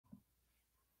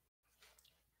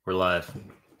We're live.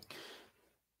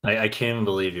 I can't even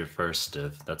believe you're first,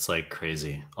 Div. That's like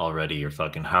crazy already. You're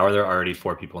fucking. How are there already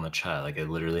 4 people in the chat? Like I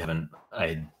literally haven't.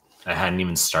 I hadn't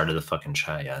even started the fucking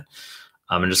chat yet.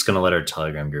 I'm just gonna let our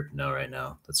Telegram group know right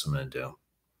now. That's what I'm gonna do.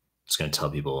 Just gonna tell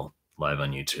people live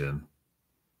on YouTube.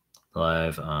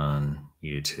 Live on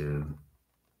YouTube.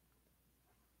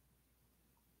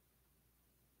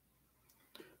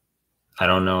 I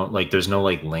don't know. Like, there's no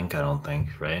like link. I don't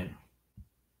think. Right.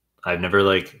 I've never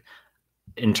like.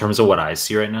 In terms of what I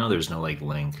see right now, there's no like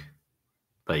link.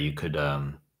 But you could.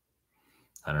 I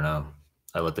don't know.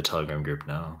 I let the Telegram group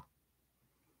know.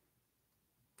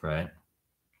 Right.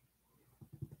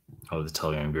 Oh, the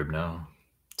Telegram group know.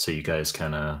 So you guys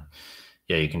kind of,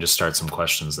 yeah, you can just start some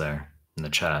questions there in the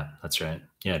chat. That's right.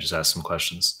 Yeah, just ask some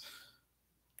questions.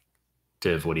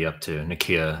 Div, what are you up to?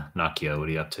 Nakia, what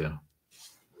are you up to?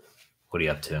 What are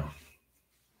you up to?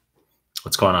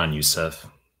 What's going on, Yusef?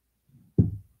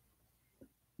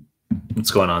 What's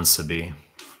going on, Sabi?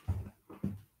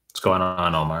 What's going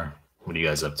on, Omar? What are you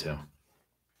guys up to?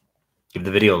 Give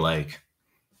the video a like.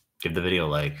 Give the video a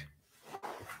like.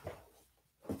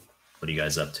 What are you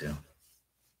guys up to?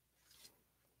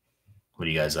 What are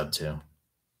you guys up to?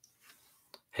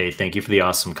 Hey, thank you for the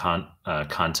awesome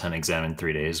content exam in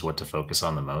 3 days. What to focus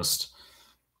on the most?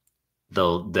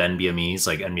 The NBMEs,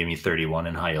 like NBME 31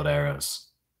 and high yield arrows.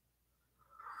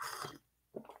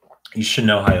 You should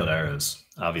know high yield arrows,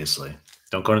 obviously.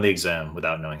 Don't go to the exam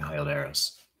without knowing high yield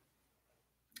arrows.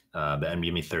 The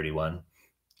NBME 31.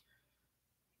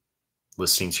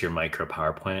 Listening to your micro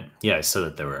PowerPoint. Yeah, I said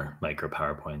that there were micro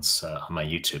PowerPoints on my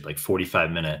YouTube, like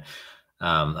 45-minute.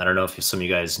 I don't know if some of you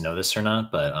guys know this or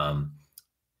not, but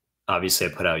obviously I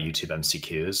put out YouTube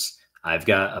MCQs. I've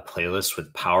got a playlist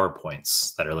with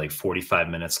PowerPoints that are like 45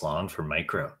 minutes long for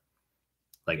micro,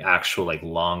 like actual like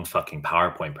long fucking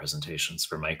PowerPoint presentations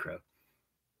for micro.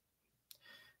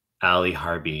 Ali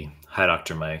Harby, hi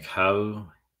Dr. Mike. How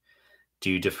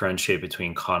do you differentiate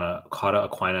between cauda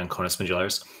equina and conus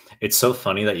medullaris? It's so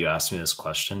funny that you asked me this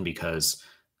question because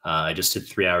I just did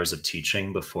 3 hours of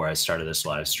teaching before I started this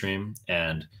live stream,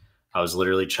 and I was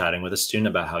literally chatting with a student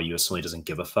about how USMLE doesn't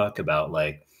give a fuck about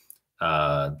like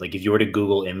if you were to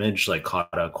Google image like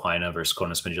cauda equina versus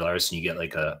conus medullaris, and you get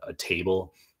like a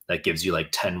table that gives you like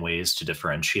 10 ways to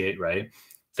differentiate, right?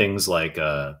 Things like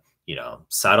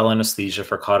saddle anesthesia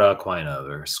for cauda equina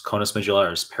versus conus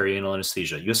medullaris, perianal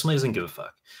anesthesia. USMLE doesn't give a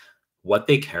fuck. What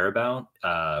they care about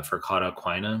for cauda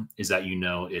equina is that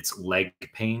it's leg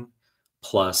pain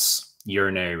plus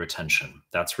urinary retention.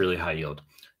 That's really high yield.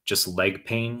 Just leg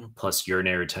pain plus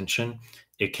urinary retention.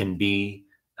 It can be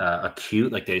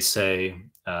acute, like they say.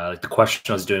 Like the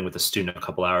question I was doing with a student a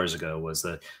couple hours ago was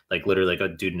that like literally like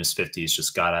a dude in his 50s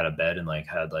just got out of bed and like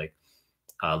had like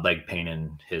leg pain,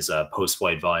 and his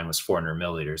post-flight volume was 400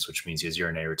 milliliters, which means he has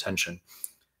urinary retention.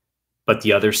 But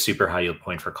the other super high yield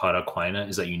point for cauda equina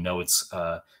is that it's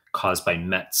caused by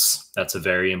METs. That's a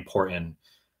very important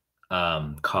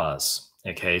cause.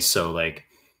 Okay, so like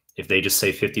if they just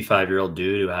say 55-year-old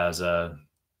dude who has a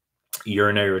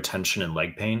urinary retention and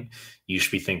leg pain, you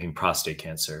should be thinking prostate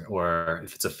cancer. Or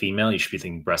if it's a female, you should be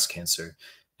thinking breast cancer.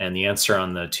 And the answer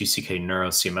on the 2CK neuro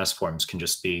CMS forms can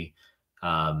just be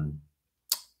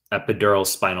epidural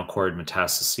spinal cord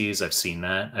metastases. I've seen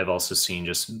that. I've also seen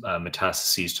just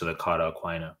metastases to the cauda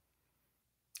equina.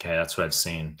 Okay, that's what I've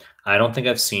seen. I don't think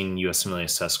I've seen USMLE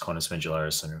assess conus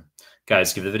medullaris syndrome.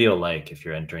 Guys, give the video a like if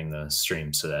you're entering the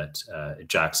stream so that it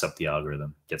jacks up the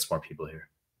algorithm, gets more people here.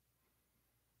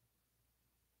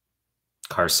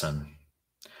 Carson.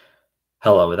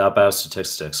 Hello, without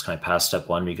biostatistics, can I pass step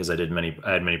 1 because I had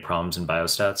many problems in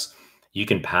biostats? You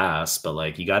can pass, but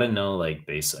like you got to know like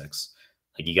basics.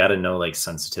 Like you got to know like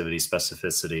sensitivity,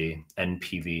 specificity,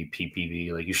 NPV,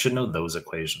 PPV. Like you should know those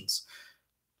equations,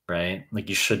 right? Like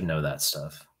you should know that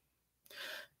stuff.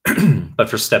 But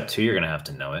for step 2, you're going to have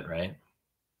to know it, right?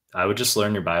 I would just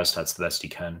learn your biostats the best you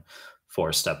can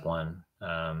for step 1.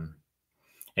 And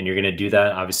you're going to do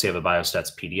that. Obviously, I have a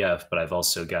biostats PDF, but I've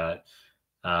also got,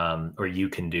 or you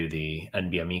can do the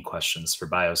NBME questions for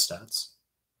biostats.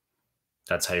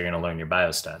 That's how you're going to learn your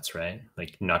biostats, right?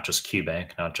 Like not just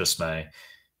QBank, not just my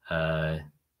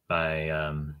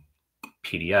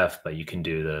PDF, but you can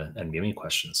do the NBME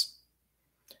questions.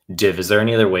 Div, is there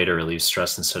any other way to relieve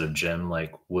stress instead of gym?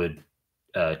 Like would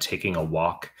taking a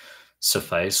walk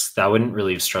suffice? That wouldn't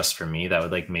relieve stress for me. That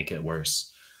would like make it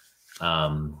worse.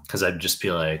 Because I'd just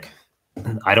be like,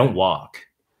 I don't walk.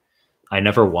 I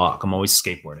never walk. I'm always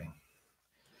skateboarding.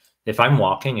 If I'm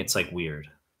walking, it's like weird.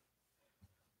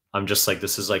 I'm just like,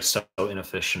 this is like so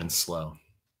inefficient and slow.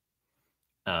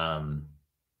 I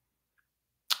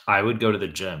I would go to the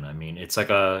gym. I mean, it's like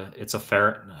it's a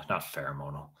not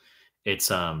pheromonal. It's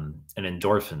an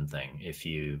endorphin thing if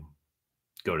you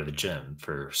go to the gym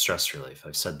for stress relief.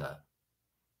 I've said that.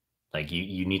 Like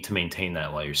you need to maintain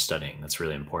that while you're studying. That's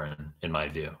really important in my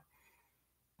view.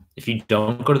 If you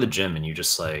don't go to the gym and you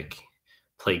just like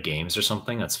play games or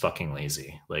something, that's fucking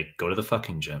lazy. Like go to the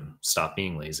fucking gym. Stop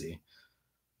being lazy.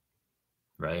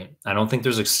 Right? I don't think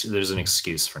there's an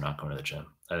excuse for not going to the gym.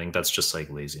 I think that's just like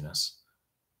laziness.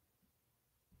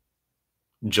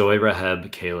 Joy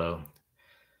Raheb Kalo.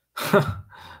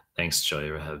 Thanks, Joy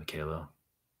Raheb Kalo.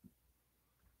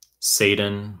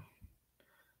 Satan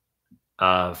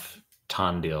of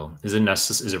Tondil. Is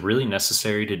it really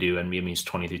necessary to do NBMEs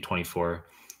 20 through 24?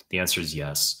 The answer is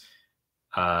yes.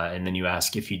 And then you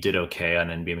ask if you did okay on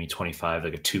NBME 25,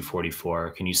 like a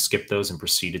 244. Can you skip those and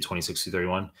proceed to 26 through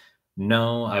 31?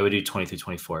 No, I would do 20 through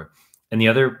 24. And the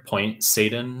other point,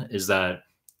 Satan, is that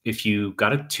if you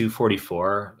got a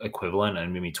 244 equivalent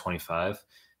on NBME 25,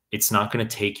 it's not going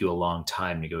to take you a long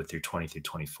time to go through 20 through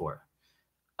 24.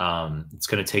 It's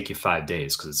going to take you 5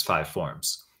 days because it's 5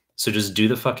 forms. So just do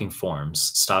the fucking forms.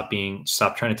 Stop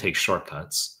trying to take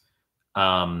shortcuts.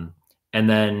 And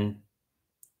then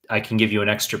I can give you an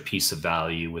extra piece of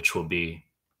value, which will be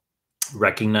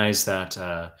recognize that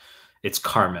it's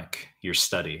karmic, your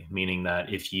study, meaning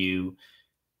that if you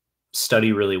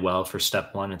study really well for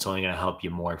step 1, it's only going to help you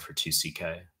more for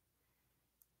 2CK.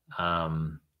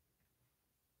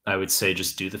 I would say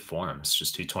just do the forms,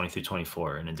 just do 20 through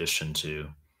 24 in addition to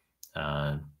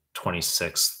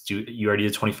 26. You already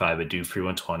did 25, but do free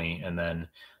 120. And then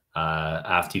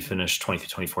after you finish 20 through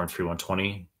 24 and free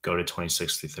 120, go to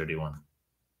 26 through 31.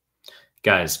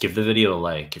 Guys, give the video a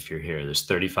like if you're here. There's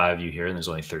 35 of you here and there's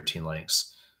only 13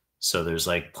 likes. So there's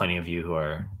like plenty of you who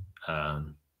are,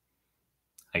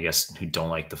 I guess, who don't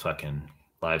like the fucking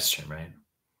live stream, right?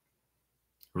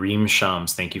 Reem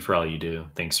Shams, thank you for all you do.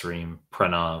 Thanks, Reem.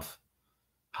 Pranav,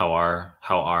 how are?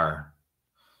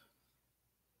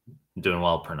 I'm doing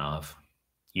well, Pranav.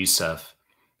 Yusef,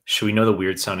 should we know the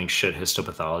weird sounding shit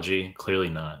histopathology? Clearly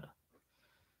not.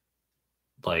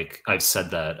 Like I've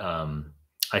said that,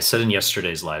 I said in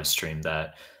yesterday's live stream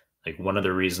that like one of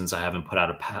the reasons I haven't put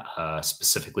out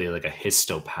specifically like a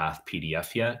histopath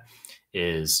PDF yet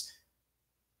is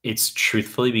it's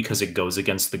truthfully because it goes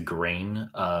against the grain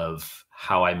of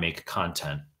how I make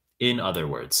content. In other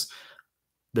words,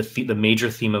 the major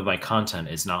theme of my content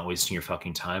is not wasting your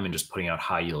fucking time and just putting out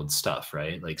high yield stuff,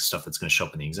 right? Like stuff that's going to show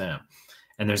up in the exam.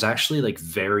 And there's actually like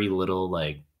very little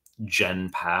like gen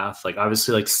path, like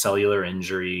obviously like cellular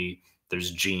injury, there's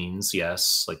genes,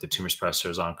 yes, like the tumor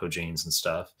suppressors, oncogenes and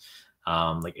stuff,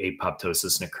 like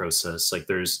apoptosis, necrosis, like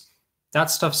there's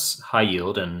that stuff's high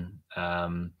yield and,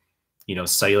 you know,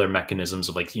 cellular mechanisms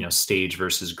of like, you know, stage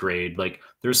versus grade, like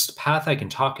there's a path I can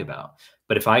talk about.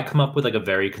 But if I come up with like a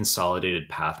very consolidated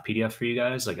path PDF for you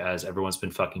guys, like as everyone's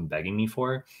been fucking begging me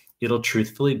for, it'll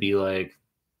truthfully be like,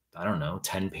 I don't know,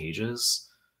 10 pages,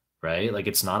 right? Like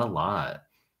it's not a lot.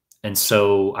 And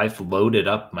so I've loaded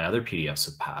up my other PDFs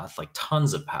of path, like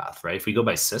tons of path, right? If we go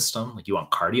by system, like you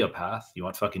want cardio path, you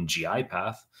want fucking GI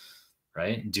path,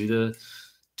 right? Do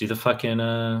the fucking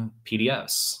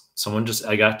PDFs.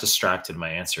 I got distracted in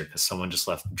my answer because someone just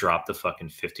dropped the fucking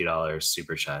 $50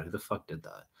 super chat. Who the fuck did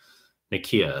that?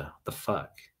 Nakia, the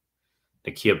fuck?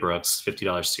 Nakia Brooks,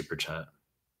 $50 super chat.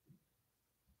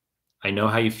 I know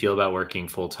how you feel about working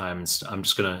full time, and I'm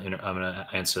gonna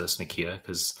answer this, Nakia,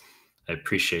 because I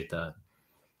appreciate that.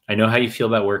 I know how you feel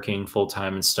about working full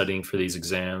time and studying for these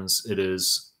exams. It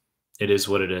is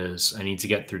what it is. I need to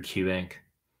get through QBank,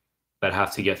 but I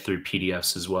have to get through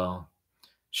PDFs as well.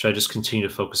 Should I just continue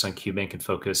to focus on QBank and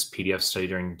focus PDF study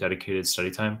during dedicated study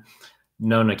time?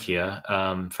 No,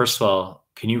 Nakia. First of all,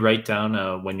 can you write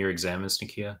down when your exam is,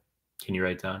 Nakia? Can you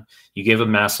write down? You gave a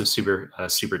massive super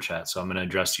chat, so I'm going to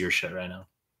address your shit right now.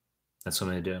 That's what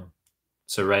I'm going to do.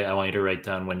 So I want you to write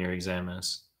down when your exam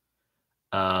is.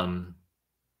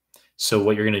 So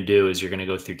what you're going to do is you're going to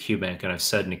go through QBank, and I've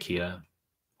said Nakia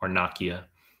or Nakia.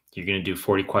 You're going to do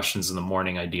 40 questions in the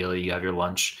morning. Ideally, you have your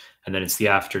lunch, and then it's the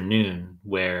afternoon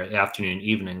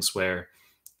evenings where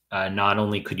not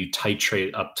only could you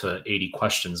titrate up to 80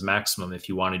 questions maximum if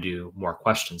you want to do more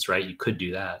questions, right? You could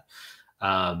do that.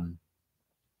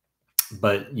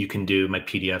 But you can do my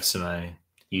PDFs and my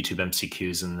YouTube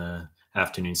MCQs in the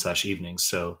afternoon/evenings.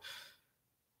 So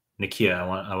Nakia,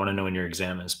 I want to know when your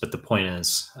exam is. But the point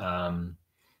is,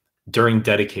 during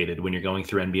dedicated, when you're going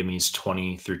through NBMEs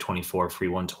 20 through 24, free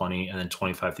 120, and then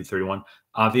 25 through 31,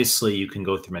 obviously you can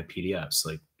go through my PDFs.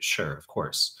 Like, sure, of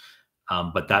course.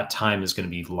 But that time is going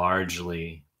to be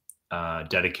largely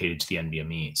dedicated to the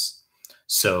NBMEs.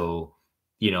 So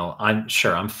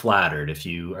I'm flattered if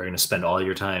you are going to spend all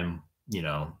your time,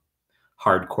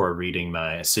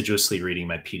 hardcore assiduously reading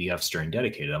my PDFs during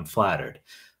dedicated. I'm flattered,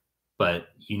 but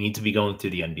you need to be going through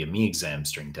the NBME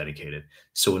exams during dedicated.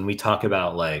 So when we talk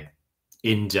about like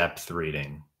in-depth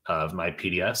reading of my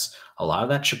PDFs, a lot of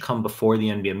that should come before the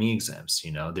NBME exams.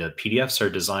 The PDFs are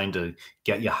designed to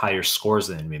get you higher scores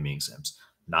than NBME exams,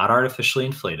 not artificially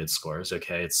inflated scores.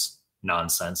 Okay, it's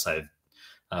nonsense. I've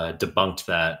debunked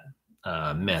that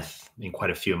myth in quite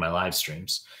a few of my live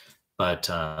streams, but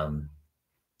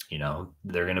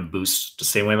they're going to boost the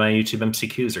same way my YouTube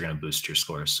MCQs are going to boost your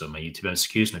scores. So my YouTube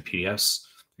MCQs, my PDFs,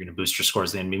 are going to boost your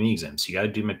scores in the NBME exam. So you got to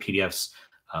do my PDFs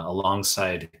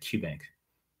alongside QBank.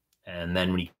 And then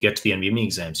when you get to the NBME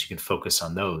exams, you can focus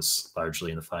on those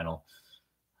largely in the final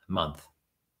month.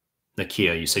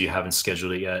 Nakia, you said you haven't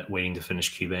scheduled it yet, waiting to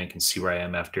finish QBank and see where I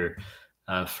am after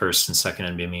first and second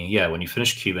NBME. Yeah, when you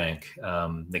finish QBank,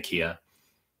 Nakia,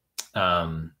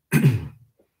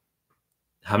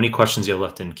 how many questions do you have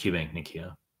left in QBank,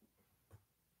 Nakia?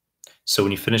 So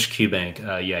when you finish QBank,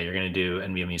 yeah, you're going to do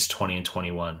NBMEs 20 and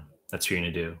 21. That's what you're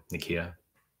going to do, Nakia.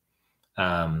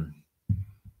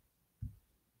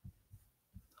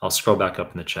 I'll scroll back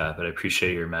up in the chat, but I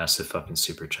appreciate your massive fucking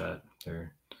super chat. I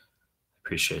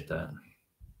appreciate that.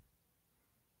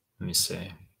 Let me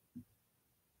see.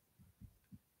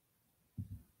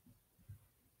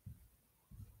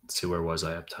 Let's see, where was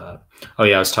I up top? Oh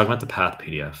yeah, I was talking about the path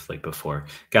PDF like before.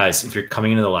 Guys, if you're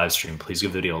coming into the live stream, please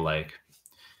give the video a like.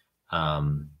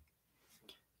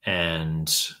 And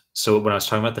so when I was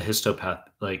talking about the histopath,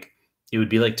 like it would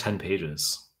be like 10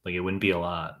 pages. Like it wouldn't be a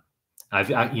lot.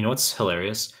 You know what's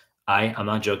hilarious? I'm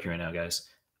not joking right now, guys.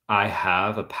 I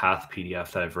have a path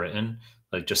PDF that I've written,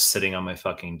 like just sitting on my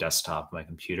fucking desktop, my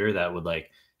computer, that would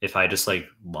like, if I just like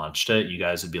launched it, you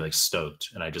guys would be like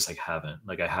stoked. And I just like haven't.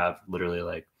 Like I have literally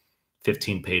like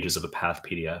 15 pages of a path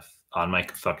PDF on my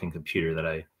fucking computer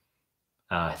that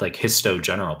like histo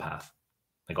general path,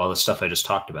 like all the stuff I just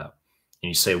talked about. And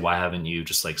you say, why haven't you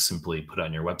just like simply put it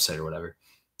on your website or whatever?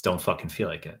 Don't fucking feel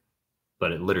like it.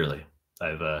 But it literally,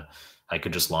 I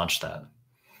could just launch that.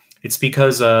 It's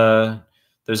because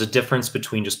there's a difference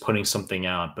between just putting something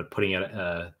out, but putting it,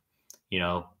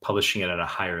 publishing it at a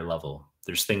higher level.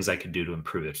 There's things I could do to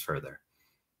improve it further.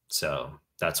 So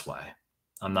that's why.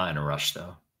 I'm not in a rush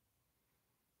though.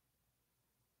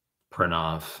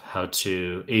 Pranav,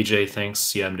 AJ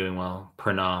thinks, yeah, I'm doing well.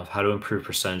 Pranav, how to improve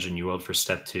percentage in UWorld for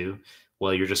step 2?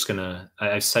 Well, you're just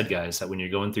I've said, guys, that when you're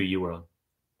going through UWorld,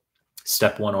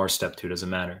 step 1 or step 2, doesn't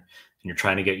matter. And you're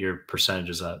trying to get your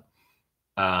percentages up.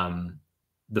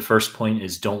 The first point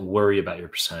is don't worry about your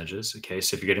percentages. Okay.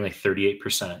 So if you're getting like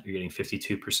 38%, you're getting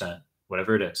 52%,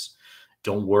 whatever it is,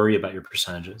 don't worry about your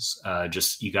percentages.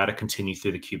 You got to continue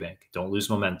through the QBank. Don't lose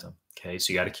momentum. Okay.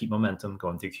 So you got to keep momentum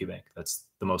going through QBank. That's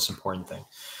the most important thing.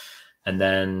 And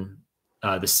then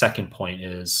the second point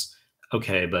is,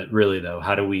 okay, but really though,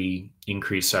 how do we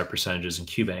increase our percentages in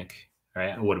QBank?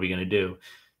 Right? What are we going to do?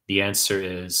 The answer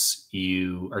is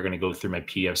you are going to go through my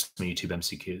PDFs, my YouTube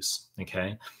MCQs.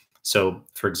 Okay. So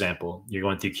for example, you're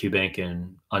going through QBank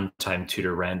and untimed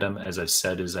tutor random, as I've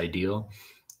said, is ideal.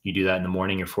 You do that in the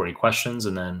morning, your 40 questions,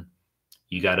 and then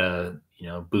you got to,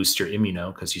 boost your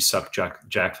immuno because you suck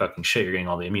jack fucking shit. You're getting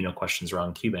all the immuno questions wrong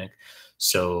in QBank.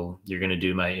 So you're going to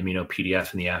do my immuno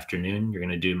PDF in the afternoon. You're going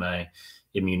to do my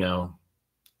immuno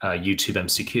YouTube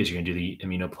MCQs. You're going to do the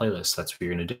immuno playlist. That's what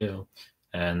you're going to do.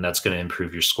 And that's going to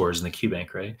improve your scores in the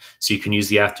QBank, right? So you can use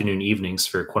the afternoon, evenings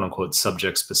for quote unquote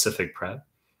subject specific prep.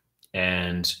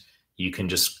 And you can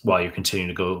just, while you're continuing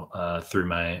to go through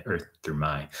the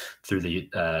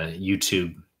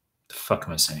YouTube, the fuck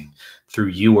am I saying?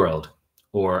 Through UWorld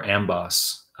or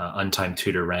Amboss, untimed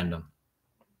tutor random.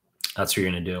 That's what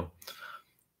you're going to do.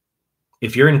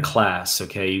 If you're in class,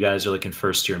 okay, you guys are like in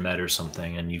first year med or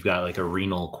something, and you've got like a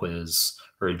renal quiz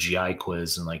or a GI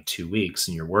quiz in like 2 weeks,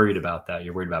 and you're worried about that,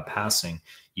 you're worried about passing,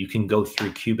 you can go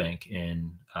through QBank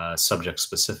in subject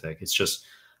specific. It's just,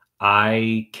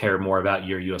 I care more about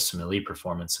your USMLE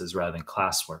performances rather than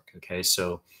classwork. Okay.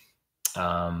 So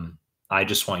I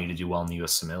just want you to do well in the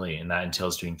USMLE, and that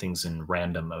entails doing things in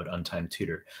random mode, untimed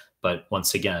tutor. But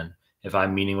once again, if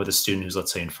I'm meeting with a student who's,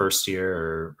 let's say, in first year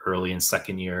or early in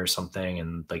second year or something,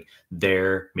 and like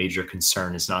their major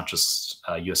concern is not just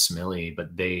USMLE,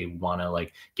 but they want to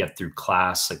like get through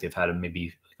class, like they've had maybe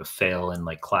like a fail in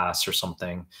like class or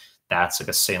something, that's like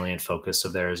a salient focus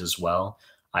of theirs as well.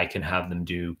 I can have them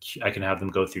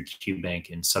go through QBank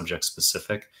in subject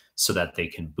specific so that they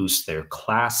can boost their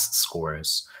class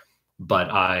scores.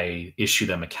 But I issue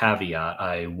them a caveat.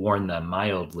 I warn them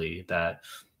mildly that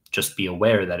just be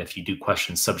aware that if you do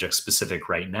questions subject specific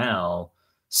right now,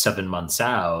 7 months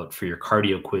out for your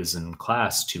cardio quiz in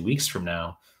class 2 weeks from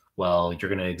now, well, you're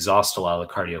going to exhaust a lot of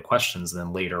the cardio questions. And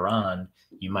then later on,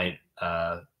 you might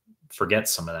forget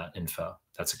some of that info.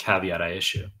 That's a caveat I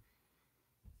issue.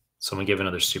 Someone gave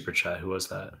another super chat. Who was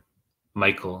that?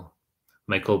 Michael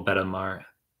Betamariam.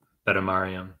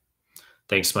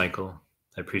 Thanks, Michael.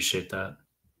 I appreciate that.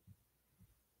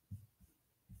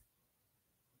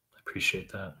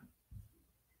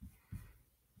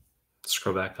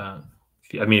 Scroll back up.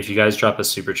 If you guys drop a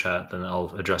super chat, then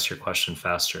I'll address your question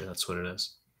faster. That's what it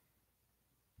is.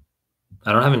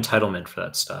 I don't have entitlement for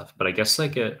that stuff, but I guess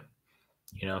like if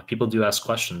people do ask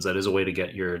questions, that is a way to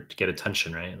get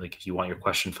attention, right? Like if you want your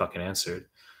question fucking answered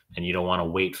and you don't want to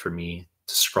wait for me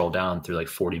to scroll down through like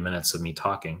 40 minutes of me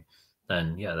talking,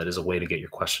 then yeah, that is a way to get your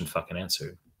question fucking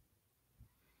answered.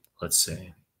 Let's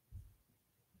see.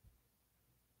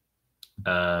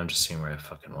 I'm just seeing where I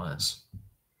fucking was.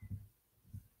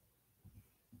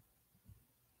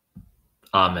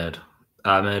 Ahmed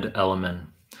Elliman.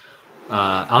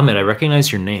 Ahmed, I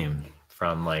recognize your name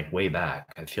from like way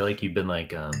back. I feel like you've been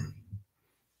like,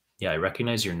 yeah, I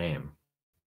recognize your name.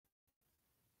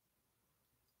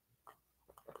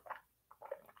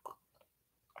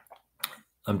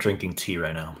 I'm drinking tea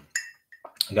right now.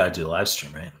 I gotta do a live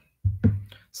stream, right?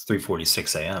 It's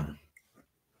 3:46 a.m.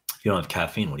 If you don't have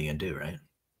caffeine, what are you gonna do, right?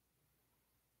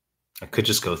 I could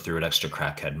just go through it extra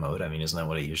crackhead mode. I mean, isn't that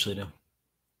what I usually do?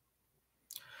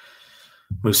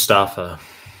 Mustafa,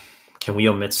 can we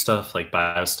omit stuff like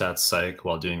biostats psych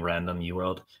while doing random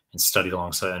UWorld and studied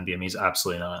alongside NBMEs?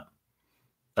 Absolutely not.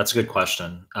 That's a good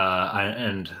question.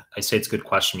 And I say it's a good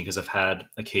question because I've had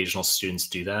occasional students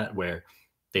do that where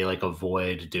they like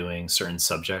avoid doing certain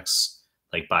subjects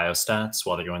like biostats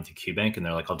while they're going through QBank, and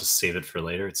they're like, I'll just save it for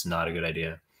later. It's not a good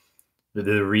idea.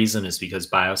 The reason is because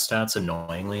biostats,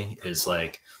 annoyingly, is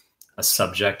like a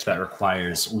subject that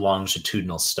requires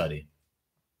longitudinal study.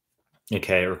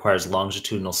 Okay, it requires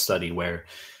longitudinal study where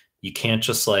you can't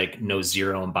just like know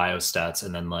zero in biostats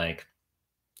and then like,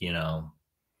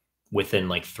 within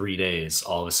like 3 days,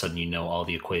 all of a sudden, all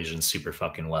the equations super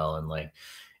fucking well. And like,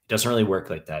 it doesn't really work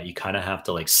like that. You kind of have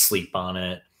to like sleep on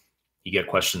it. You get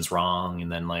questions wrong.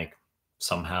 And then like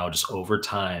somehow just over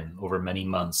time, over many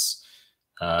months,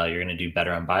 you're going to do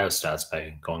better on biostats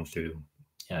by going through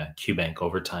QBank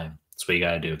over time. That's what you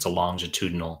got to do. It's a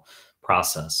longitudinal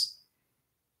process.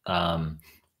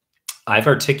 I've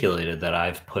articulated that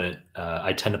I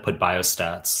tend to put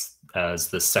biostats as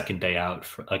the second day out,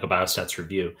 like a biostats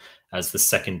review, as the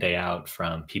second day out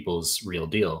from people's real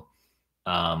deal.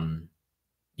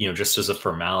 Just as a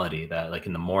formality that like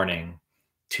in the morning,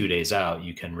 2 days out,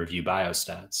 you can review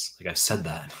biostats. Like I've said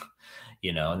that,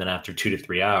 and then after 2 to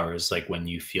 3 hours, like when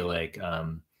you feel like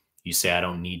you say, I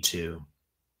don't need to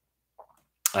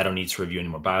review any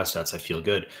more biostats, I feel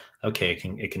good. Okay,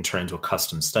 it can turn into a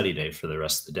custom study day for the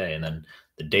rest of the day. And then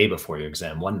the day before your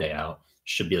exam, 1 day out,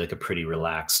 should be like a pretty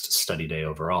relaxed study day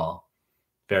overall.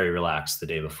 Very relaxed the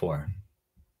day before.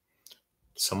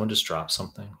 Someone just dropped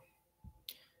something.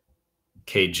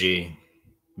 KG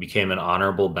became an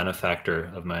honorable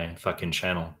benefactor of my fucking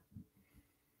channel.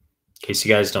 In case you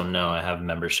guys don't know, I have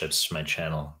memberships to my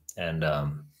channel, and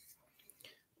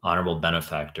honorable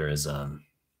benefactor is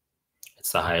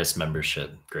it's the highest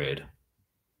membership grade.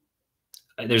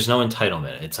 There's no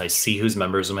entitlement. It's I see who's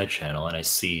members of my channel, and I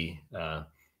see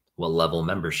what level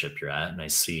membership you're at, and I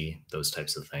see those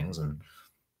types of things, and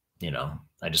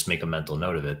I just make a mental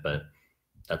note of it. But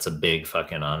that's a big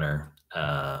fucking honor,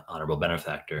 honorable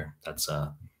benefactor. That's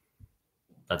an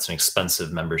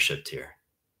expensive membership tier.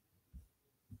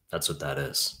 That's what that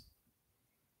is.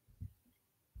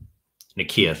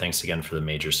 Nakia, thanks again for the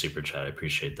major super chat. I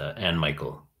appreciate that. And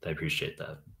Michael, I appreciate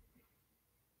that.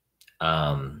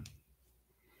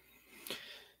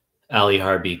 Ali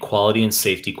Harby, quality and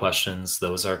safety questions.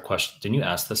 Those are questions. Didn't you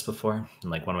ask this before in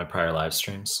like one of my prior live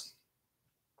streams?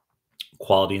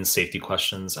 Quality and safety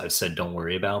questions, I've said don't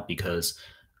worry about because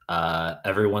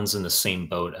everyone's in the same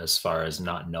boat as far as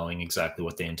not knowing exactly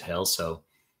what they entail. So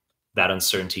that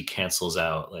uncertainty cancels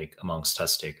out like amongst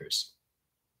test takers.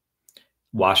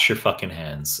 Wash your fucking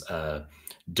hands.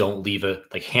 Don't leave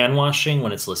like hand washing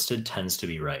when it's listed tends to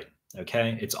be right.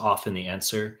 Okay. It's often the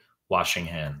answer, washing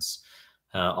hands.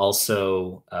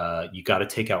 Also, you got to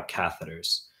take out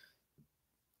catheters.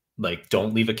 Like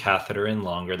don't leave a catheter in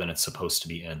longer than it's supposed to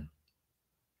be in.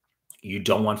 You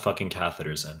don't want fucking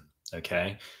catheters in.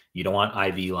 Okay. You don't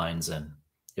want IV lines in.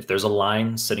 If there's a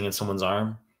line sitting in someone's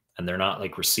arm and they're not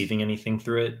like receiving anything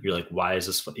through it, you're like, why is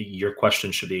this? Your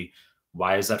question should be,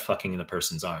 why is that fucking in the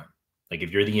person's arm? Like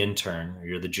if you're the intern or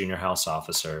you're the junior house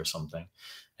officer or something,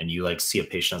 and you like see a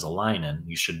patient as a line in,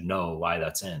 you should know why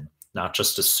that's in, not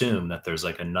just assume that there's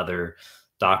like another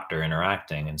doctor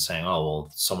interacting and saying, oh,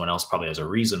 well, someone else probably has a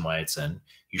reason why it's in.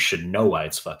 You should know why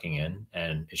it's fucking in,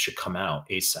 and it should come out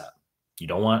ASAP. You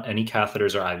don't want any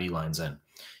catheters or IV lines in.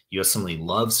 USMLE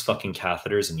loves fucking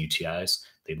catheters and UTIs.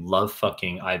 They love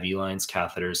fucking IV lines,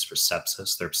 catheters for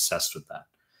sepsis. They're obsessed with that.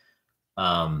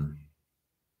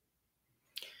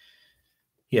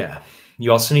 Yeah.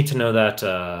 You also need to know that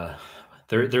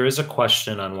there is a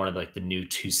question on one of like the new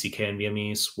 2CK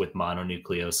NVMEs with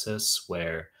mononucleosis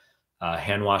where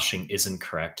hand washing isn't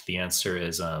correct. The answer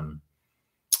is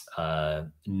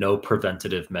no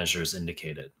preventative measures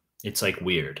indicated. It's like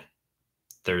weird.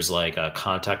 There's like a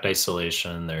contact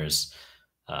isolation, there's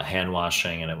hand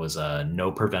washing, and it was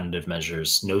no preventative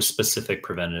measures, no specific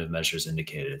preventative measures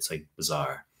indicated. It's like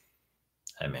bizarre.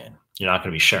 I mean, you're not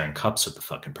going to be sharing cups with the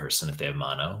fucking person if they have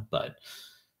mono, but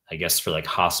I guess for like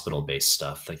hospital based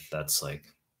stuff, like that's like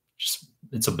just,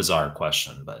 it's a bizarre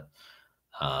question, but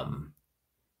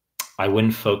I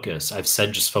wouldn't focus. I've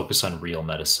said just focus on real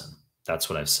medicine. That's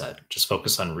what I've said. Just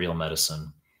focus on real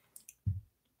medicine.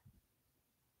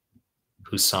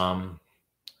 Husam,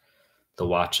 the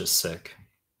watch is sick.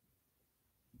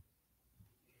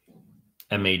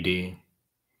 MAD.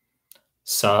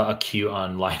 Saw a Q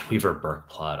on Lineweaver-Burke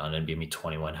plot on NBME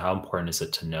 21. How important is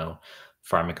it to know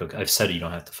pharmaco? I've said you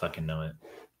don't have to fucking know it.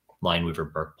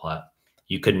 Lineweaver-Burke plot.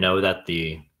 You could know that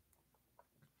the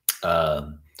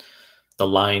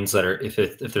lines that are, if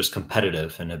there's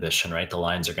competitive inhibition, right, the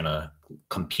lines are going to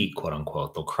compete, quote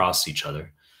unquote. They'll cross each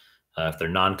other. If they're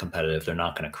non-competitive, they're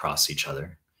not going to cross each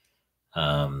other.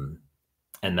 And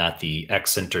that the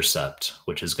x-intercept,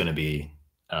 which is going to be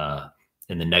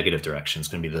in the negative direction, is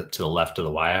going to be to the left of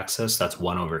the y-axis. That's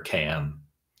 1 over km.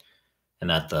 And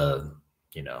that the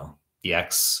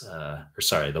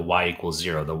y equals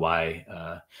 0, the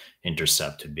y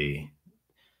intercept would be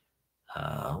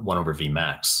 1 over v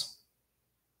max.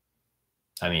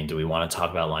 I mean, do we want to talk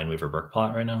about Lineweaver-Burke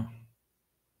plot right now?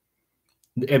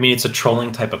 I mean, it's a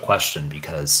trolling type of question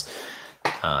because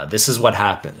this is what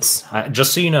happens.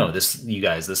 Just so you know, you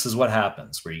guys, this is what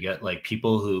happens where you get like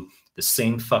people who, the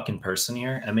same fucking person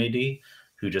here, MAD,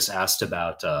 who just asked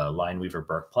about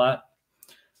Lineweaver-Burke plot.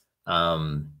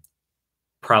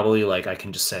 Probably like I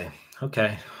can just say,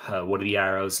 okay, what are the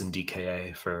arrows in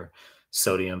DKA for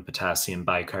sodium, potassium,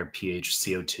 bicarb, pH,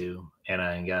 CO2,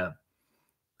 anion gap?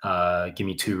 Give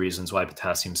me 2 reasons why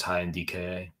potassium's high in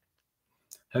DKA.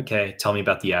 Okay, tell me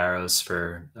about the arrows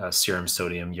for serum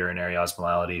sodium, urinary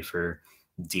osmolality for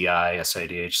DI,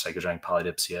 SIDH, psychogenic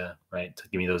polydipsia, right?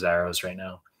 Give me those arrows right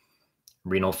now.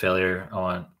 Renal failure, I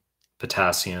want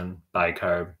potassium,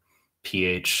 bicarb,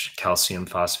 pH, calcium,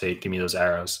 phosphate. Give me those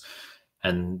arrows.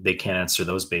 And they can't answer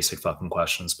those basic fucking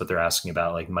questions, but they're asking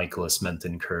about like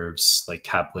Michaelis-Menten curves, like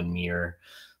Kaplan-Meier,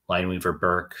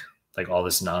 Lineweaver-Burke, like all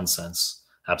this nonsense.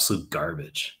 Absolute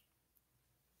garbage.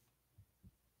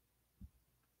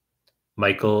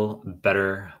 Michael,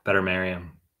 better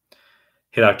Miriam.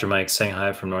 Hey, Dr. Mike, saying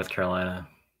hi from North Carolina.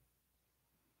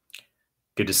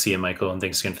 Good to see you, Michael, and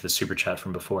thanks again for the super chat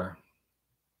from before.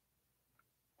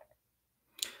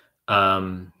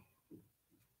 I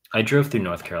drove through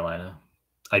North Carolina.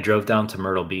 I drove down to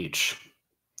Myrtle Beach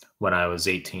when I was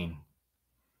 18,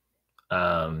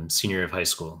 senior year of high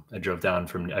school. I drove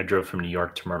from New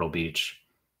York to Myrtle Beach.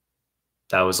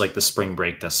 That was like the spring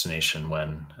break destination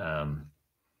when I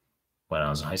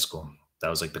was in high school. That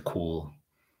was like the cool,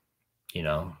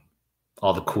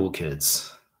 all the cool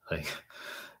kids, like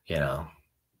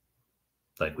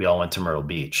we all went to Myrtle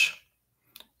Beach.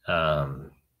 It's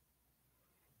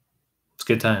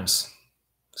good times.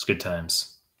 It's good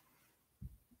times.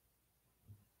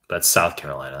 That's South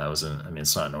Carolina. That wasn't,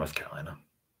 it's not North Carolina.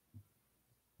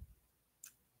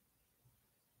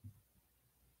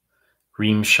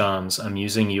 Reem Shams, I'm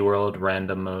using UWorld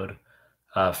random mode.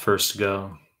 First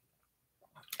go.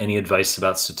 Any advice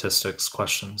about statistics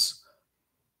questions?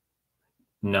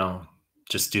 No,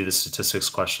 just do the statistics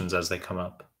questions as they come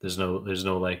up. There's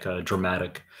no like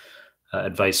dramatic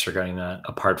advice regarding that.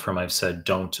 Apart from I've said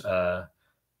don't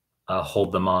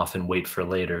hold them off and wait for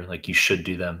later. Like you should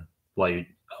do them while you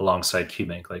alongside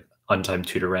QBank, like untimed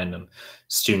tutor random.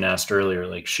 Student asked earlier,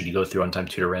 like should you go through untimed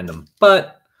tutor random,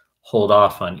 but hold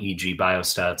off on EG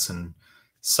biostats and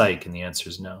psych? And the answer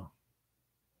is no.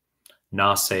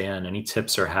 Nas AN, any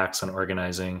tips or hacks on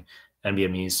organizing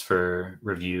NBMEs for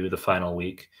review the final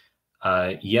week?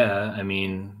 Yeah,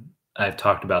 I've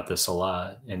talked about this a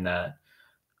lot in that,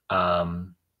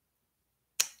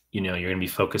 you're going to be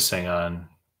focusing on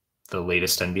the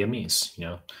latest NBMEs,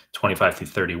 25 through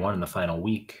 31 in the final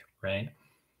week, right?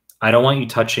 I don't want you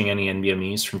touching any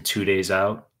NBMEs from 2 days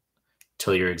out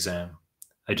till your exam.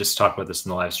 I just talked about this in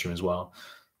the live stream as well.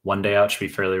 1 day out should be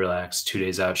fairly relaxed. 2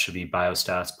 days out should be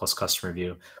biostats plus custom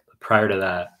review. But prior to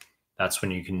that, that's when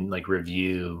you can like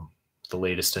review the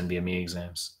latest NBME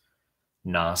exams.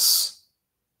 NAS.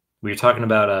 We were talking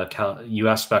about, you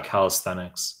asked about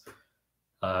calisthenics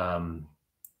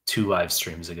 2 live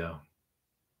streams ago.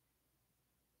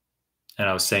 And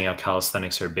I was saying how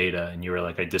calisthenics are beta, and you were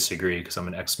like, I disagree because I'm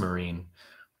an ex-Marine.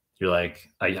 You're like,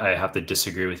 I have to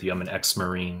disagree with you. I'm an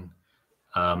ex-Marine.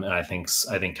 And I think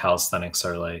calisthenics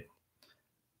are like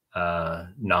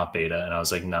not beta. And I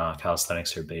was like, nah,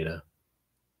 calisthenics are beta.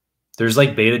 There's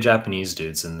like beta Japanese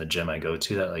dudes in the gym I go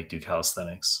to that like do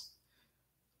calisthenics,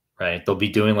 right? They'll be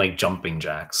doing like jumping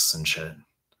jacks and shit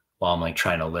while I'm like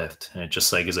trying to lift. And it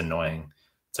just like is annoying.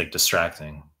 It's like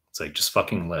distracting. It's like, just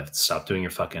fucking lift. Stop doing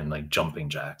your fucking like jumping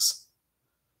jacks.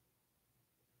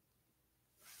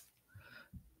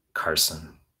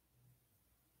 Carson.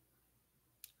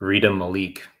 Rita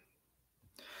Malik.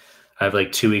 I have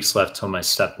like 2 weeks left till my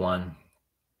step 1.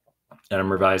 And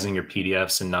I'm revising your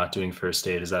PDFs and not doing first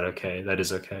aid. Is that okay? That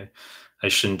is okay. I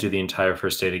shouldn't do the entire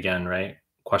first aid again, right?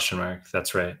 Question mark.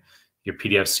 That's right. Your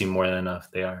PDFs seem more than enough.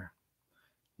 They are.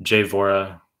 Jay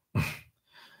Vora.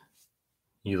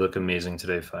 You look amazing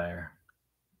today, Fire.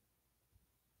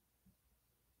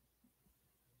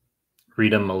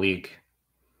 Rita Malik.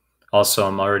 Also,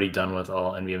 I'm already done with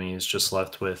all NVMEs, just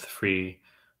left with free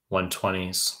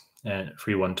 120s and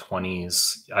free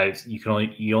 120s.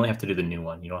 You only have to do the new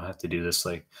one. You don't have to do this,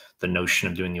 like the notion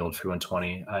of doing the old free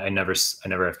 120. I never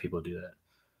have people do that.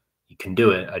 You can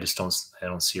do it. I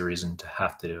don't see a reason to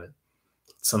have to do it.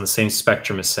 It's on the same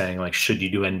spectrum as saying, like, should you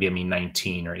do NVMe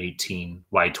 19 or 18?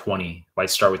 Why 20? Why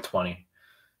start with 20?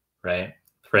 Right?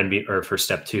 For NVMe or for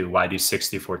step 2, why do 6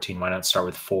 through 14? Why not start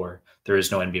with 4? There is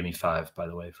no NVMe 5, by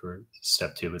the way, for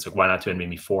step 2. It's like, why not do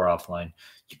NVMe 4 offline?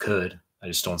 You could. I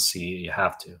just don't see you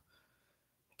have to.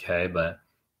 Okay, but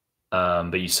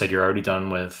you said you're already done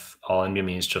with all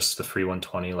NVMEs, just the free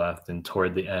 120 left, and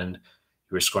toward the end,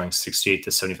 you were scoring 68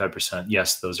 to 75%.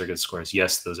 Yes, those are good scores.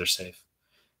 Yes, those are safe.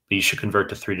 But you should convert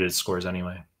to 3-digit scores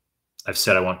anyway. I've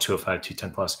said I want 205,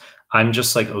 210 plus. I'm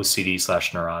just like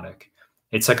OCD/neurotic.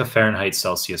 It's like a Fahrenheit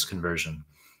Celsius conversion.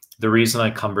 The reason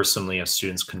I cumbersomely have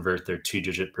students convert their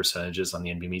 2-digit percentages on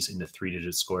the NVMEs into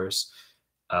 3-digit scores,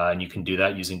 and you can do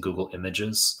that using Google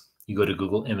Images. You go to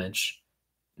Google Image,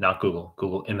 not Google,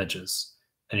 Google Images,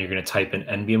 and you're going to type in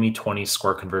NVMe 20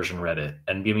 score conversion Reddit,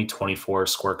 NVMe 24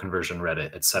 score conversion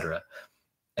Reddit, etc.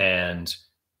 And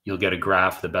you'll get a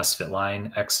graph of the best fit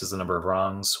line. X is the number of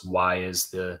wrongs. Y is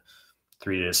the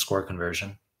 3-digit score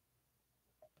conversion.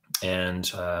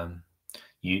 And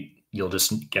you'll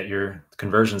just get your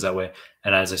conversions that way.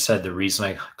 And as I said, the reason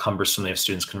I cumbersomely have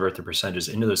students convert their percentages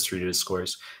into those 3-digit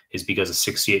scores is because a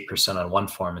 68% on one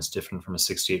form is different from a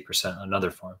 68% on another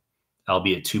form,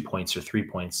 albeit 2 points or 3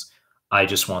 points. I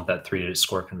just want that 3-digit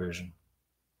score conversion.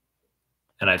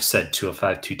 And I've said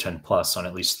 205, 210 plus on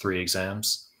at least 3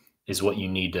 exams is what you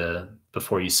need to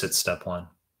before you sit step 1.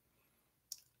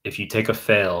 If you take a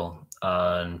fail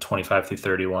on 25 through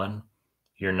 31,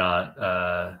 you're not,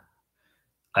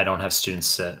 I don't have students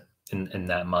sit in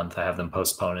that month. I have them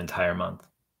postpone an entire month.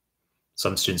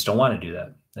 Some students don't want to do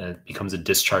that. And it becomes a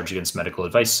discharge against medical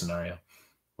advice scenario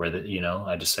where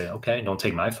I just say, okay, don't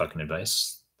take my fucking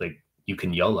advice. Like, you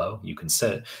can YOLO, you can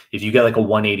sit. If you get like a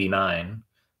 189,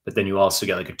 but then you also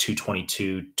get like a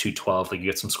 222, 212, like you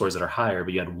get some scores that are higher,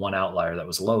 but you had one outlier that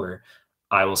was lower,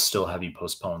 I will still have you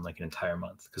postpone like an entire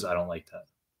month because I don't like that.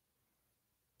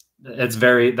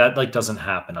 That like doesn't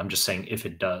happen. I'm just saying if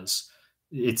it does,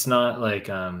 it's not like,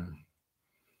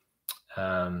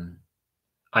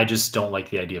 I just don't like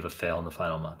the idea of a fail in the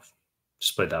final month.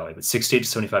 Just put it that way. But 68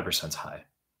 to 75% is high.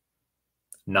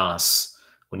 NAS,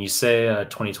 when you say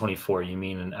 2024, you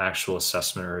mean an actual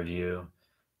assessment or review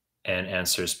and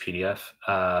answers PDF.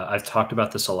 I've talked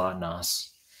about this a lot,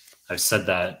 NAS. I've said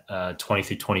that 20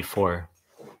 through 24,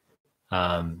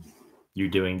 you're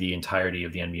doing the entirety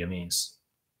of the NVMEs.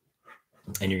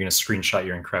 And you're going to screenshot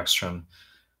your incorrects from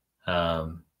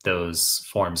those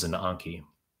forms into Anki.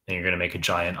 And you're going to make a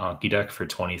giant Anki deck for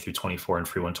 20 through 24 and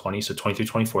free 120. So 20 through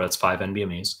 24, that's 5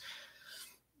 NVMEs.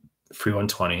 Free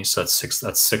 120, so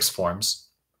that's 6 forms.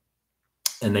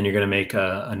 And then you're going to make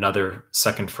another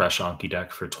second fresh Anki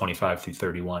deck for 25 through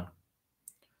 31.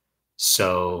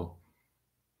 So,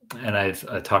 and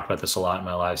I've talked about this a lot in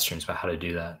my live streams about how to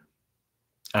do that.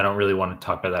 I don't really want to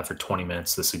talk about that for 20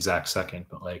 minutes this exact second,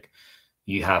 but like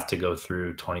you have to go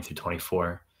through 20 through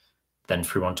 24, then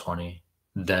free 120,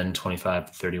 then 25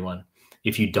 to 31.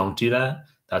 If you don't do that,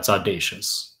 that's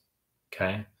audacious.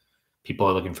 Okay. People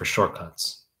are looking for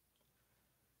shortcuts.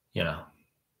 You know,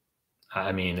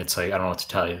 I mean, it's like, I don't know what to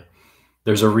tell you.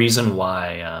 There's a reason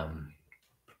why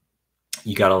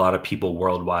you got a lot of people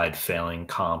worldwide failing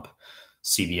comp,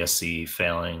 CBSE,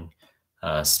 failing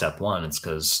step one. It's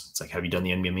because it's like, have you done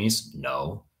the NBMEs?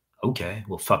 No. Okay,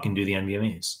 we'll fucking do the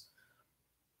NBMEs,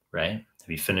 right? Have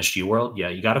you finished UWorld? Yeah,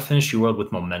 you got to finish UWorld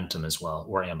with momentum as well,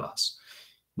 or AMBOSS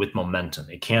with momentum.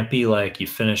 It can't be like you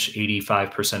finish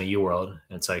 85% of UWorld and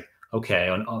it's like, okay,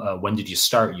 when did you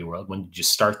start UWorld? When did you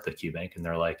start the QBank? And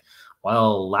they're like,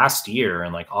 well, last year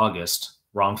in like August.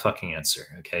 Wrong fucking answer.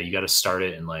 Okay, you got to start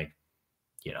it in like,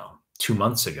 2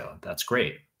 months ago. That's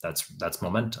great. That's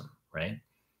momentum, right?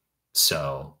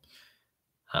 So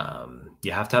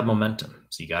you have to have momentum.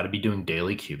 So you got to be doing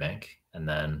daily QBank, and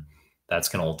then that's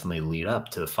going to ultimately lead up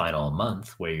to the final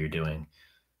month where you're doing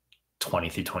 20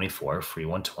 through 24, free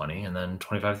 120, and then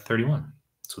 25 to 31.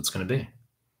 That's what it's going to be.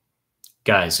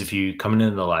 Guys, if you coming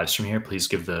into the live stream here, please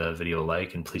give the video a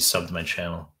like and please sub to my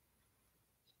channel.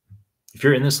 If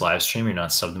you're in this live stream, you're not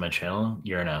subbed to my channel,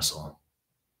 you're an asshole.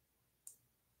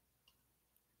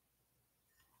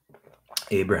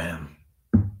 Abraham.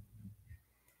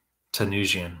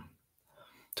 Tanusian.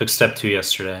 Took step 2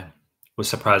 yesterday. Was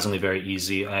surprisingly very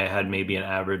easy. I had maybe an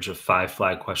average of 5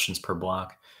 flag questions per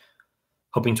block.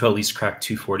 Hoping to at least crack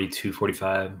 240,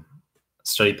 245.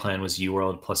 Study plan was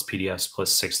UWorld plus PDFs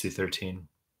plus 6 through 13.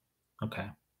 Okay.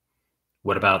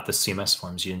 What about the CMS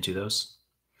forms? You didn't do those?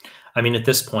 I mean, at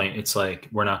this point, it's like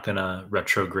we're not going to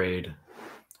retrograde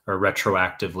or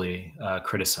retroactively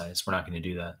criticize. We're not going to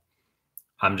do that.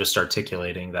 I'm just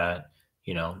articulating that,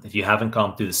 if you haven't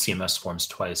gone through the CMS forms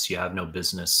twice, you have no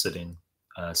business sitting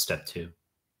step 2,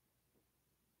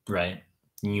 right?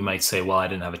 And you might say, well, I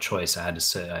didn't have a choice. I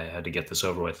had to get this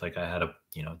over with. Like I had a,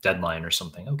 deadline or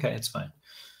something. Okay, it's fine.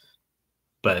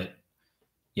 But,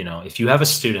 if you have a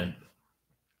student,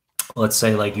 let's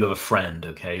say like you have a friend,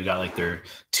 okay, you got like their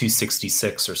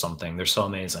 266 or something. They're so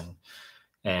amazing.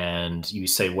 And you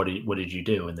say, what did you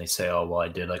do? And they say, oh, well, I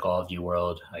did like all of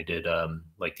UWorld. I did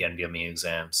like the NBME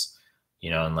exams,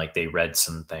 and like they read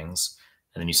some things.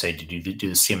 And then you say, did you do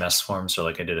the CMS forms? Or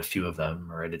like I did a few of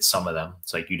them, or I did some of them.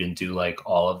 It's like you didn't do like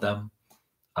all of them.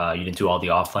 You didn't do all the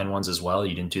offline ones as well.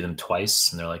 You didn't do them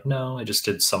twice. And they're like, no, I just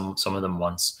did some of them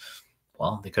once.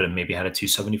 Well, they could have maybe had a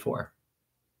 274.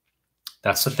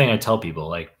 That's the thing I tell people.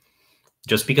 Like,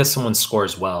 just because someone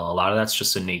scores well, a lot of that's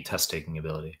just innate test taking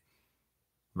ability,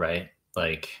 right?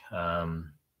 Like,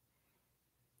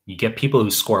 you get people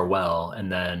who score well,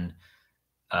 and then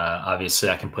obviously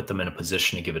I can put them in a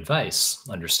position to give advice,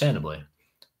 understandably.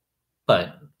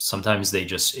 But sometimes they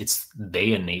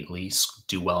innately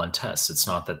do well in tests. It's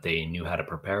not that they knew how to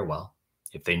prepare well.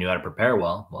 If they knew how to prepare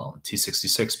well,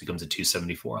 266 becomes a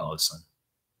 274 all of a sudden.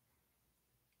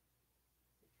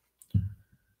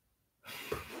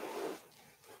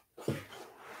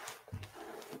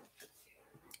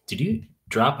 Did you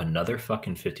drop another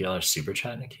fucking $50 super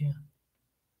chat, Nikia?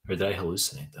 Or did I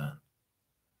hallucinate that?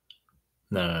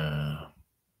 No.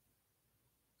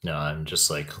 No, I'm just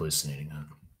like hallucinating that.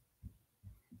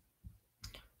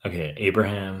 Okay,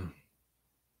 Abraham,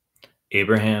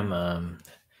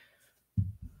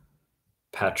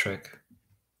 Patrick,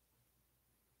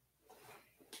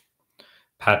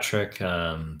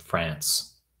 France.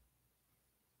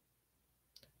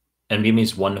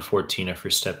 NBME's 1 to 14 are for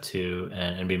step 2,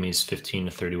 and NBME's 15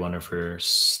 to 31 are for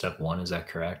step 1. Is that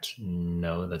correct?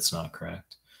 No, that's not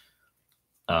correct.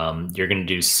 You're going to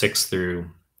do 6 through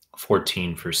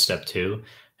 14 for step 2,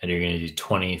 and you're going to do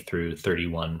 20 through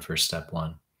 31 for step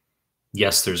 1.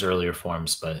 Yes, there's earlier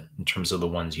forms, but in terms of the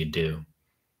ones you do,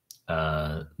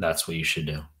 that's what you should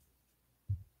do.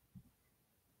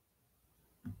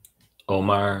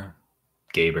 Omar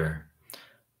Gaber.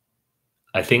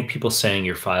 I think people saying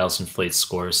your files inflate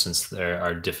scores since there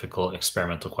are difficult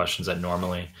experimental questions that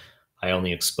normally I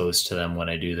only expose to them when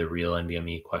I do the real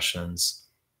NBME questions,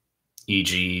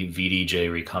 e.g.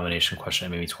 VDJ recombination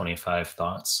question, maybe 25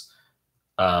 thoughts.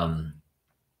 I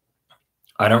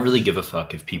don't really give a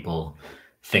fuck if people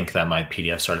think that my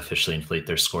PDFs artificially inflate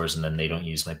their scores and then they don't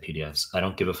use my PDFs. I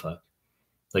don't give a fuck.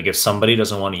 Like if somebody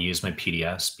doesn't want to use my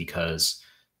PDFs because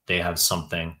they have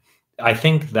something, I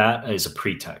think that is a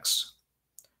pretext.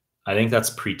 I think that's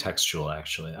pretextual,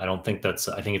 actually. I think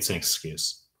it's an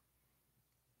excuse.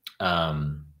 I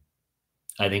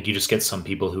think you just get some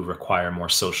people who require more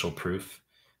social proof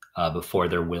before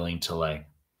they're willing to like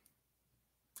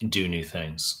do new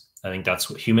things. I think that's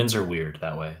what humans are weird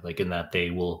that way. Like in that they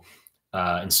will,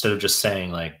 instead of just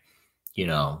saying like,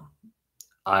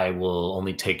 I will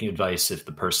only take advice if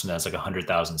the person has like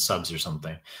 100,000 subs or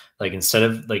something. Like instead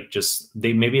of like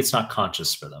maybe it's not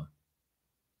conscious for them.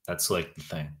 That's like the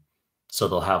thing. So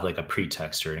they'll have like a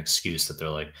pretext or an excuse that they're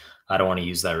like, I don't want to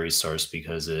use that resource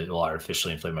because it will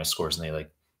artificially inflate my scores, and they like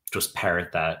just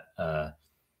parrot that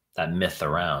myth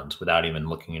around without even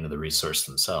looking into the resource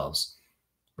themselves,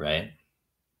 right?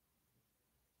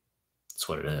 That's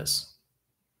what it is.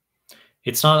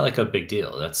 It's not like a big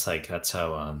deal. That's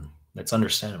how that's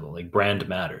understandable. Like brand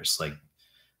matters. Like,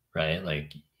 right?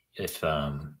 Like if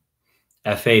FA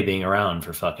being around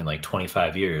for fucking like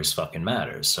 25 years fucking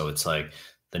matters. So it's like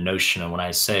the notion of when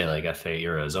I say like FA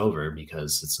era is over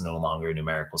because it's no longer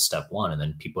numerical step one, and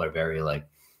then people are very like,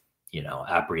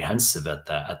 apprehensive at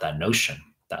that notion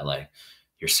that like,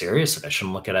 you're serious? Like I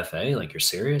shouldn't look at FA? Like you're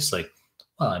serious? Like,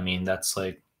 well, I mean, that's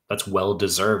well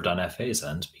deserved on FA's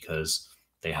end because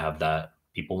they have that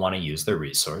people want to use their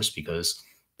resource because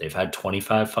they've had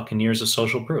 25 fucking years of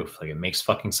social proof. Like it makes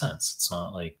fucking sense. It's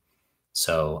not like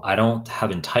so I don't have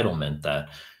entitlement that,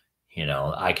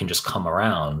 I can just come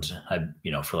around,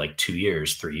 for like 2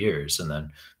 years, 3 years, and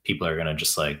then people are going to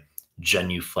just like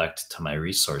genuflect to my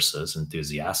resources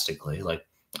enthusiastically. Like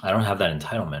I don't have that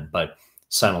entitlement, but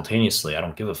simultaneously, I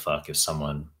don't give a fuck if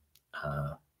someone,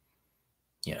 uh,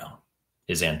 you know,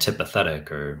 is antipathetic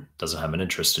or doesn't have an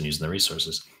interest in using the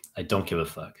resources. I don't give a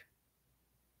fuck.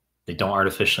 They don't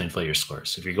artificially inflate your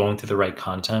scores. If you're going through the right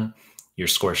content, your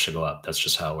scores should go up. That's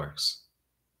just how it works.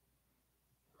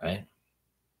 Right?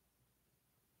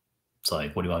 It's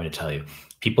like, what do you want me to tell you?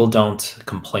 People don't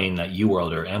complain that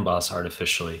UWorld or Amboss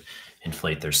artificially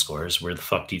inflate their scores. Where the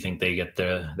fuck do you think they get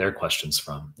their questions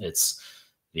from? It's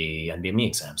the NBME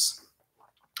exams.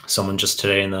 Someone just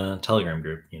today in the Telegram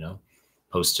group,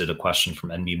 posted a question from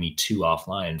NBME 2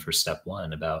 offline for step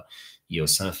 1 about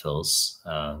eosinophils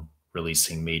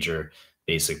releasing major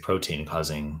basic protein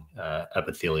causing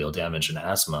epithelial damage and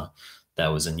asthma. That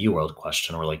was a UWorld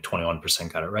question where like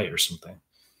 21% got it right or something.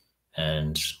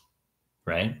 And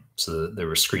right, so there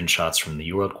were screenshots from the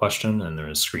UWorld question, and there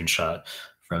was a screenshot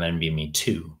from NBME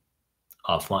 2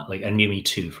 offline, like NBME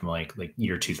 2 from like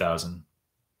year 2000.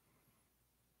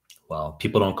 Well,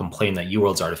 people don't complain that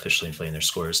UWorld's artificially inflating their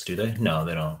scores, do they? No,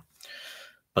 they don't.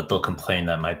 But they'll complain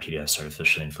that my PDFs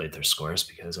artificially inflate their scores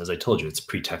because, as I told you, it's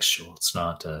pretextual. It's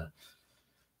not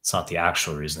the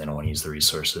actual reason they don't want to use the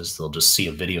resources. They'll just see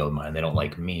a video of mine. They don't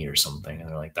like me or something, and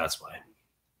they're like, that's why.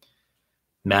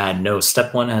 Mad, no.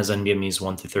 Step 1 has NBMEs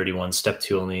 1 through 31. Step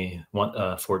 2 only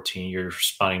 14. You're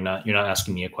responding you're not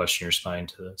asking me a question. You're responding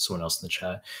to someone else in the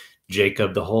chat.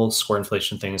 Jacob, the whole score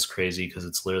inflation thing is crazy because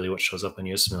it's literally what shows up on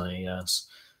USMLE. Yes.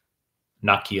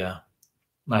 Nakia,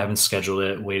 I haven't scheduled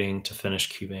it. Waiting to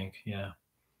finish QBank. Yeah.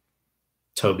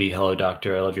 Toby, hello,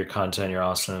 doctor. I love your content. You're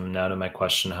awesome. Now to my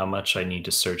question: how much I need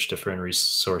to search different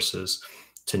resources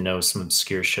to know some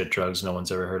obscure shit drugs no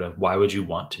one's ever heard of? Why would you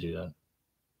want to do that?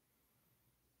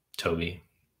 Toby,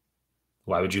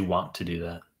 why would you want to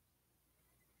do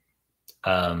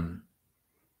that?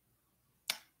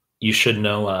 You should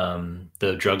know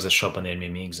the drugs that show up on the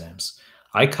NBME exams.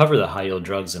 I cover the high yield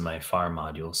drugs in my farm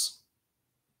modules.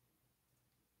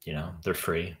 They're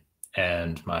free.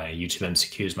 And my YouTube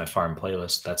MCQs, my farm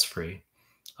playlist, that's free.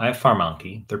 I have Farm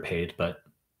Anki, they're paid, but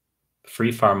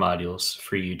free farm modules,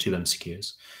 free YouTube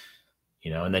MCQs.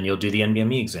 And then you'll do the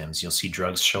NBME exams. You'll see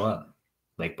drugs show up.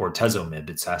 Like bortezomib,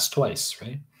 it's asked twice,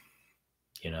 right?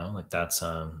 Like that's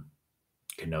you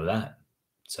can know that.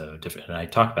 So different, and I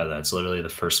talk about that. It's literally the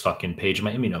first fucking page of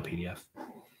my immuno PDF.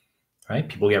 Right?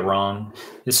 People get wrong.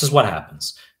 This is what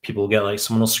happens. People get like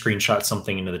someone will screenshot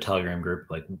something into the Telegram group,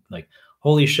 like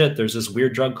holy shit, there's this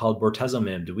weird drug called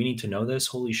bortezomib. Do we need to know this?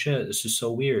 Holy shit, this is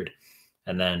so weird.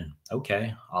 And then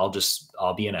okay, I'll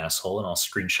be an asshole and I'll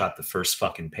screenshot the first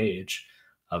fucking page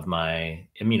of my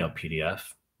immuno PDF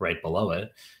right below it.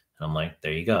 And I'm like,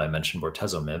 there you go. I mentioned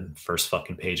bortezomib, first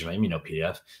fucking page of my immuno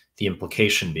PDF. The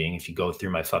implication being, if you go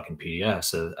through my fucking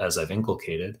PDFs as I've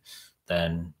inculcated,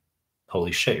 then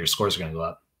holy shit, your scores are going to go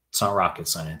up. It's not rocket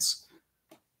science.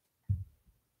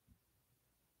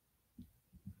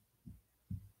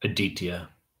 Aditya.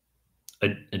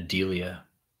 Adelia.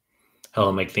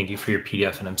 Hello, Mike. Thank you for your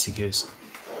PDF and MCQs.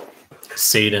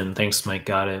 Satan. Thanks, Mike.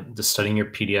 Got it. Does studying your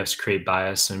PDFs create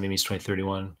bias in MIMES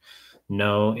 2031?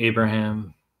 No,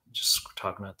 Abraham, just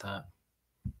talking about that.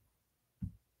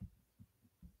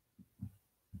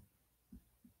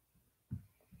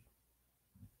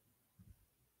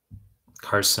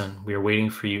 Carson, we are waiting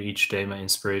for you each day, my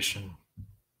inspiration.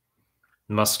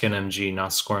 Muskin MG,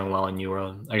 not scoring well in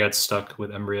UWorld. I got stuck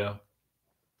with embryo.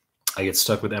 I get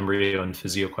stuck with embryo and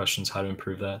physio questions, how to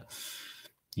improve that.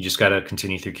 You just got to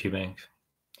continue through QBank.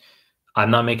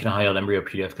 I'm not making a high yield embryo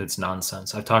PDF because it's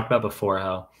nonsense. I've talked about before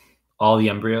how all the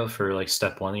embryo for like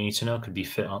step 1 that you need to know could be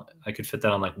fit on, I could fit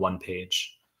that on like one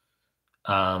page.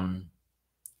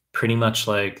 Pretty much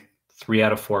like 3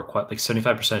 out of 4, like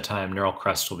 75% of the time, neural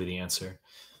crest will be the answer.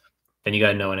 Then you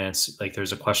got to know an answer. Like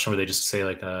there's a question where they just say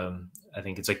like, I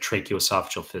think it's like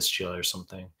tracheoesophageal fistula or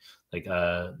something. Like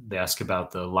they ask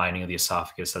about the lining of the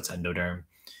esophagus. That's endoderm.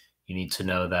 You need to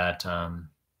know that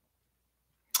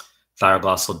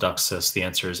thyroglossal duct cyst. The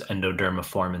answer is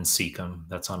endodermiform cecum.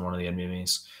 That's on one of the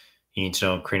NBMEs. You need to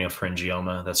know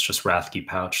craniopharyngioma. That's just Rathke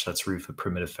pouch. That's roof of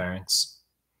primitive pharynx.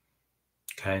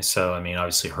 Okay, so I mean,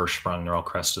 obviously Hirschsprung neural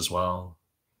crest as well.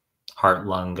 Heart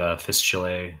lung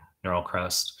fistulae neural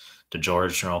crest.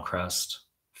 DeGeorge neural crest.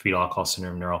 Fetal alcohol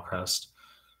syndrome neural crest.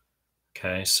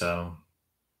 Okay, so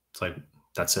it's like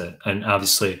that's it. And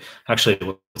obviously, actually,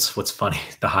 what's funny,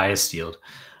 the highest yield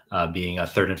being a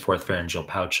third and fourth pharyngeal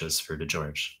pouches for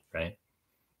DeGeorge, right?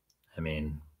 I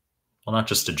mean, well, not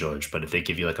just DeGeorge, but if they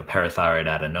give you like a parathyroid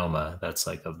adenoma, that's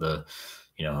like of the,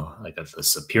 like of the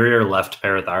superior left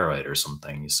parathyroid or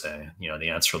something, you say, the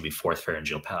answer will be fourth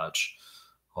pharyngeal pouch.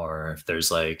 Or if there's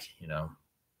like, an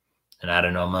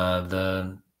adenoma of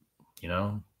the,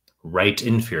 right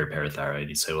inferior parathyroid,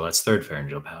 you'd say, well, that's third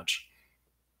pharyngeal pouch.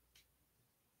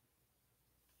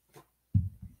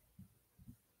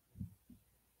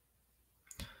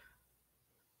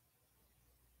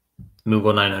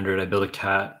 Moogle 900, I built a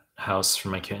cat house for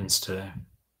my kittens today.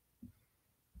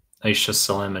 Aisha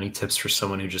Salim, any tips for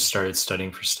someone who just started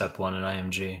studying for step 1 in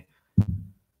IMG?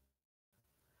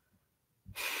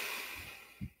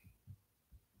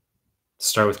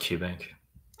 Start with QBank.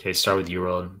 Okay, start with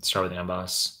UWorld, start with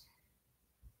Amboss.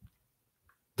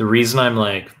 The reason I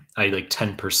like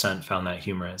 10% found that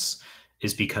humorous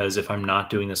is because if I'm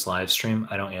not doing this live stream,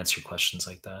 I don't answer questions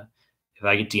like that. If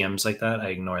I get DMs like that, I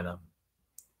ignore them.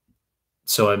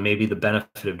 So maybe the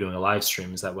benefit of doing a live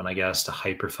stream is that when I get asked a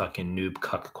hyper fucking noob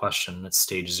cuck question at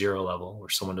stage 0 level where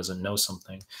someone doesn't know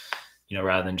something,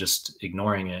 rather than just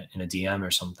ignoring it in a DM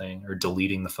or something or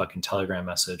deleting the fucking Telegram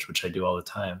message, which I do all the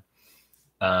time,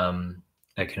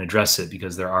 I can address it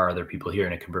because there are other people here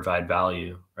and it can provide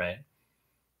value, right?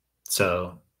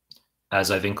 So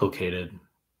as I've inculcated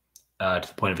to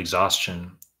the point of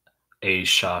exhaustion, a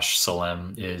Shash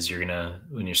Salem is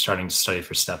when you're starting to study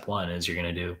for step 1 is you're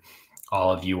going to do all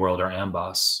of UWorld or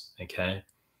Amboss, okay?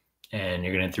 And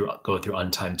you're going to go through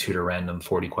untimed tutor random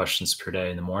 40 questions per day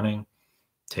in the morning,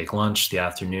 take lunch. The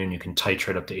afternoon, you can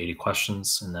titrate up to 80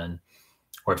 questions. And then,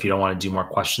 or if you don't want to do more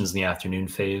questions in the afternoon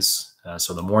phase,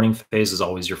 so the morning phase is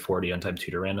always your 40 untimed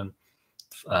tutor random,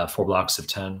 4 blocks of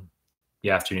 10. The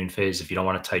afternoon phase, if you don't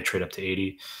want to titrate up to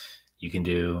 80, you can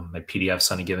do my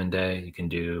PDFs on a given day. You can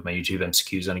do my YouTube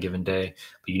MCQs on a given day,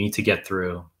 but you need to get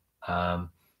through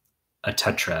a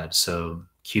tetrad. So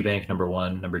QBank number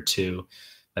 1, number 2,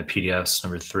 my PDFs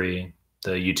number 3,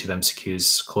 the YouTube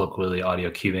MCQs, colloquially audio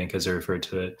QBank as I refer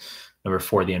to it, number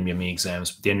 4, the NBME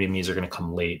exams. But the NBMEs are going to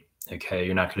come late. Okay,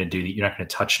 you're not going to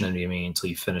touch an NBME until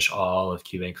you finish all of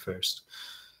QBank first.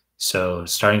 So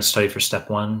starting to study for step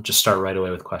 1, just start right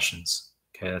away with questions.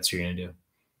 Okay, that's what you're going to do.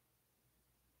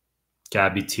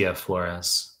 Gabitia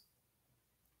Flores.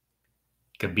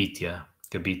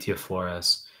 Gabitia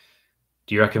Flores.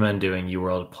 Do you recommend doing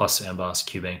UWorld plus Amboss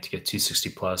QBank to get 260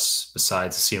 plus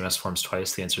besides the CMS forms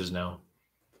twice? The answer is no.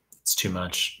 It's too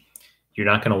much. You're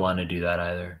not going to want to do that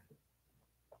either.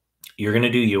 You're going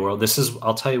to do UWorld.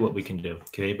 I'll tell you what we can do.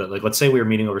 Okay. But like, let's say we were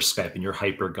meeting over Skype and you're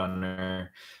hyper gunner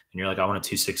and you're like, I want a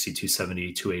 260,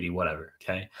 270, 280, whatever.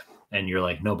 Okay. And you're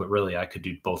like, no, but really I could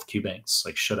do both QBanks.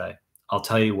 Like, should I? I'll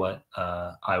tell you what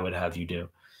I would have you do.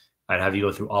 I'd have you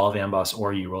go through all of Amboss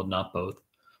or UWorld, not both.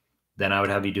 Then I would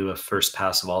have you do a first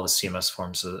pass of all the CMS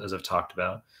forms as I've talked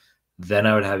about. Then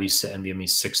I would have you sit NBME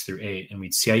 6 through 8 and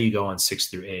we'd see how you go on 6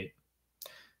 through 8.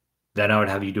 Then I would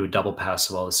have you do a double pass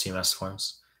of all the CMS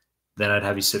forms. Then I'd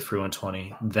have you sit for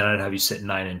 120. Then I'd have you sit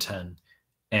 9 and 10.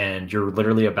 And you're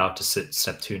literally about to sit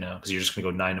step 2 now because you're just going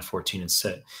to go 9 to 14 and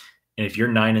sit. And if your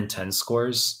 9 and 10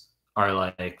 scores are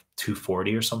like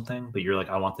 240 or something, but you're like,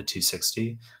 I want the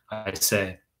 260, I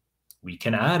say, we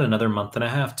can add another month and a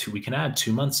half. We can add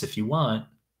 2 months if you want.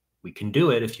 We can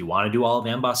do it if you want to do all of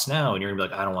Amboss now. And you're gonna be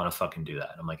like, I don't want to fucking do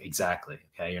that. I'm like, exactly.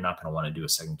 Okay. You're not going to want to do a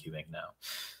second QBank now.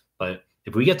 But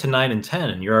if we get to 9 and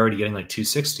 10 and you're already getting like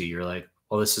 260, you're like,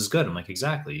 well, this is good. I'm like,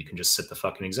 exactly. You can just sit the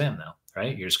fucking exam now,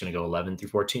 right? You're just going to go 11 through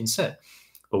 14 sit.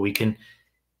 But we can,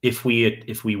 if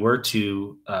we were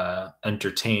to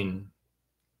entertain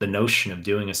the notion of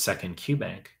doing a second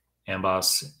QBank,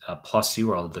 Amboss plus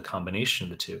UWorld, the combination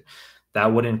of the two,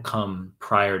 that wouldn't come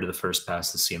prior to the first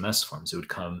pass of the CMS forms. It would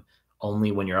come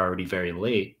only when you're already very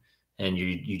late and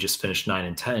you just finished 9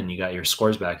 and 10, you got your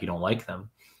scores back, you don't like them.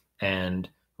 And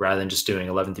rather than just doing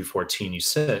 11 through 14, you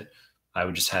sit, I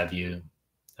would just have you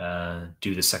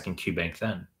do the second Q bank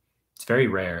then. It's very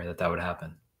rare that that would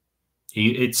happen.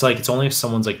 It's like, it's only if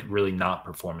someone's like really not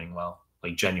performing well,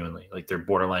 like genuinely, like they're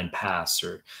borderline pass,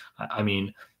 or I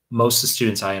mean, most of the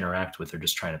students I interact with are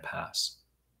just trying to pass,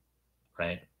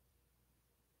 right?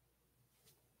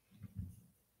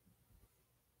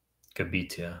 Good beat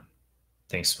to you.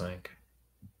 Thanks, Mike.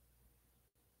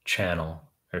 Channel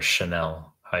or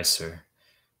Chanel. Hi, sir.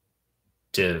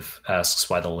 Div asks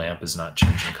why the lamp is not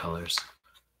changing colors.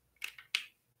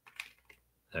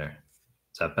 There.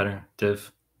 Is that better,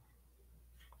 Div?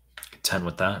 Content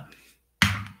with that?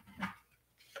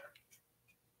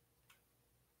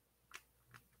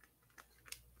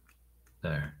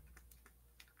 There.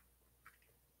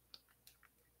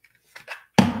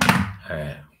 All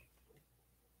right.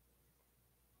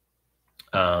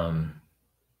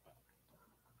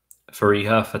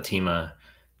 Fariha Fatima,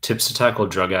 tips to tackle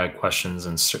drug ad questions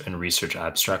and research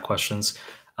abstract questions.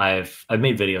 I've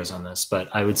made videos on this, but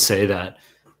I would say that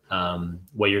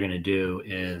what you're going to do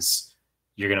is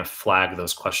you're going to flag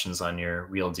those questions on your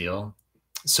real deal.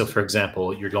 So, for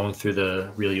example, you're going through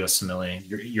the real USMLE,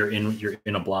 you're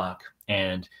in a block,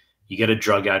 and you get a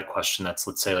drug ad question that's,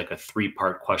 let's say, like a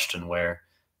 3-part question where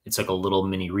it's like a little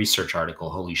mini research article.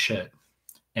 Holy shit!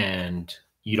 And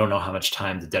you don't know how much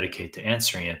time to dedicate to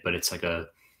answering it, but it's like a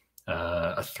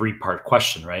 3-part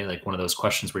question, right? Like one of those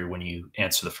questions where when you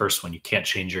answer the first one, you can't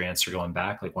change your answer going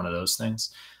back, like one of those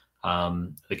things.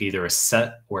 Like either a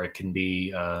set, or it can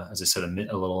be, as I said, a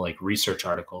little like research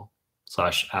article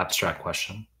 / abstract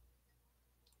question.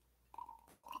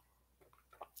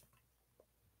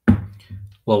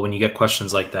 Well, when you get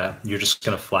questions like that, you're just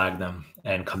going to flag them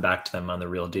and come back to them on the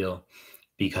real deal,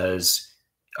 because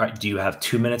do you have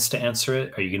 2 minutes to answer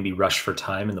it? Are you going to be rushed for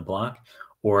time in the block?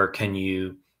 Or can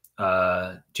you,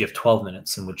 do you have 12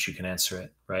 minutes in which you can answer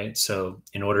it, right? So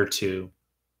in order to,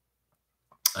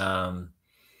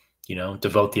 you know,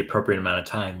 devote the appropriate amount of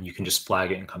time, you can just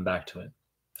flag it and come back to it.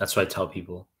 That's what I tell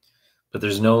people. But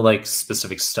there's no like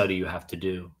specific study you have to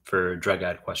do for drug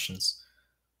ad questions.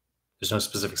 There's no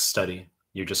specific study.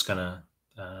 You're just gonna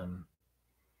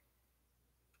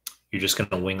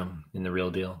wing them in the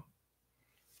real deal.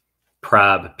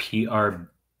 Prab, Prabh.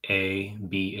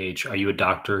 Are you a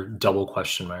doctor? Double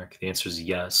question mark. The answer is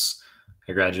yes.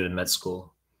 I graduated med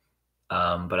school,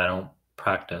 but I don't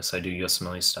practice. I do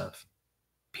USMLE stuff.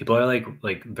 People are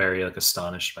like very like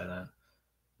astonished by that.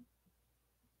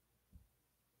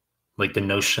 Like the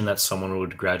notion that someone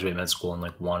would graduate med school and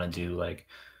like want to do like,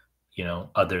 you know,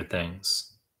 other things.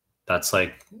 That's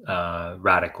like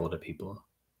radical to people,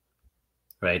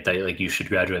 right? That like you should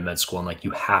graduate med school and like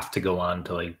you have to go on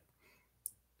to like,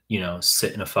 you know,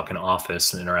 sit in a fucking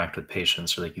office and interact with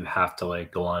patients, or like you have to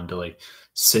like go on to like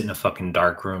sit in a fucking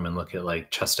dark room and look at like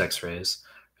chest x-rays,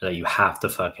 or that you have to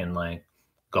fucking like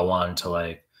go on to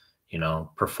like, you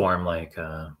know, perform like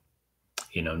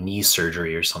you know, knee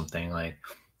surgery or something. Like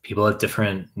people have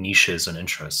different niches and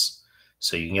interests.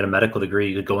 So you can get a medical degree,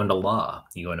 you could go into law,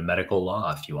 you go into medical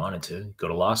law if you wanted to, go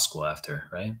to law school after,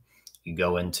 right? You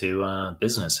go into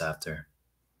business after,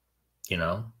 you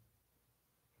know.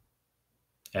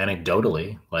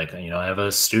 Anecdotally, like, you know, I have a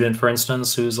student, for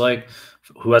instance, who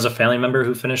has a family member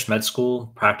who finished med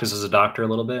school, practiced as a doctor a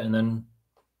little bit, and then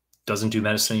doesn't do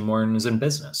medicine anymore and is in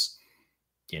business.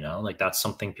 You know, like that's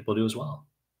something people do as well.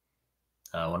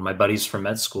 One of my buddies from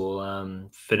med school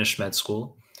finished med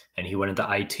school and he went into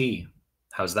IT.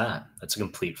 How's that? That's a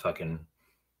complete fucking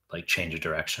like change of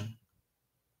direction.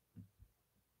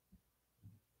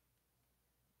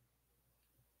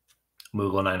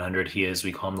 Moogle 900,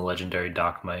 we call him the legendary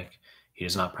Doc Mike. He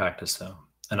does not practice though.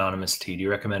 Anonymous T, do you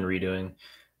recommend redoing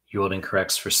UWorld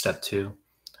incorrects for step 2?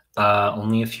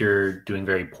 Only if you're doing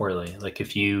very poorly. Like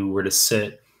if you were to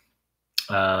sit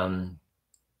NBMEs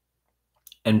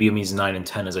 9 and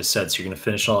 10, as I said, so you're going to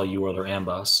finish all UWorld or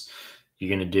AMBOSS. You're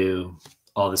going to do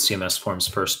all the CMS forms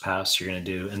first pass. You're going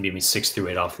to do NBME 6 through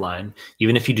 8 offline.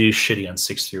 Even if you do shitty on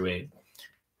 6 through 8,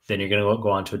 then you're going to go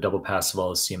on to a double pass of all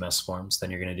the CMS forms. Then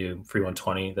you're going to do free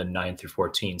 120, then 9 through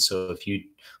 14. So if you,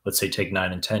 let's say, take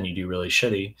 9 and 10, you do really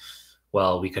shitty,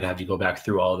 well, we could have you go back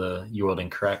through all the UWorld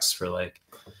incorrects for like,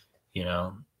 you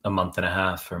know, a month and a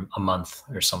half or a month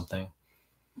or something.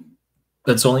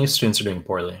 That's only if students are doing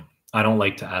poorly. I don't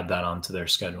like to add that onto their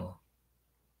schedule.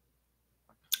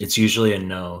 It's usually a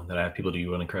no that I have people do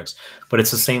UWorld incorrects, but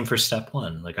it's the same for step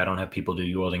 1. Like I don't have people do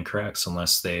UWorld incorrects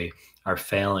unless they are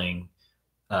failing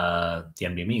the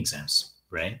NBME exams,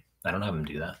 right? I don't have them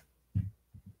do that.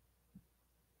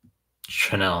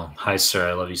 Chanel, hi sir,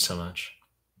 I love you so much.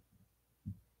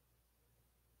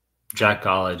 Jack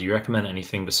Gala, do you recommend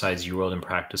anything besides UWorld and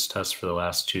practice tests for the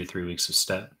last 2 to 3 weeks of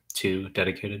step? 2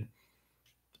 dedicated.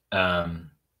 UWorld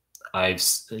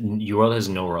has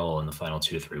no role in the final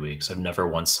 2 to 3 weeks. I've never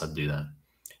once said do that.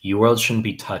 UWorld shouldn't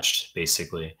be touched,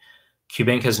 basically.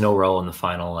 QBank has no role in the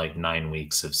final 9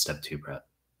 weeks of step 2 prep.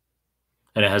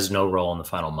 And it has no role in the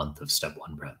final month of step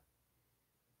 1 prep.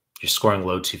 You're scoring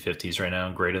low 250s right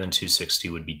now. Greater than 260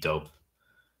 would be dope.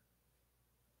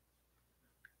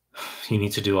 You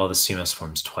need to do all the CMS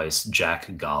forms twice.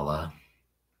 Jack Gala.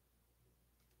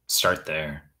 Start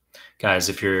there. Guys,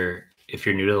 if you're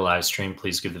new to the live stream,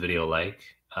 please give the video a like.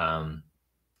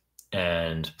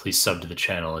 And please sub to the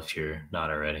channel if you're not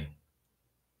already.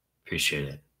 Appreciate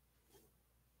it.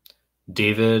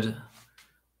 David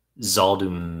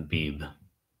Zaldumbib.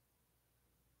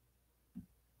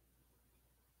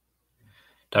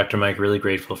 Dr. Mike, really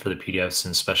grateful for the PDFs,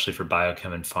 and especially for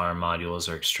biochem and farm modules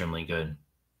are extremely good.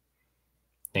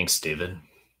 Thanks, David.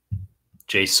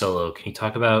 Jay Solo, can you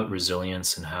talk about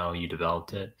resilience and how you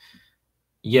developed it?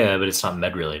 Yeah, but it's not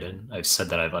med related. I've said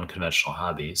that I have unconventional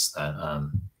hobbies, that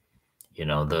you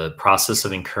know, the process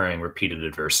of incurring repeated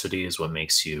adversity is what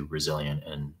makes you resilient,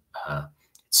 and it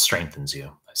strengthens you.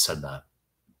 I said that.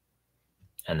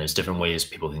 And there's different ways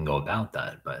people can go about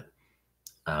that, but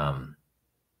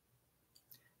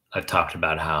I've talked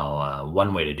about how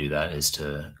one way to do that is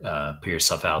to put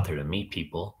yourself out there to meet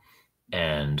people,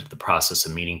 and the process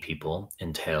of meeting people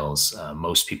entails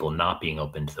most people not being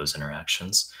open to those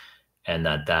interactions, and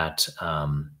that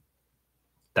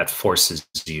forces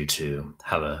you to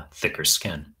have a thicker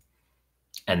skin.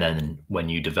 And then when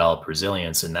you develop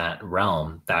resilience in that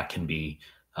realm, that can be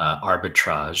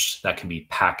arbitraged, that can be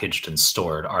packaged and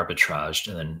stored, arbitraged,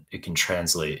 and then it can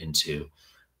translate into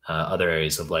other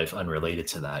areas of life unrelated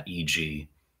to that, e.g.,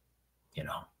 you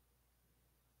know,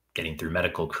 getting through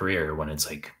medical career when it's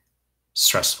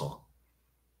stressful.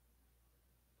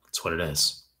 That's what it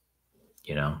is,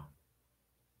 you know?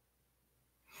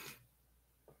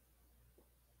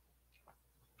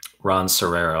 Ron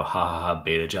Serrero, ha ha ha,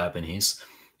 beta Japanese.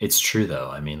 It's true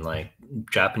though. I mean,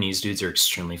 Japanese dudes are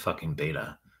extremely fucking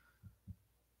beta.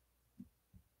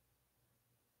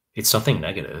 It's nothing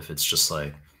negative. It's just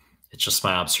it's just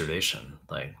my observation.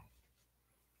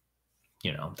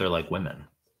 You know, they're like women,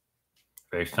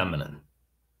 very feminine.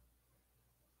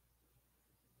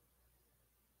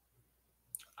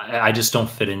 I just don't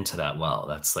fit into that well.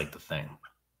 That's the thing.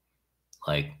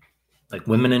 Like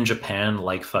women in Japan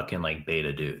fucking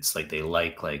beta dudes.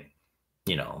 They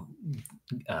you know,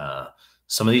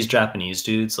 some of these Japanese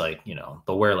dudes, you know,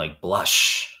 they'll wear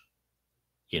blush,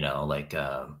 you know,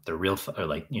 they're real,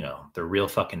 or you know, they're real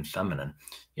fucking feminine,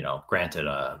 you know. Granted,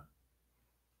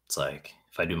 it's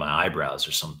if I do my eyebrows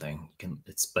or something,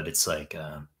 but it's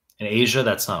in Asia,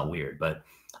 that's not weird, but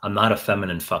I'm not a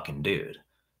feminine fucking dude.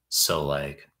 So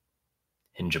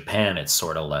in Japan, it's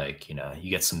sort of you know, you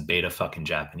get some beta fucking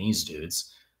Japanese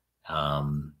dudes,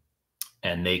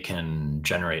 and they can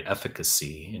generate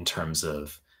efficacy in terms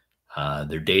of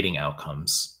their dating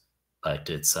outcomes, but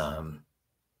it's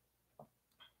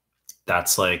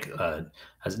that's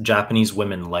as Japanese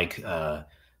women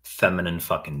feminine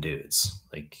fucking dudes,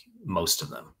 most of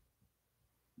them.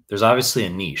 There's obviously a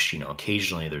niche, you know.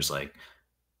 Occasionally there's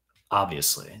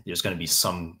obviously there's going to be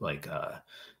some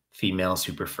females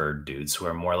who prefer dudes who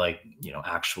are more you know,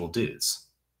 actual dudes,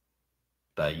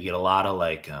 but you get a lot of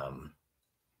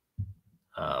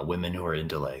women who are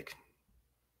into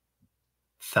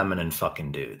feminine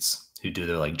fucking dudes who do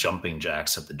their jumping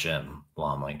jacks at the gym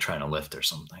while I'm trying to lift or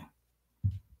something.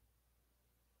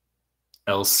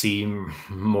 LC,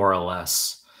 more or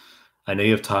less. I know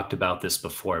you've talked about this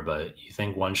before, but you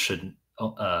think one should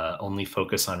only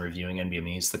focus on reviewing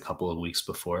NBMEs the couple of weeks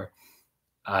before?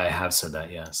 I have said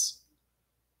that, yes.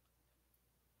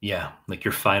 Yeah,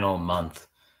 your final month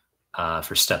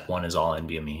for step 1 is all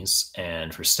NBMEs,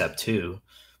 and for step 2,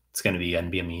 it's going to be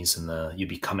NBMEs, and you'd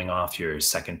be coming off your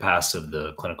second pass of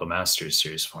the Clinical Masters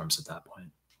series forms at that point.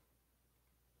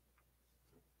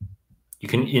 You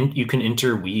can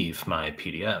interweave my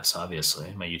PDFs,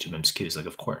 obviously, my YouTube MCQs,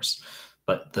 of course,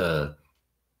 but the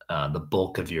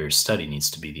bulk of your study needs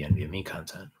to be the NBME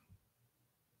content.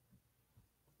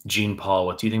 Jean Paul,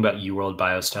 what do you think about UWorld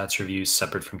Biostats reviews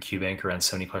separate from QBank? Around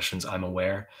 70 questions? I'm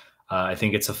aware. I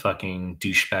think it's a fucking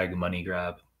douchebag money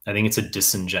grab. I think it's a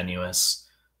disingenuous,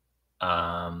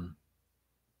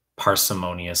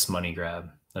 parsimonious money grab.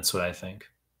 That's what I think.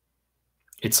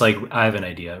 It's I have an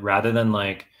idea. Rather than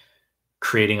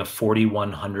creating a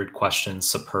 4,100 question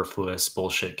superfluous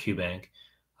bullshit QBank,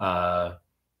 and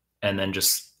then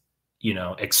just, you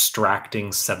know,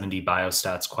 extracting 70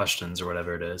 biostats questions or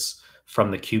whatever it is from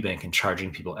the QBank and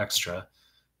charging people extra,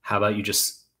 how about you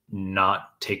just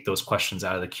not take those questions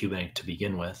out of the QBank to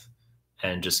begin with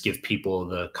and just give people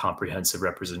the comprehensive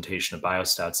representation of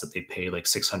biostats that they pay like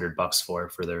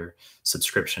 $600 for their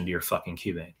subscription to your fucking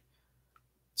QBank.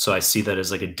 So I see that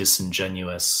as like a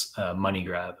disingenuous money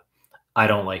grab. I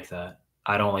don't like that.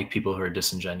 I don't like people who are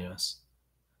disingenuous.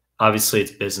 Obviously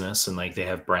it's business and like they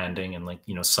have branding and like,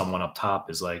 you know, someone up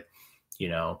top is like, you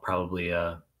know, probably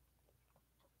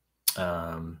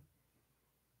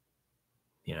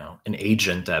you know, an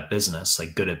agent at business,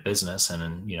 like good at business,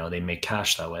 and you know, they make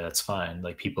cash that way. That's fine.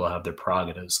 Like people have their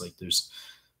prerogatives. Like there's,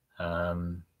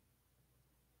 but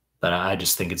I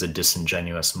just think it's a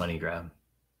disingenuous money grab.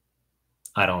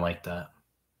 I don't like that.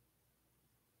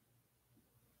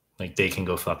 Like they can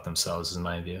go fuck themselves, is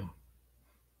my view.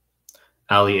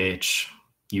 Ali H,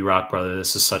 you rock, brother.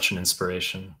 This is such an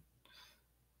inspiration.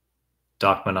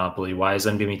 Doc Monopoly, why is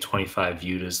NBME 25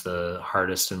 viewed as the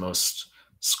hardest and most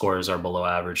scores are below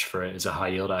average for it? Is it high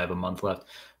yield? I have a month left.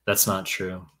 That's not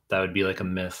true. That would be like a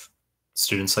myth.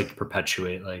 Students like to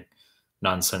perpetuate like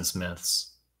nonsense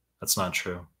myths. That's not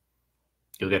true.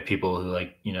 You'll get people who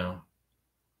like, you know,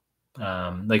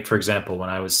 like for example, when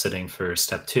I was sitting for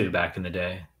step 2 back in the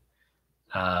day,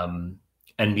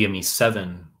 NBME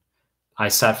 7, I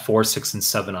sat 4, 6, and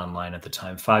 7 online at the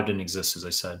time. 5 didn't exist, as I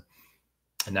said.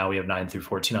 And now we have 9 through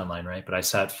 14 online, right? But I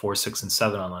sat 4, 6, and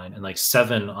 7 online, and like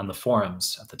 7 on the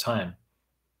forums at the time.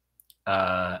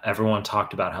 Everyone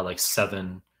talked about how like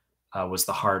 7 was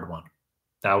the hard one.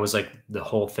 That was like the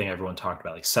whole thing everyone talked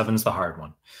about. Like 7's the hard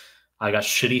one. I got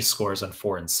shitty scores on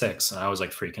 4 and 6, and I was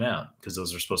like freaking out because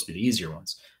those were supposed to be the easier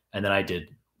ones. And then I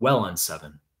did well on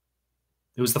 7.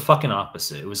 It was the fucking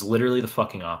opposite. It was literally the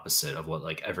fucking opposite of what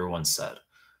like everyone said.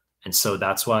 And so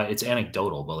that's why it's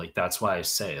anecdotal, but like that's why I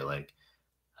say like,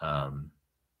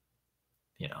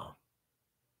 you know,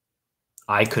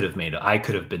 I could have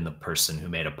been the person who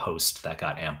made a post that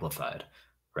got amplified,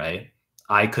 right?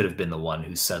 I could have been the one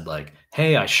who said like,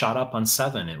 hey, I shot up on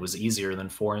 7. It was easier than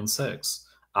 4 and 6.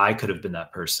 I could have been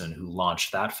that person who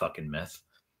launched that fucking myth.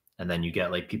 And then you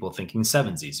get like people thinking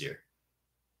 7's easier.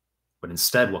 But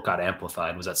instead, what got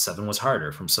amplified was that 7 was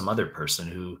harder from some other person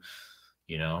who,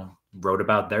 you know, wrote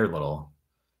about their little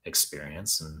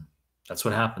experience. And that's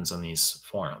what happens on these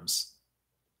forums.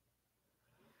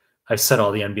 I've said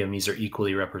all the NBMEs are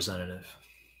equally representative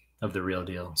of the real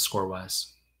deal,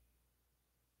 score-wise.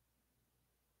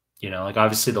 You know, like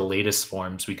obviously the latest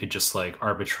forms, we could just like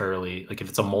arbitrarily, like if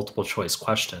it's a multiple choice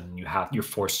question, you're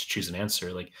forced to choose an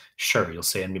answer. Like, sure, you'll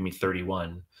say NBME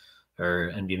 31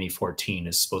 or NBME 14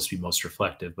 is supposed to be most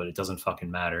reflective, but it doesn't fucking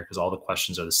matter because all the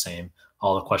questions are the same.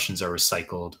 All the questions are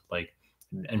recycled, like,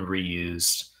 and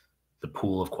reused. The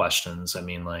pool of questions, I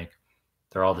mean, like,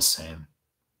 they're all the same.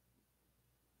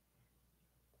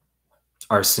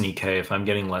 Arseny K, if I'm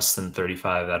getting less than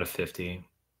 35 out of 50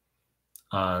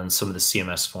 on some of the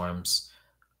CMS forms,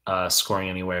 scoring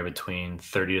anywhere between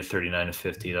 30 to 39 to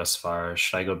 50 thus far,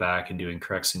 should I go back and do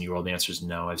incorrects in UWorld? The answer is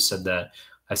no. I've said that.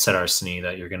 I said, Arseny,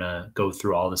 that you're going to go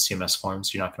through all the CMS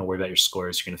forms. You're not going to worry about your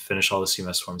scores. You're going to finish all the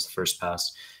CMS forms the first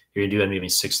pass. You're going to do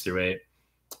NBME 6 through 8.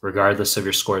 Regardless of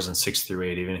your scores in 6 through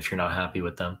 8, even if you're not happy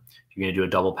with them, you're going to do a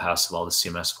double pass of all the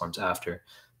CMS forms after.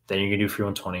 Then you're going to do free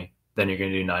 120. Then you're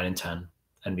going to do 9 and 10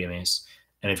 NBMEs.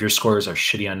 And if your scores are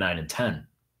shitty on 9 and 10,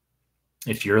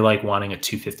 if you're like wanting a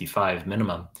 255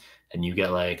 minimum and you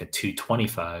get like a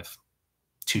 225,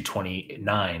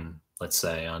 229, let's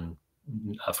say on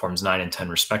forms 9 and 10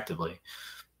 respectively,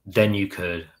 then you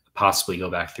could possibly go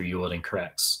back through UWorld and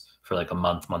corrects for like a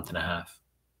month, month and a half.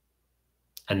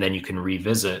 And then you can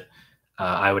revisit.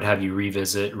 I would have you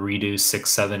revisit, redo 6,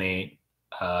 7, 8,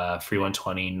 free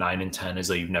 120, 9, and 10 as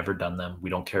though you've never done them. We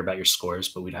don't care about your scores,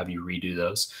 but we'd have you redo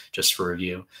those just for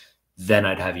review. Then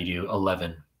I'd have you do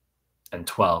 11 and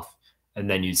 12, and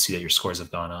then you'd see that your scores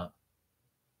have gone up.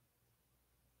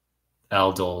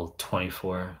 Eldol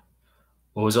 24.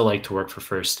 What was it like to work for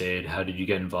First Aid? How did you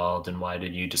get involved, and why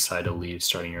did you decide to leave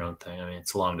starting your own thing? I mean,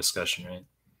 it's a long discussion, right?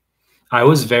 I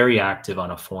was very active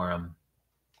on a forum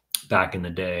back in the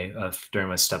day during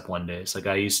my step 1 days. Like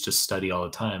I used to study all the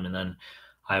time, and then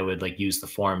I would like use the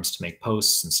forums to make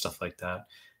posts and stuff like that.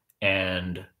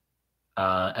 And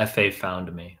FA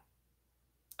found me.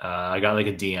 I got like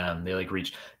a DM. They like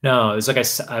reached. No, it was like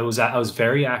I was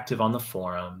very active on the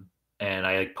forum, and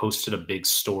I like posted a big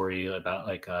story about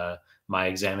like my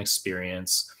exam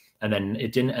experience. And then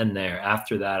it didn't end there.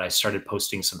 After that, I started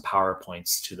posting some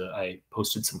PowerPoints I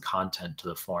posted some content to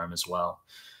the forum as well.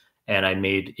 And I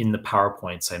made, in the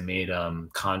PowerPoints, I made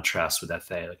contrast with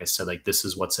FA. Like I said, like, this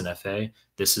is what's in FA.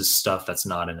 This is stuff that's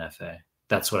not in FA.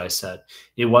 That's what I said.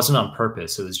 It wasn't on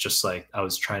purpose. It was just like, I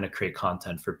was trying to create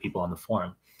content for people on the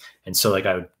forum. And so like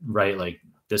I would write like,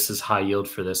 this is high yield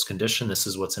for this condition. This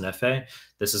is what's in FA.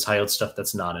 This is high yield stuff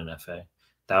that's not in FA.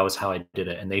 That was how I did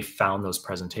it. And they found those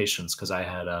presentations because I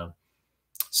had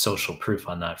social proof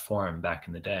on that forum back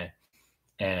in the day.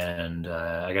 And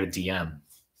I got a DM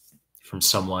from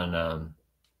someone.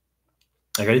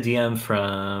 I got a DM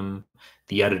from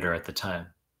the editor at the time.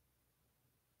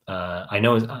 I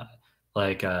know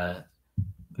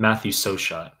Matthew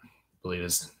Soshot, I believe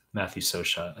is Matthew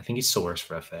Soshot. I think he still works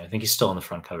for FA. I think he's still on the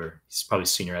front cover. He's probably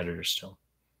senior editor still.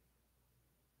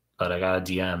 But I got a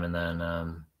DM, and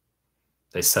then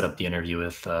they set up the interview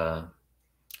with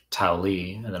Tao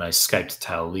Li, and then I Skyped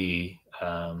Tao Li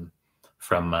from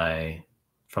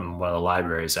one of the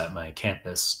libraries at my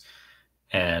campus,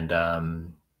 and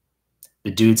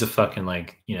the dude's a fucking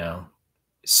like, you know,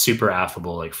 super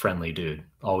affable, like friendly dude,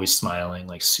 always smiling,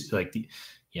 like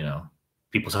you know,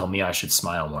 people tell me I should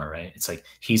smile more, right? It's like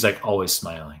he's like always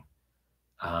smiling,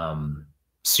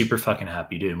 super fucking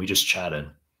happy dude. And we just chatted.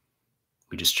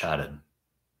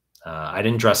 I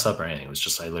didn't dress up or anything. It was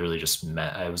just, I literally just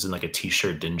met. I was in like a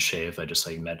t-shirt, didn't shave. I just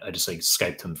like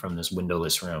Skyped him from this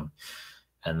windowless room.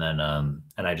 And then,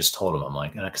 and I just told him, I'm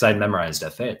like, because I'd memorized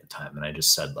FA at the time. And I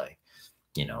just said like,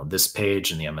 you know, this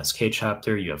page in the MSK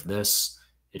chapter, you have this,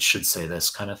 it should say this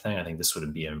kind of thing. I think this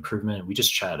would be an improvement. We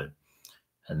just chatted.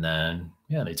 And then,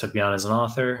 yeah, they took me on as an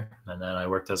author. And then I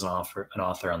worked as an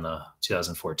author on the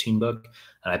 2014 book.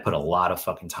 And I put a lot of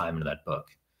fucking time into that book.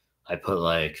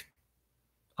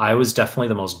 I was definitely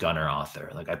the most gunner author.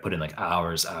 Like I put in like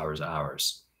hours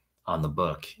on the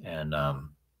book, and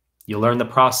you learn the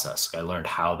process. I learned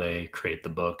how they create the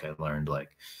book. I learned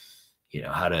like, you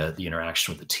know, the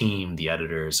interaction with the team, the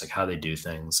editors, like how they do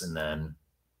things. And then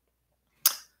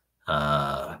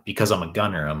because I'm a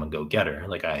gunner, I'm a go-getter.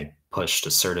 Like I pushed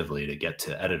assertively to get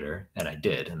to editor, and I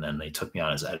did. And then they took me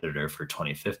on as editor for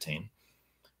 2015.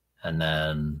 And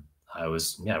then I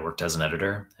worked as an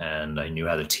editor, and I knew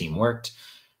how the team worked.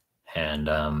 And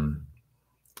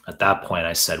at that point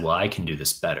I said, well, I can do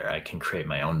this better. I can create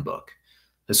my own book.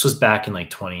 This was back in like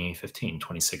 2015,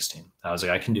 2016. I was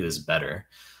like, I can do this better.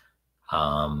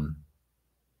 And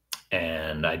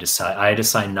I had to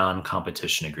sign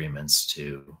non-competition agreements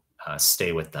to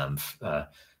stay with them,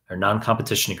 or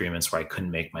non-competition agreements where I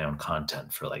couldn't make my own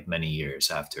content for like many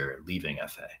years after leaving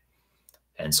FA.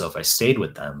 And so if I stayed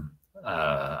with them,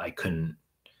 I couldn't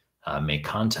make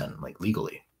content like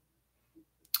legally.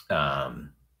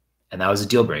 And that was a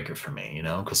deal breaker for me, you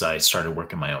know, because I started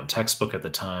working my own textbook at the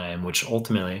time, which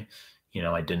ultimately, you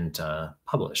know, I didn't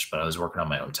publish, but I was working on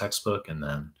my own textbook. And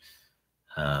then,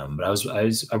 but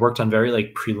I worked on very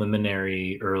like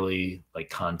preliminary early like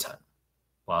content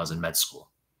while I was in med school.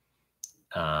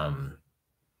 Yeah,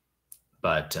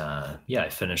 I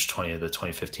finished the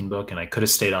 2015 book, and I could have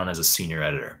stayed on as a senior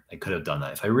editor. I could have done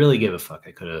that. If I really gave a fuck,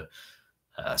 I could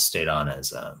have stayed on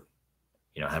as,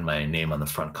 you know, had my name on the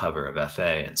front cover of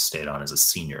FA and stayed on as a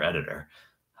senior editor.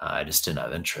 I just didn't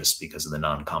have interest because of the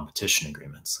non-competition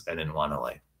agreements. Like, I didn't want to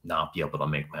like not be able to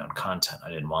make my own content. I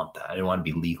didn't want that. I didn't want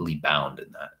to be legally bound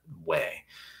in that way.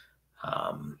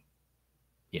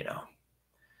 You know,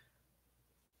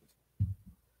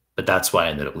 but that's why I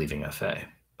ended up leaving FA.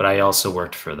 But I also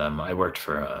worked for them. I worked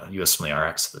for USMLE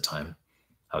RX at the time.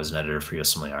 I was an editor for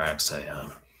USMLE RX.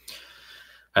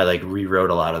 I like rewrote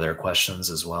a lot of their questions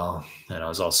as well. And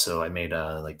I made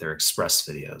like their express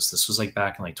videos. This was like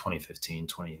back in like 2015,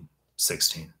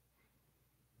 2016,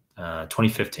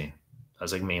 2015. I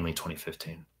was like mainly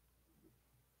 2015.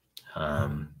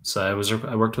 So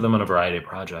I worked with them on a variety of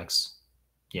projects,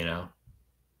 you know.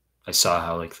 I saw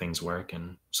how like things work,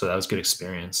 and so that was good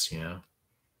experience, you know.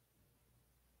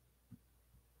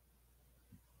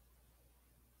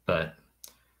 But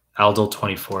Aldol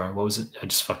 24, what was it? I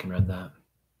just fucking read that.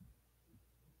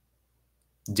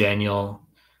 Daniel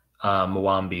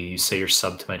Mwambi, you say you're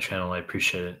subbed to my channel. I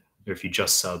appreciate it. Or if you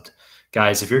just subbed.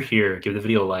 Guys, if you're here, give the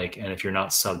video a like. And if you're not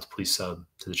subbed, please sub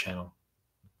to the channel.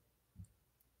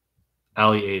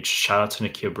 Ali H, shout out to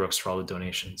Nakia Brooks for all the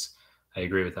donations. I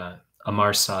agree with that.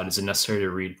 Amar Saad, is it necessary to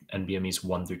read NBMEs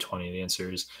 1 through 20? The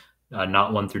answer is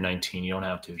not 1 through 19. You don't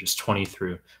have to. Just 20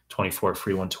 through 24,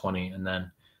 free 120, and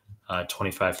then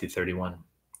 25 through 31.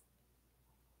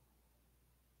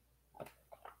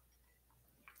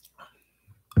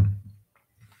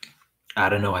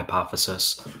 Adeno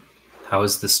hypothesis. How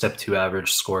is the step 2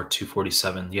 average score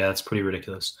 247? Yeah, that's pretty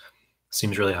ridiculous.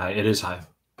 Seems really high. It is high.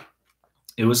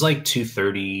 It was like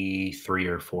 233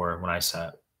 or 4 when I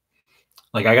sat.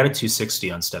 Like I got a 260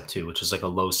 on step 2, which is like a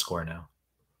low score now.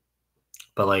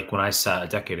 But like when I sat a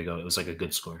decade ago, it was like a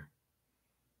good score.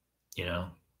 You know,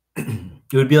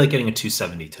 it would be like getting a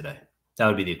 270 today. That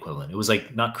would be the equivalent. It was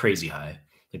like not crazy high.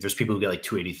 Like there's people who get like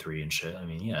 283 and shit. I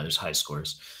mean, yeah, there's high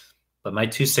scores. But my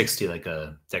 260 like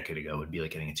a decade ago would be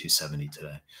like getting a 270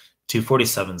 today.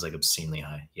 247 is like obscenely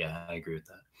high. Yeah, I agree with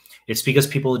that. It's because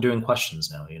people are doing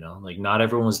questions now, you know? Like not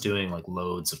everyone was doing like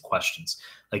loads of questions.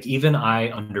 Like even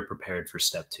I underprepared for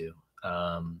step 2.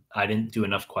 I didn't do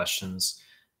enough questions.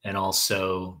 And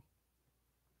also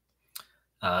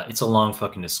it's a long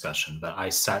fucking discussion, but I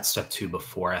sat step 2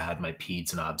 before I had my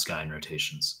peds and obs-gyn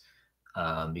rotations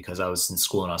because I was in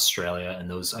school in Australia,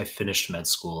 and I finished med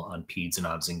school on peds and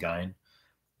obs and gyn,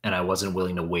 and I wasn't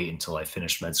willing to wait until I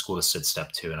finished med school to sit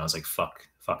step 2, and I was like, fuck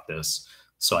this.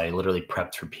 So I literally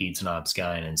prepped for peds and obs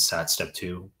gyn and sat step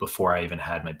 2 before I even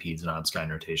had my peds and obs gyn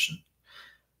rotation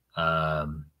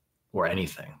or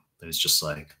anything. It was just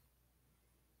like,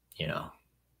 you know.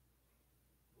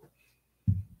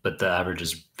 But the average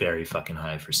is very fucking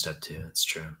high for step 2. It's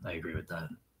true. I agree with that.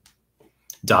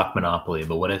 Doc monopoly.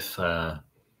 But what if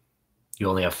you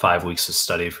only have 5 weeks to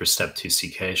study for step 2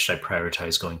 CK? Should I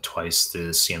prioritize going twice through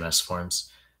the CMS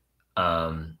forms?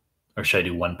 Or should I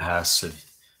do one pass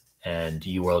and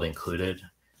UWorld included?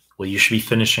 Well, you should be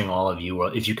finishing all of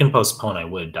UWorld. If you can postpone, I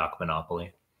would, Doc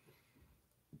monopoly.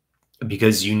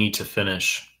 Because you need to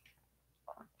finish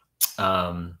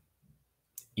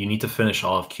you need to finish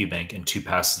all of QBank and 2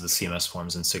 passes of the CMS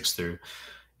forms in 6 through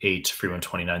 8, free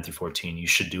 129 through 14. You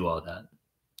should do all that.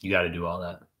 You got to do all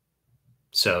that.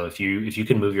 So if you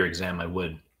can move your exam, I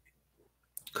would,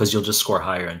 because you'll just score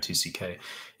higher on 2CK.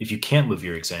 If you can't move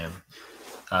your exam,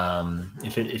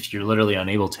 if you're literally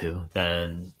unable to,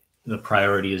 then the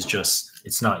priority is just,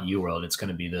 it's not UWorld. It's going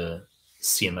to be the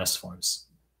CMS forms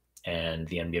and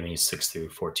the NBME 6 through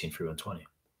 14, free 120.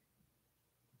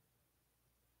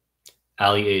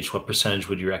 Ali H, what percentage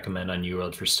would you recommend on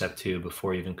UWorld for step 2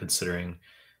 before even considering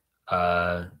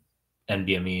NBMEs,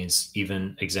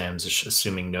 even exams,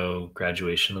 assuming no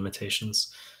graduation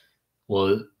limitations?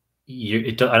 Well,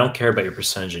 I don't care about your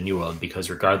percentage in UWorld, because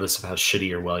regardless of how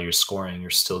shitty or well you're scoring, you're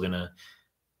still gonna,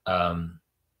 I'm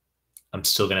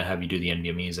still gonna have you do the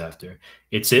NBMEs after.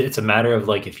 It's a matter of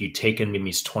like, if you take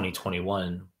NBMEs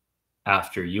 2021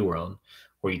 after UWorld,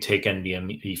 or you take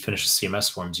NBME, you finish the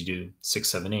CMS forms, you do 6,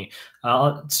 7, 8.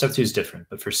 Step 2 is different,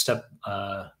 but for step,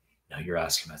 no, you're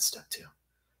asking about step 2.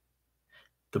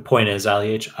 The point is,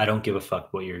 Ali H, I don't give a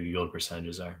fuck what your UWorld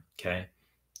percentages are, okay?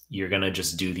 You're going to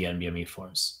just do the NBME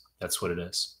forms. That's what it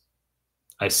is.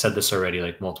 I said this already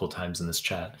like multiple times in this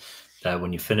chat, that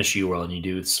when you finish UWorld and you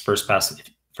do first pass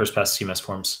CMS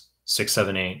forms, 6,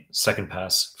 7, 8, second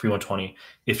pass, free 120,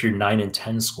 if your 9 and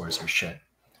 10 scores are shit,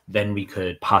 then we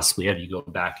could possibly have you go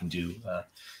back and do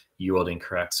UWorld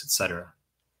incorrects, etc.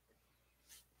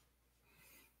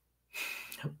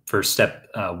 For step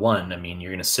 1, I mean,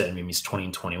 you're going to sit NBMEs 20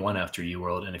 and 21 after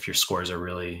UWorld, and if your scores are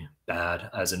really bad,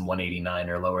 as in 189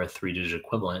 or lower, 3-digit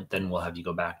equivalent, then we'll have you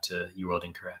go back to UWorld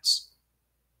incorrects.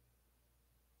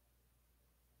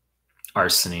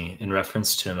 Arseny, in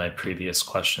reference to my previous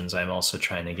questions, I'm also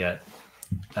trying to get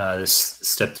this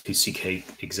step 2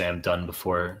 CK exam done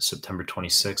before September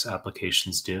 26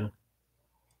 applications due.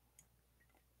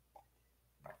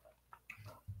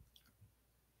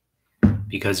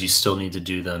 Because you still need to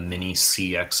do the mini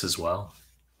CX as well.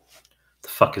 The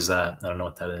fuck is that? I don't know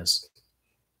what that is.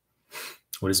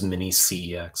 What is mini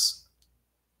CEX?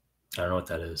 I don't know what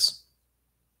that is.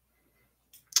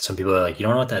 Some people are like, you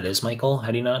don't know what that is, Michael?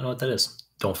 How do you not know what that is?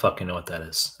 Don't fucking know what that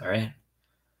is, all right?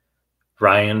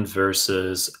 Ryan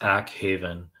versus Ack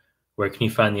Haven. Where can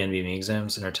you find the NBME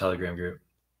exams? In our Telegram group.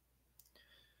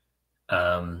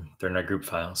 They're in our group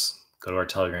files. Go to our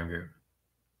Telegram group.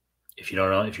 If you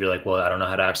don't know, if you're like, well, I don't know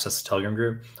how to access the Telegram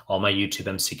group, all my YouTube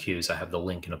MCQs, I have the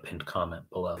link in a pinned comment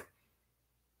below.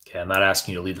 Okay, I'm not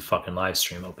asking you to leave the fucking live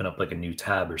stream. Open up like a new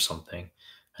tab or something,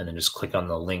 and then just click on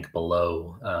the link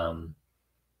below,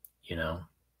 you know,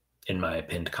 in my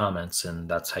pinned comments, and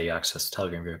that's how you access the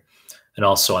Telegram group. And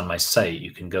also on my site,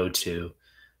 you can go to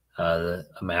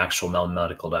my actual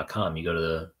Mehlmanmedical.com. You go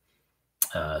to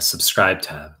the subscribe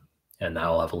tab, and that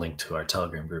will have a link to our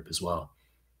Telegram group as well.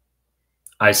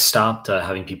 I stopped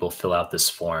having people fill out this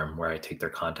form where I take their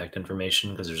contact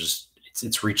information, because there's just,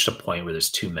 it's reached a point where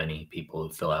there's too many people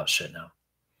who fill out shit now.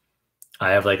 I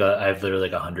have literally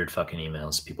like 100 fucking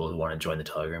emails, people who want to join the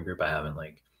Telegram group. I haven't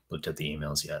like looked at the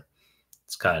emails yet.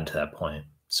 It's gotten to that point.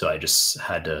 So I just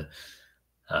had to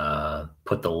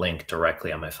put the link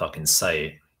directly on my fucking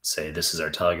site, say this is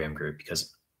our Telegram group,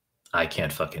 because I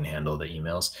can't fucking handle the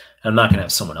emails. And I'm not going to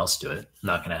have someone else do it. I'm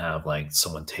not going to have like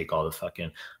someone take all the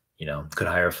fucking, you know, could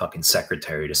hire a fucking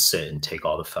secretary to sit and take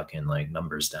all the fucking like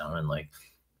numbers down and like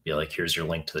be like, here's your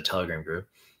link to the Telegram group.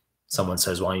 Someone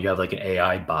says, "Why don't you have like an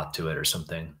AI bot to it or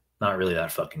something?" Not really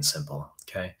that fucking simple.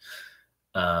 Okay.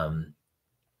 Um,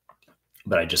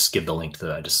 but I just give the link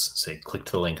to I just say, click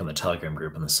to the link on the Telegram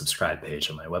group on the subscribe page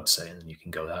on my website, and then you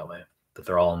can go that way. But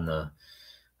they're all in the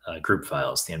group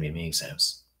files, the NBME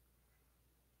exams.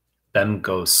 BEM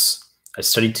ghosts. I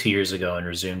studied 2 years ago and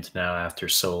resumed now after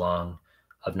so long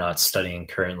of not studying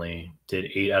currently.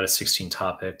 Did 8 out of 16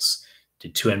 topics.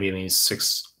 Did 2 NBMEs,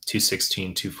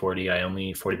 216, 240. I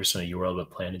only 40% of UWorld,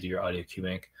 but plan to do your audio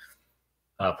QBank.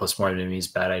 Plus more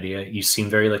NBMEs, bad idea. You seem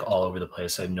very like all over the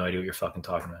place. I have no idea what you're fucking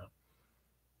talking about.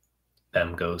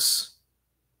 BEM ghosts.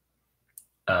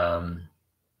 I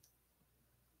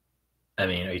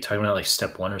mean, are you talking about like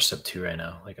step 1 or step 2 right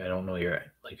now? Like, I don't know what you're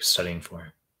like studying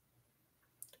for.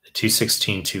 The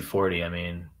 216, 240, I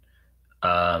mean,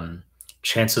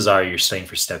 chances are you're studying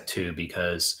for step 2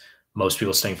 because most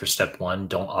people studying for step 1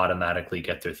 don't automatically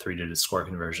get their 3-digit score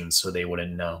conversion, so they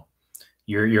wouldn't know.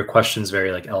 Your question's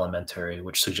very like elementary,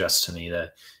 which suggests to me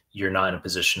that you're not in a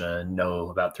position to know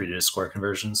about 3-digit score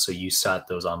conversions. So you sat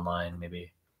those online,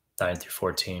 maybe 9 through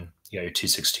 14. You got your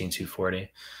 216,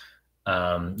 240.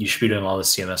 You should be doing all the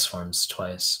CMS forms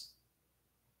twice.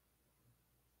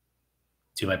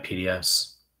 Do my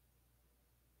PDFs.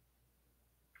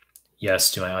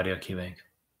 Yes, do my audio QBank.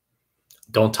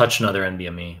 Don't touch another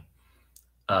NBME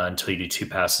until you do 2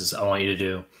 passes. I want you to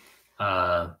do,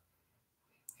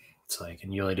 it's like,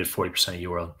 and you only did 40% of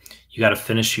UWorld. You got to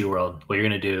finish UWorld. What you're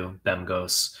going to do, BEM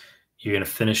ghosts, you're going to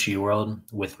finish UWorld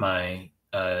with my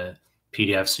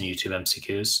PDFs and YouTube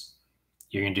MCQs.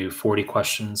 You're going to do 40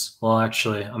 questions. Well,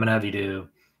 actually, I'm going to have you do,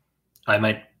 I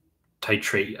might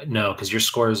titrate, no, because your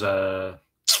score is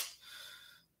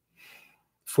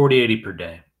 40/80 per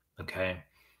day. Okay.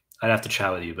 I'd have to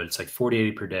chat with you, but it's like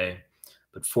 40/80 per day,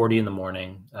 but 40 in the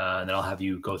morning. And then I'll have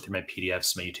you go through my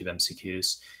PDFs, my YouTube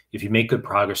MCQs. If you make good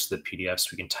progress to the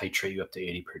PDFs, we can titrate you up to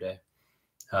 80 per day.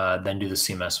 Then do the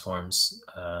CMS forms.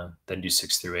 Then do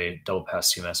 6 through 8, double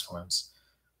pass CMS forms.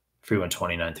 Free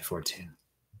 120, 9 through 14.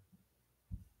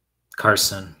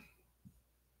 Carson.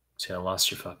 See, I lost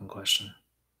your fucking question.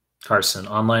 Carson,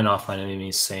 online, offline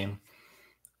NBME, same.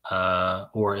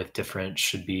 Or if different,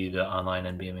 should be the online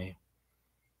NBME.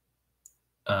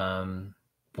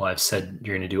 Well, I've said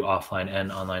you're going to do offline and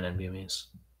online NBMEs.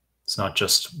 It's not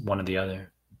just one or the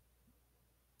other.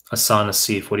 Asana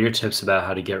Asif, what are your tips about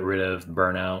how to get rid of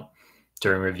burnout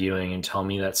during reviewing? And tell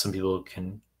me that some people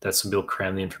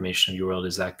cram the information of your world.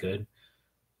 Is that good?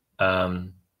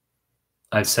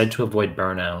 I've said to avoid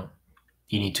burnout,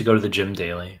 you need to go to the gym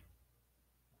daily.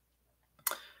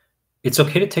 It's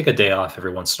okay to take a day off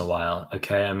every once in a while.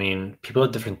 Okay. I mean, people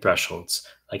have different thresholds.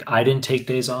 Like, I didn't take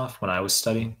days off when I was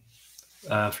studying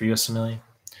for USMLE,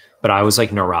 but I was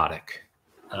like neurotic.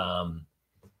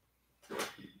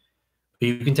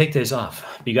 You can take days off,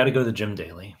 but you got to go to the gym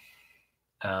daily.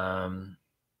 And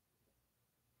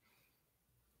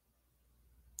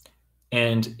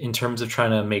in terms of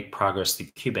trying to make progress through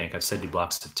QBank, I've said do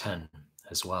blocks of 10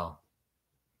 as well.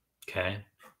 Okay.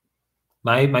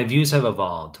 My views have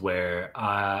evolved where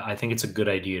I think it's a good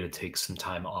idea to take some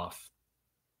time off.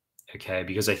 Okay.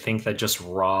 Because I think that just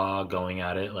raw going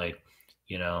at it, like,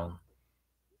 12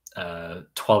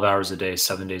 hours a day,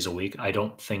 7 days a week, I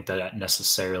don't think that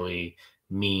necessarily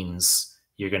means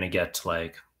you're going to get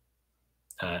like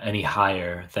any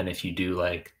higher than if you do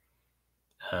like,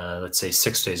 let's say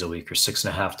 6 days a week or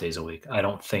 6.5 days a week. I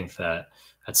don't think that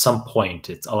at some point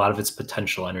it's a lot of it's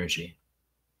potential energy.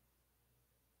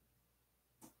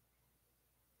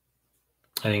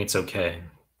 I think it's okay.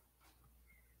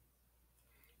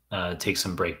 Take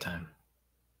some break time.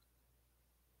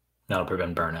 That'll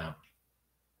prevent burnout.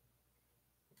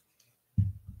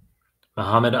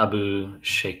 Mohammed Abu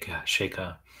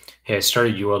Sheikha. Hey, I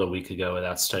started UWorld a week ago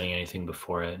without studying anything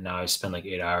before it. Now I spend like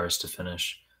 8 hours to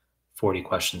finish 40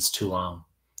 questions, too long.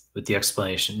 With the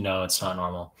explanation, no, it's not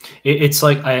normal. It's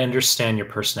like, I understand your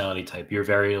personality type. You're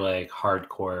very like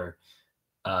hardcore,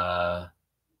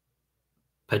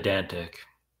 pedantic.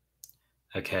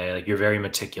 Okay, like you're very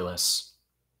meticulous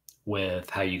with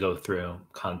how you go through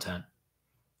content.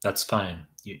 That's fine.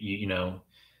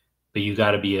 But you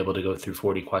got to be able to go through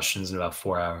 40 questions in about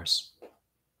 4 hours.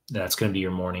 That's going to be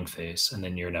your morning phase. And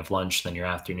then you're going to have lunch. Then your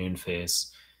afternoon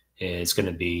phase is going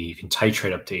to be, you can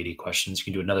titrate up to 80 questions. You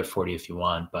can do another 40 if you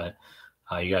want, but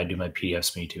you got to do my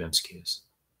PDFs, my YouTube MCQs.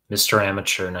 Mr.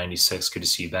 Amateur 96, good to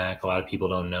see you back. A lot of people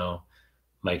don't know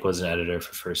Mike was an editor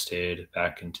for First Aid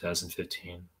back in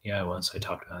 2015. Yeah, I was. I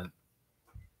talked about it.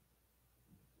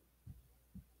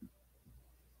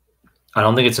 I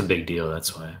don't think it's a big deal.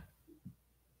 That's why.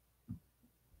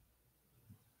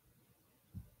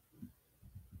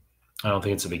 I don't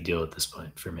think it's a big deal at this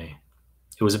point for me.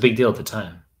 It was a big deal at the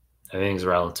time. I think it's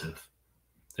relative.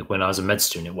 Like when I was a med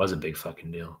student, it was a big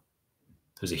fucking deal.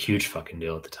 It was a huge fucking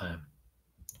deal at the time.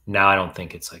 Now I don't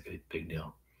think it's like a big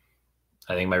deal.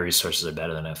 I think my resources are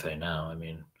better than FA now. I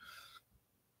mean,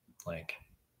 like,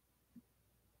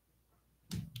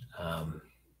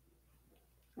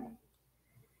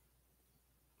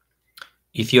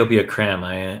 Ethiopia Cram,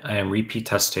 I am repeat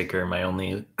test taker. My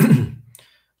only,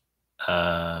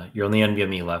 your only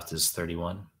NBME left is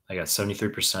 31. I got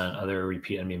 73%. Other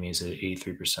repeat NBMEs at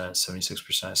 83%,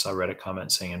 76%. I saw a Reddit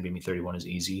comment saying NBME 31 is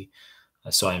easy.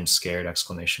 So I am scared,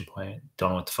 exclamation point. Don't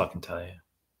know what to fucking tell you.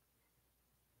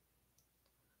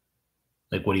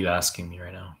 Like, what are you asking me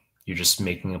right now? You're just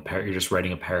you're just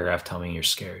writing a paragraph telling me you're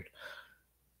scared.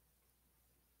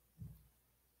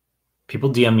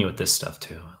 People DM me with this stuff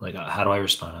too. Like, how do I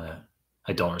respond to that?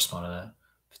 I don't respond to that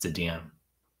if it's a DM,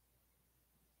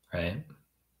 right?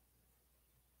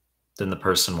 Then the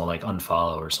person will like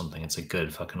unfollow or something. It's like,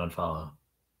 good, fucking unfollow,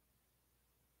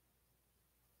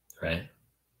 right?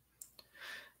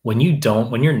 When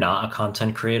you're not a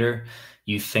content creator,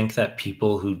 you think that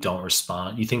people who don't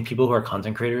respond, you think people who are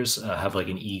content creators have like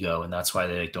an ego and that's why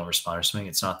they like don't respond or something.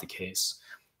 It's not the case.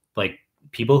 Like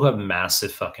people who have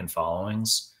massive fucking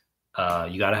followings,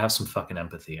 you got to have some fucking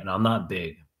empathy. And I'm not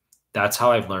big. That's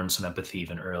how I've learned some empathy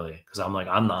even early. Cause I'm like,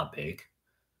 I'm not big.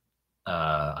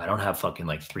 I don't have fucking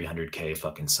like 300K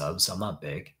fucking subs. I'm not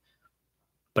big,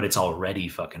 but it's already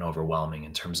fucking overwhelming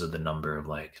in terms of the number of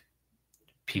like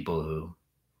people who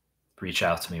reach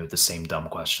out to me with the same dumb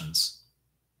questions.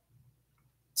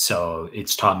 So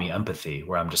it's taught me empathy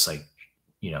where I'm just like,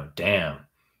 damn,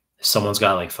 if someone's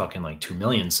got like fucking like 2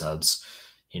 million subs,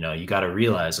 you got to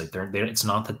realize like it's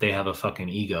not that they have a fucking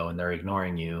ego and they're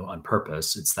ignoring you on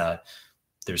purpose. It's that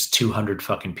there's 200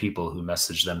 fucking people who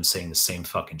message them saying the same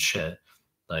fucking shit.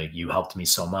 Like you helped me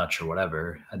so much or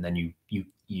whatever. And then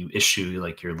you issue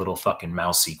like your little fucking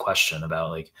mousy question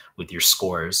about like with your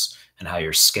scores and how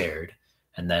you're scared.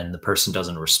 And then the person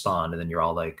doesn't respond. And then you're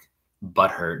all like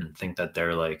butthurt and think that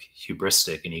they're like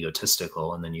hubristic and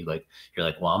egotistical. And then you're like,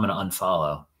 well, I'm going to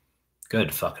unfollow.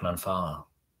 Good, fucking unfollow.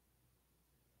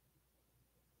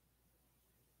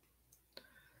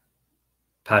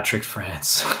 Patrick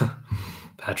France.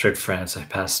 Patrick France, I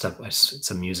passed step.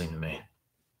 It's amusing to me.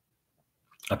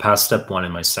 I passed step 1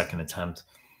 in my second attempt.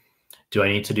 Do I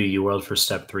need to do UWorld for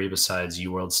step 3 besides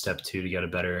UWorld step 2 to get a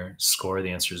better score? The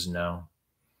answer is no.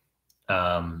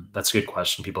 That's a good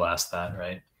question. People ask that,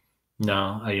 right?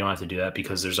 No, you don't have to do that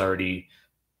because there's already,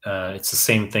 it's the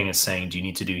same thing as saying, do you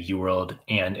need to do UWorld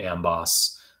and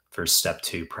AMBOSS for step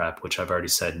 2 prep, which I've already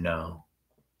said no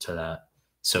to that.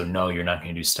 So no, you're not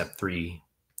going to do step 3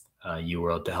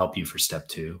 UWorld to help you for step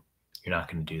 2. You're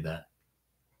not going to do that.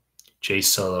 Jay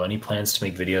Solo, any plans to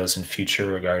make videos in future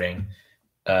regarding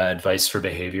advice for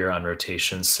behavior on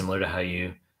rotations, similar to how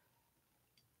you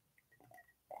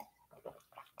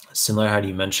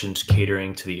mentioned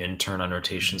catering to the intern on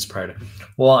rotations prior to?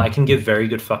 Well, I can give very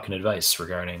good fucking advice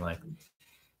regarding like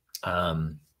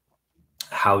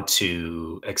how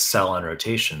to excel on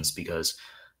rotations because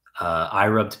I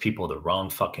rubbed people the wrong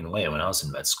fucking way when I was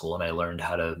in med school and I learned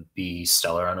how to be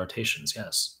stellar on rotations.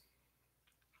 Yes.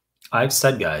 I've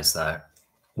said, guys, that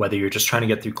whether you're just trying to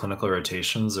get through clinical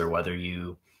rotations or whether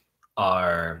you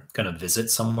are going to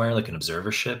visit somewhere like an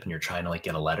observership and you're trying to like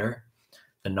get a letter,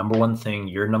 the number one thing,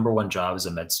 your number one job as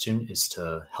a med student is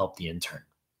to help the intern.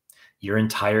 Your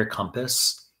entire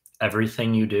compass,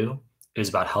 everything you do is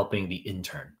about helping the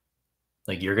intern.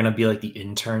 Like you're going to be like the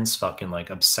intern's fucking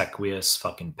like obsequious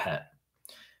fucking pet.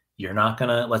 You're not going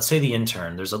to, let's say the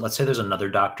intern, let's say there's another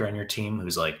doctor on your team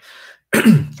who's like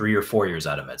 3 or 4 years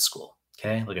out of med school.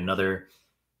 Okay. Like another,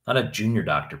 not a junior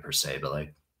doctor per se, but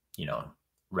like,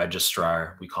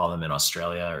 registrar, we call them in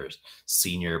Australia, or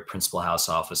senior principal house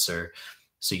officer.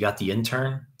 So you got the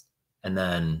intern and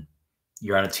then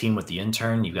you're on a team with the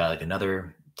intern. You got like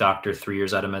another doctor 3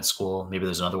 years out of med school. Maybe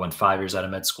there's another one 5 years out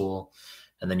of med school.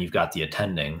 And then you've got the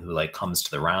attending who like comes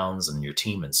to the rounds and your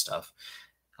team and stuff.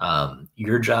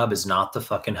 Your job is not to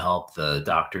fucking help the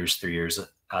doctors 3 years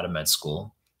out of med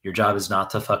school. Your job is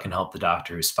not to fucking help the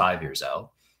doctor who's 5 years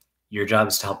out. Your job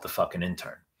is to help the fucking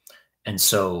intern. And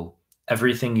so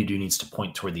everything you do needs to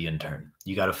point toward the intern.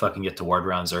 You got to fucking get to ward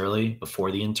rounds early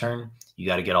before the intern. You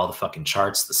got to get all the fucking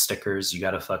charts, the stickers. You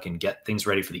got to fucking get things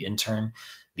ready for the intern.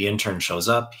 The intern shows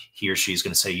up. He or she's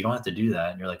going to say, you don't have to do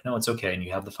that. And you're like, no, it's okay. And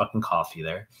you have the fucking coffee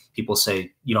there. People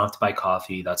say, you don't have to buy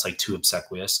coffee. That's like too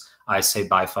obsequious. I say,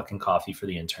 buy fucking coffee for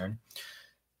the intern.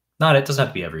 It doesn't have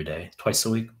to be every day. Twice a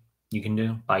week you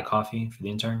can buy coffee for the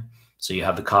intern. So you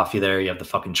have the coffee there, you have the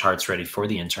fucking charts ready for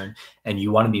the intern, and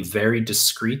you want to be very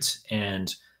discreet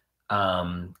and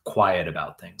quiet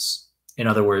about things. In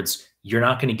other words, you're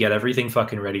not going to get everything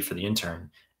fucking ready for the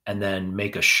intern and then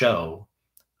make a show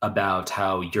about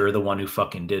how you're the one who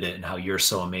fucking did it and how you're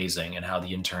so amazing and how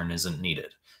the intern isn't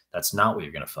needed. That's not what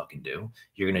you're going to fucking do.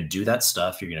 You're going to do that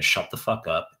stuff. You're going to shut the fuck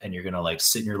up and you're going to like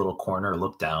sit in your little corner or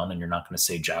look down and you're not going to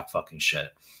say jack fucking shit.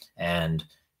 And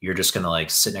you're just going to like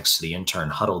sit next to the intern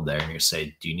huddled there and you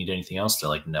say, do you need anything else? They're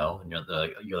like, no. And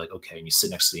you're like, okay. And you sit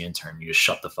next to the intern. You just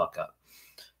shut the fuck up.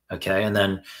 Okay. And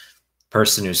then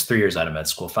person who's 3 years out of med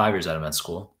school, 5 years out of med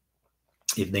school,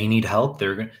 if they need help,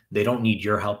 they don't need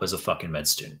your help as a fucking med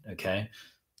student. Okay.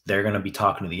 They're going to be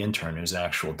talking to the intern who's an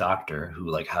actual doctor who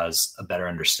like has a better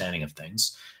understanding of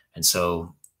things. And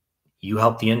so you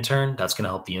help the intern, that's going to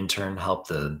help the intern help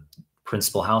the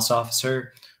principal house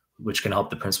officer, which can help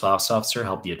the principal house officer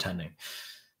help the attending.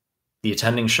 The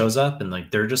attending shows up and like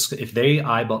they're just, if they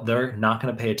eyeball, they're not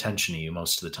going to pay attention to you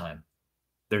most of the time.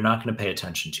 They're not going to pay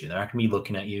attention to you. They're not going to be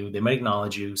looking at you. They might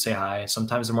acknowledge you, say hi.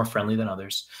 Sometimes they're more friendly than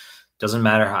others. Doesn't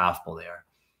matter how affable they are.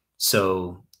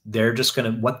 So they're just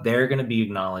going to, what they're going to be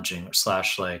acknowledging or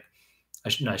slash like, I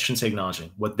shouldn't say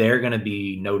acknowledging. What they're going to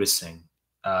be noticing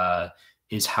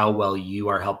is how well you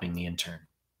are helping the intern.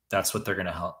 That's what they're going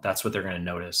to help. That's what they're going to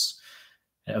notice.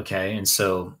 Okay. And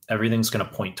so everything's going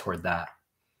to point toward that.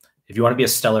 If you want to be a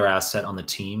stellar asset on the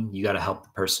team, you got to help the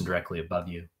person directly above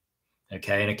you.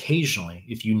 Okay. And occasionally,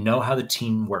 if you know how the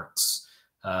team works,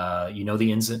 you know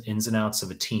the ins and outs of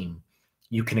a team,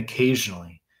 you can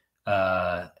occasionally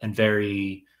and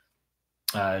very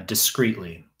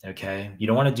discreetly, okay? You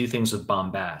don't want to do things with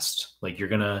bombast. Like you're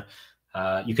going to,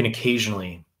 you can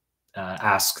occasionally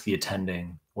ask the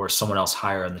attending or someone else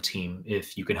higher on the team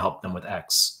if you can help them with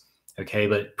X, okay?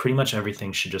 But pretty much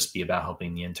everything should just be about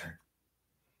helping the intern.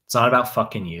 It's not about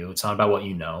fucking you. It's not about what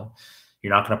you know.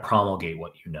 You're not going to promulgate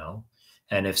what you know.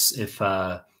 And if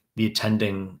the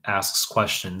attending asks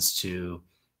questions to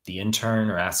the intern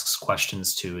or asks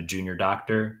questions to a junior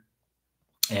doctor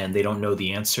and they don't know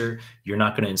the answer, you're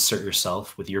not going to insert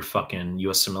yourself with your fucking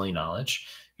USMLE knowledge.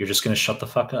 You're just going to shut the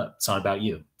fuck up. It's not about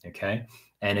you. Okay.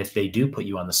 And if they do put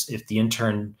you on this, if the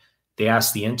intern, they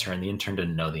ask the intern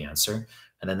didn't know the answer.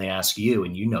 And then they ask you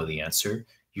and you know the answer,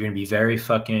 you're going to be very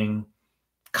fucking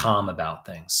calm about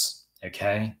things.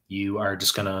 Okay. You are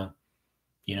just going to,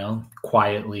 you know,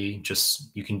 quietly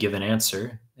just, you can give an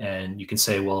answer and you can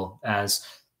say, well, as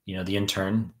you know, the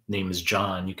intern name is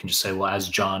John. You can just say, well, as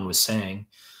John was saying,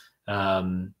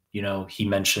 you know, he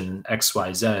mentioned X,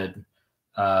 Y, Z,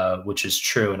 which is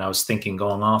true. And I was thinking,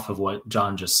 going off of what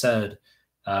John just said,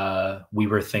 we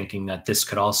were thinking that this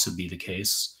could also be the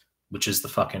case, which is the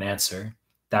fucking answer.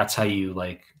 That's how you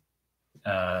like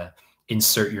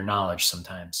insert your knowledge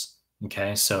sometimes.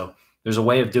 Okay. So there's a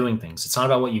way of doing things. It's not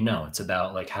about what you know. It's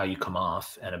about like how you come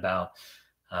off and about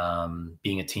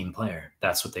being a team player.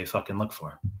 That's what they fucking look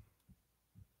for.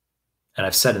 And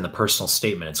I've said in the personal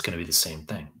statement, it's going to be the same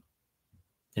thing.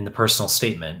 In the personal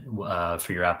statement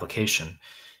for your application,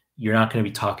 you're not going to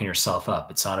be talking yourself up.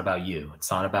 It's not about you.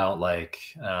 It's not about like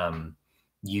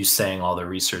you saying all the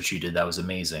research you did that was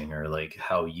amazing, or like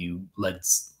how you led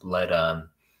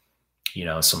you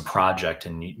know, some project,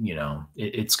 and you know,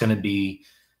 it's going to be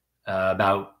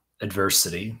about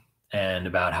adversity and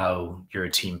about how you're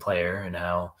a team player and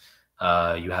how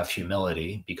you have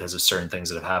humility because of certain things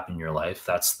that have happened in your life.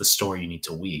 That's the story you need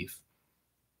to weave.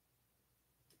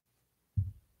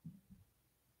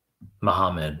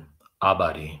 Mohammed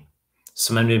Abadi.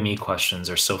 Some MDME questions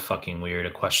are so fucking weird.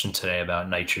 A question today about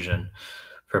nitrogen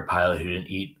for a pilot who didn't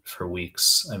eat for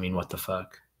weeks. I mean, what the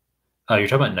fuck? Oh, you're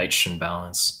talking about nitrogen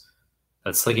balance.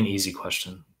 That's like an easy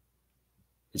question.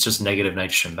 It's just negative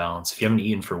nitrogen balance. If you haven't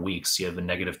eaten for weeks, you have a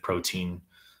negative protein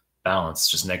balance,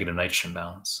 just negative nitrogen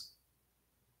balance.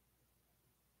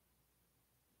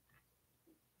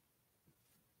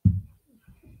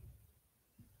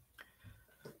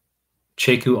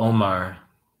 Cheku Omar,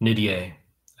 Nidier.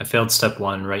 I failed step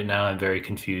 1. Right now, I'm very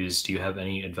confused. Do you have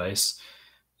any advice?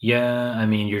 Yeah, I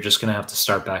mean, you're just going to have to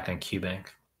start back on QBank.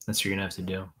 That's what you're going to have to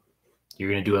do.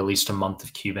 You're going to do at least a month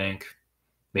of QBank.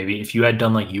 Maybe if you had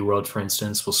done like UWorld, for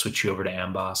instance, we'll switch you over to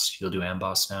Amboss. You'll do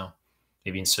Amboss now,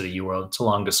 maybe instead of UWorld. It's a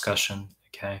long discussion,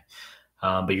 okay?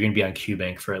 But you're going to be on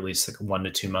QBank for at least like 1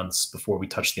 to 2 months before we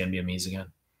touch the NBMEs again.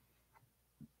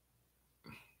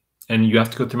 And you have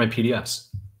to go through my PDFs.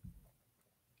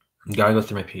 You got to go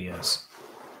through my PDFs.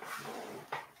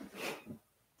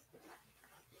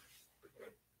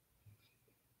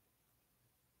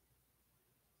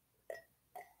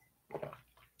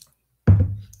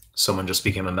 Someone just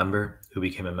became a member. Who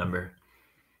became a member?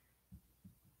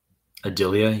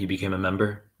 Adelia, you became a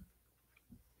member.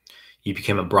 You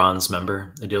became a bronze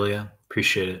member, Adelia.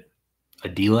 Appreciate it.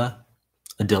 Adila,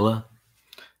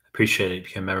 appreciate it. You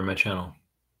became a member of my channel.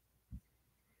 Do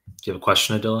you have a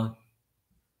question, Adila?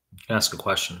 You can ask a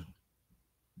question.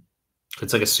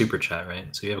 It's like a super chat,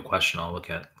 right? So you have a question, I'll look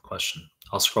at the question.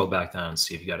 I'll scroll back down and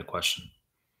see if you got a question.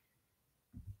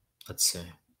 Let's see.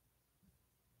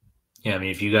 Yeah, I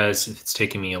mean, if it's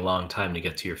taking me a long time to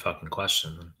get to your fucking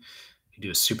question, then if you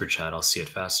do a super chat, I'll see it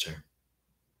faster.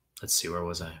 Let's see, where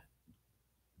was I?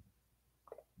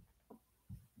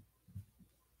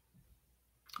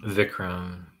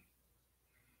 Vikram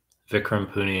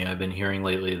Puni, I've been hearing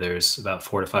lately there's about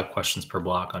 4 to 5 questions per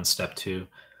block on step 2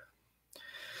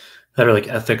 that are like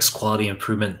ethics, quality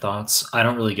improvement, thoughts. I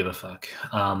don't really give a fuck.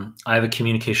 I have a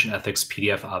communication ethics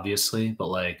PDF, obviously, but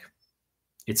like,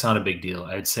 it's not a big deal.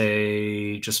 I'd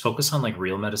say just focus on like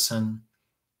real medicine.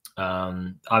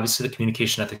 Obviously, the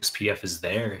communication ethics PDF is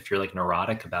there. If you're like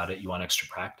neurotic about it, you want extra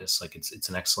practice. Like, it's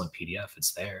an excellent PDF.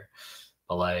 It's there,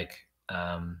 but like,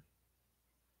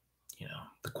 you know,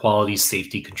 the quality,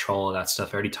 safety, control, all that stuff.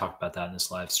 I already talked about that in this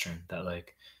live stream. That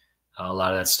like a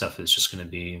lot of that stuff is just going to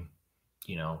be,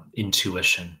 you know,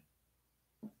 intuition.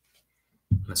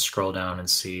 Let's scroll down and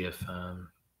see if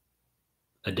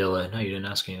Adila. No, you didn't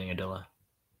ask anything, Adila.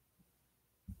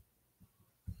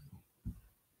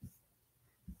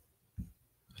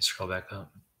 Let me scroll back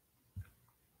up.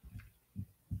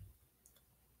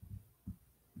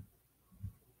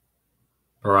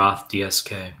 Barath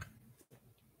DSK.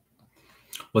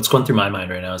 What's going through my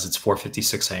mind right now is it's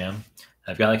 4:56 a.m.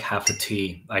 I've got like half a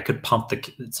tea. I could pump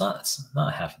it's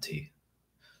not half a tea.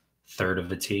 Third of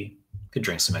a tea. Could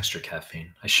drink some extra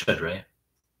caffeine. I should, right?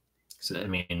 So, I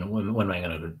mean, when am I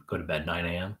going to go to bed? 9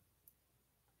 a.m.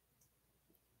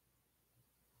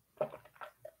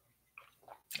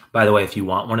 By the way, if you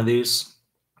want one of these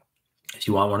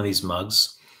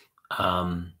mugs,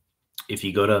 if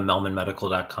you go to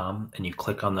Mehlmanmedical.com and you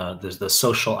click on there's the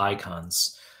social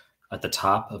icons at the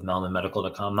top of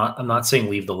Mehlmanmedical.com. I'm not saying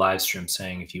leave the live stream,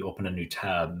 saying if you open a new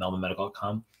tab,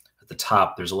 Mehlmanmedical.com, at the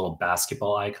top, there's a little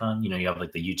basketball icon. You know, you have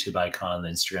like the YouTube icon, the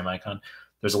Instagram icon.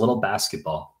 There's a little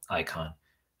basketball icon,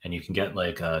 and you can get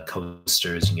like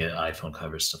coasters, you can get iPhone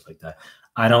covers, stuff like that.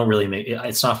 I don't really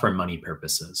it's not for money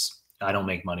purposes. I don't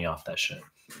make money off that shit.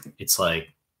 It's like,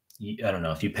 I don't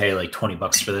know, if you pay like 20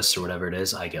 bucks for this or whatever it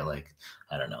is, I get like,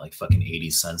 I don't know, like fucking 80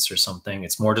 cents or something.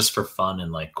 It's more just for fun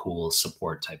and like cool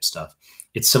support type stuff.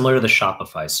 It's similar to the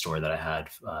Shopify store that I had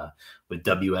with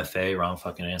WFA, wrong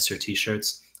fucking answer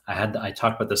t-shirts. I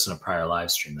talked about this in a prior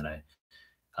live stream that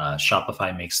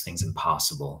Shopify makes things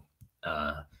impossible.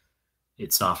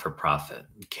 It's not for profit.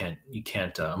 You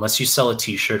can't unless you sell a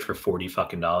t-shirt for $40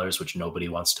 fucking, which nobody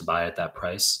wants to buy at that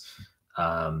price.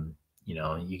 You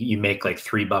know, you make like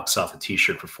 $3 off a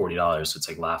t-shirt for $40. So it's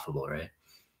like laughable, right?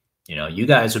 You know, you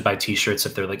guys would buy t-shirts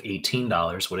if they're like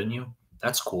 $18, wouldn't you?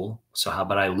 That's cool. So how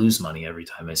about I lose money every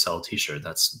time I sell a t-shirt?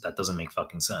 That doesn't make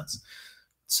fucking sense.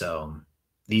 So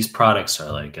these products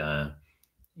are like,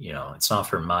 you know, it's not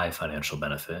for my financial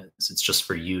benefit. It's just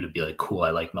for you to be like, cool,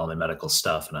 I like Mehlman Medical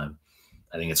stuff, and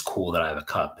I think it's cool that I have a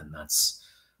cup, and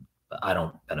I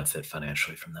don't benefit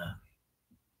financially from that.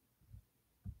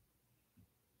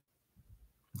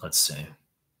 Let's see.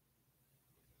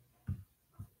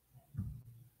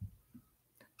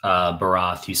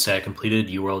 Barath, you say I completed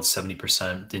UWorld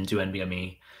 70%, didn't do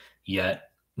NBME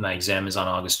yet. My exam is on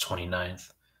August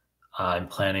 29th. I'm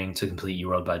planning to complete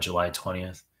UWorld by July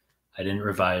 20th. I didn't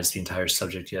revise the entire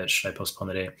subject yet. Should I postpone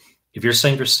the date? If you're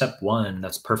saying for step 1,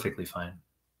 that's perfectly fine.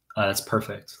 That's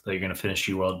perfect that you're going to finish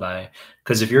UWorld by,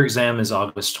 because if your exam is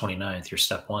August 29th, your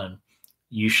step 1,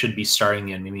 you should be starting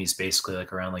the NBMEs basically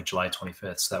like around like July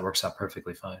 25th. So that works out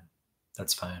perfectly fine.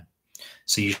 That's fine.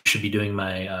 So you should be doing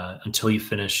my, until you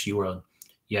finish UWorld,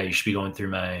 yeah, you should be going through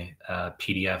my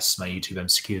PDFs, my YouTube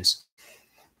MCQs.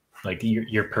 Like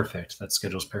you're perfect. That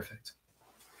schedule's perfect.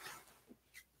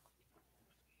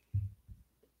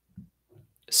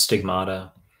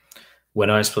 Stigmata. When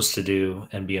am I supposed to do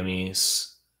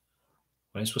NBMEs?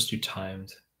 When am I supposed to do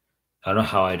timed? I don't know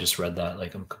how I just read that.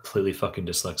 Like I'm completely fucking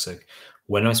dyslexic.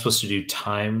 When am I supposed to do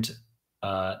timed,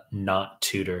 not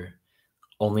tutor?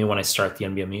 Only when I start the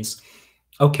NBMEs?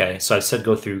 Okay, so I said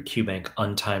go through QBank,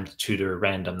 untimed, tutor,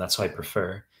 random. That's what I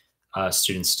prefer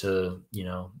students to, you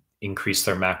know, increase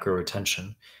their macro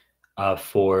retention.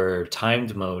 For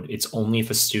timed mode, it's only if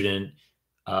a student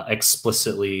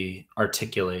explicitly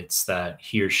articulates that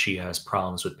he or she has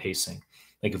problems with pacing.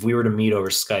 Like if we were to meet over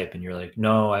Skype and you're like,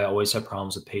 no, I always have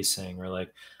problems with pacing, or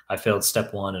like I failed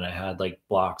step 1 and I had like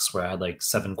blocks where I had like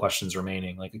 7 questions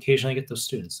remaining. Like occasionally I get those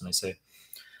students and I say,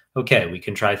 Okay, we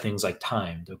can try things like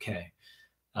timed. Okay.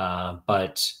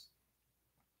 But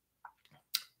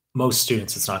most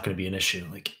students, it's not going to be an issue.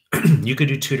 Like you could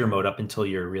do tutor mode up until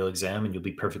your real exam and you'll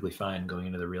be perfectly fine going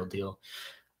into the real deal.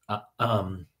 Uh,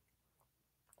 um,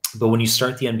 but when you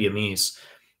start the NBMEs,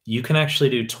 you can actually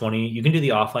do 20, you can do the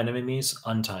offline NBMEs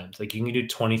untimed. Like you can do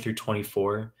 20 through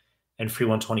 24 and free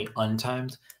 120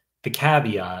 untimed. The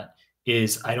caveat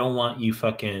is I don't want you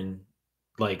fucking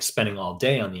like spending all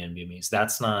day on the NBMEs.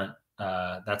 That's not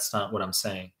what I'm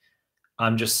saying.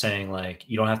 I'm just saying like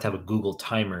you don't have to have a Google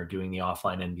timer doing the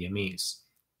offline NBMEs.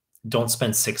 Don't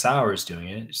spend 6 hours doing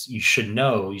it. You should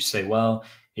know, you say, well,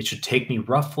 it should take me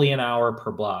roughly an hour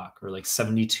per block or like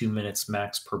 72 minutes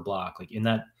max per block. Like in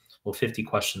that, well, 50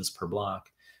 questions per block,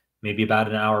 maybe about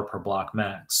an hour per block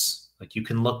max. Like you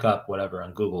can look up whatever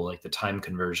on Google, like the time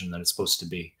conversion that it's supposed to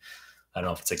be. I don't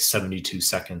know if it's like 72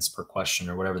 seconds per question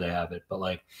or whatever they have it, but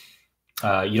like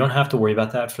you don't have to worry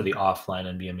about that for the offline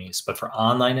NBMEs. But for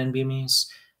online NBMEs,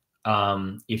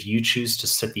 if you choose to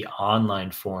set the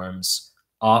online forms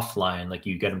offline, like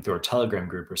you get them through a Telegram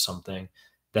group or something,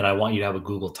 then I want you to have a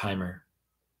Google timer.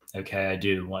 Okay, I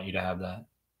do want you to have that.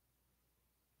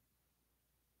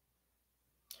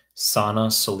 Sana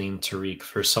Salim Tariq,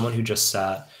 for someone who just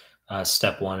sat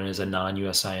step 1 and is a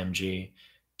non-USIMG,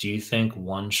 do you think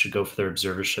one should go for their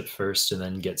observership first and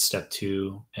then get step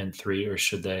 2 and 3, or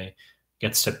should they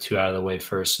get step 2 out of the way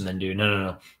first and then do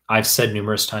no. I've said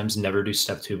numerous times, never do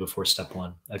step 2 before step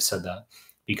 1. I've said that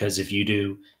because if you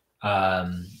do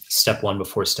step 1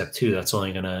 before step 2, that's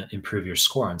only going to improve your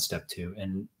score on step 2,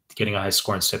 and getting a high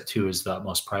score on step 2 is the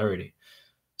utmost priority.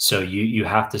 So you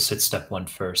have to sit step 1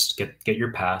 first, get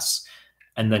your pass,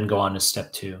 and then go on to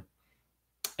step 2,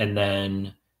 and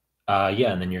then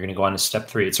and then you're going to go on to step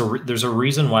 3. There's a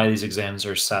reason why these exams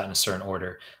are sat in a certain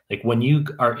order. Like when you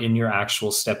are in your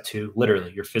actual step 2,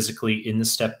 literally, you're physically in the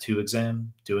step 2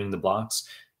 exam doing the blocks.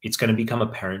 It's going to become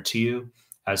apparent to you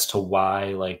as to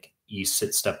why like you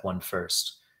sit step 1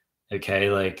 first. Okay,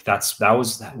 like that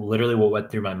was literally what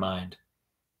went through my mind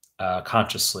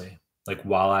consciously, like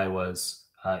while I was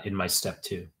in my step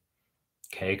 2.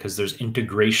 Okay, because there's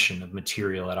integration of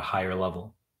material at a higher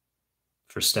level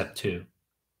for step 2.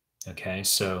 Okay,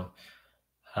 so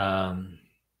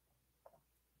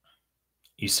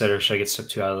you said, or should I get step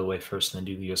 2 out of the way first and then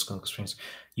do the US clinical experience?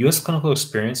 US clinical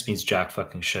experience means jack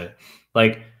fucking shit.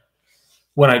 Like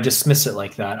when I dismiss it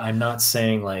like that, I'm not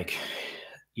saying like,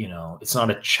 it's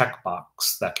not a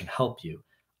checkbox that can help you.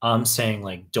 I'm saying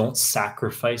like, don't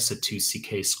sacrifice a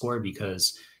 2CK score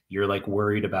because you're like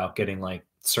worried about getting like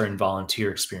certain volunteer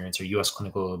experience or US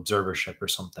clinical observership or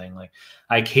something. Like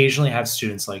I occasionally have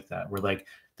students like that where like,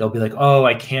 they'll be like, oh,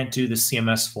 I can't do the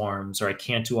CMS forms or I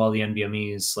can't do all the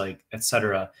NBMEs, like,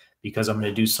 etc., because I'm going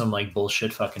to do some like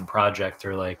bullshit fucking project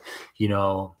or like,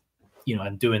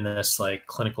 I'm doing this like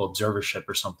clinical observership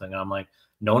or something. And I'm like,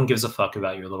 no one gives a fuck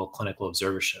about your little clinical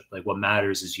observership. Like what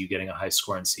matters is you getting a high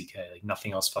score in CK. Like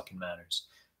nothing else fucking matters.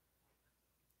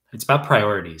 It's about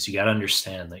priorities. You got to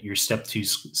understand that your step 2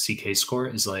 CK score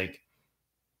is like,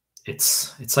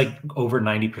 it's like over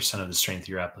 90% of the strength of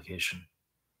your application.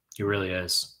 It really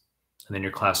is. And then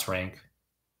your class rank.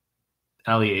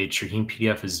 Ali H, your Heme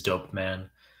PDF is dope, man.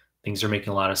 Things are making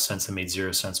a lot of sense that made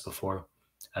 0 sense before.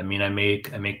 I mean, I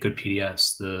make good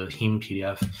PDFs. The Heme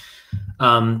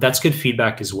PDF, that's good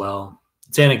feedback as well.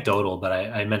 It's anecdotal, but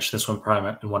I mentioned this in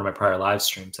one of my prior live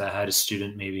streams. I had a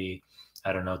student maybe,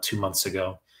 I don't know, 2 months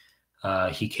ago.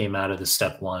 He came out of the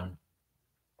step 1,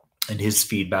 and his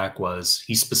feedback was,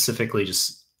 he specifically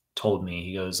just told me,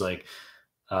 he goes like,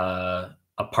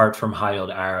 apart from high yield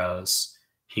arrows,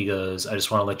 he goes, I just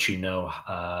want to let you know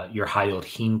your high yield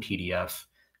heme PDF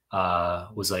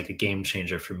was like a game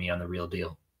changer for me on the real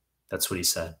deal. That's what he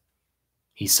said.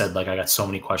 He said, like, I got so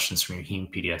many questions from your heme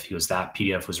PDF. He goes, that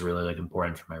PDF was really like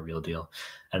important for my real deal.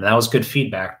 And that was good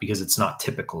feedback because it's not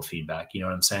typical feedback. You know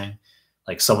what I'm saying?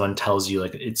 Like someone tells you,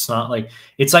 like, it's not like,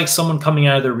 it's like someone coming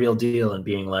out of the real deal and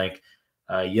being like,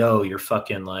 yo, you're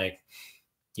fucking like,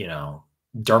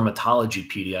 dermatology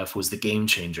PDF was the game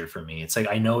changer for me. It's like,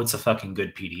 I know it's a fucking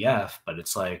good PDF, but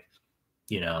it's like,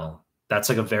 that's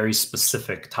like a very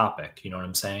specific topic. You know what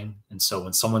I'm saying? And so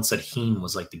when someone said heme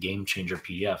was like the game changer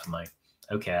PDF, I'm like,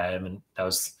 okay, that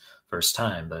was the first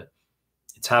time, but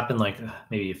it's happened like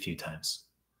maybe a few times.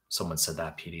 Someone said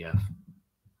that PDF.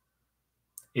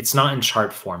 It's not in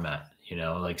chart format,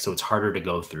 so it's harder to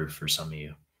go through for some of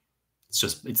you.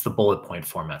 It's the bullet point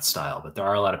format style, but there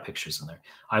are a lot of pictures in there.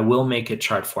 I will make it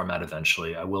chart format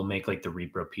eventually. I will make like the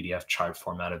Repro PDF chart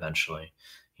format eventually.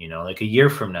 Like a year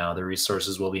from now, the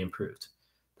resources will be improved.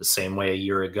 The same way a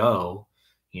year ago,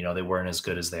 they weren't as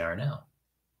good as they are now.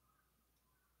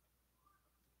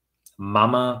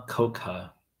 Mama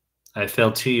Coca. I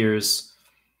failed 2 years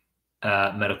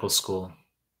at medical school.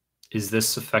 Is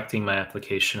this affecting my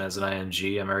application as an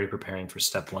IMG? I'm already preparing for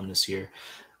step 1 this year.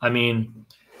 I mean,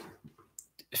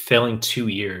 failing 2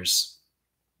 years,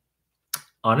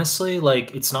 honestly,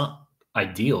 like, it's not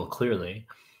ideal, clearly.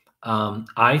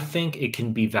 I think it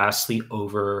can be vastly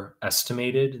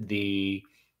overestimated, the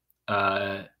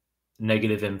uh,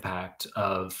 negative impact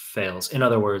of fails. In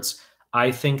other words,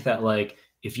 I think that, like,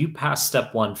 if you pass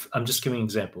step 1, I'm just giving an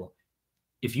example.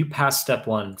 If you pass step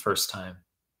 1 first time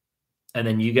and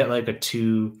then you get like a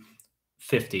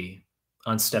 250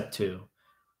 on step 2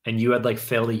 and you had like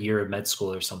failed a year of med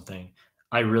school or something,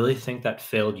 I really think that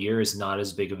failed year is not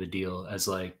as big of a deal as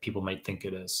like people might think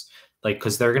it is. Like,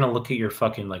 because they're gonna look at your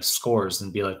fucking like scores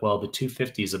and be like, well, the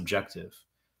 250 is objective.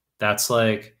 That's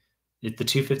like, the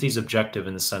 250 is objective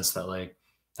in the sense that like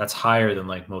that's higher than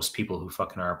like most people who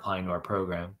fucking are applying to our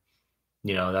program.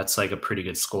 You know, that's like a pretty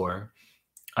good score.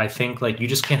 I think like you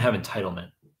just can't have entitlement.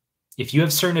 If you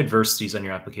have certain adversities on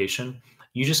your application,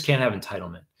 you just can't have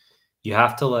entitlement. You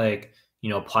have to like,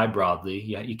 apply broadly.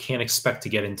 Yeah, you can't expect to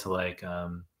get into like,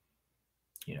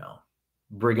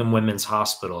 Brigham Women's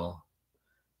Hospital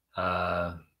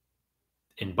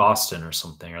in Boston or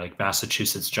something, or like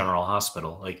Massachusetts General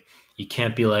Hospital. Like, you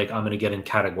can't be like, I'm going to get in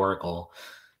categorical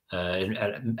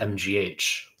at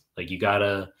MGH. Like, you got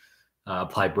to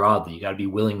apply broadly. You got to be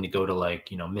willing to go to like,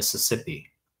 Mississippi.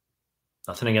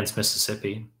 Nothing against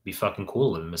Mississippi. Be fucking cool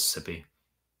to live in Mississippi.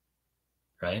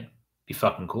 Right? Be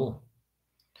fucking cool.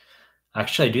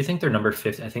 Actually, I do think they're number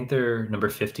 50. I think they're number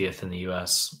 50th in the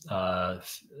US.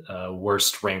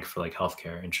 Worst rank for like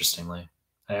healthcare, interestingly.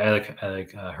 I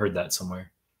heard that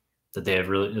somewhere, that they have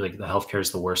really, like, the healthcare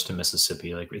is the worst in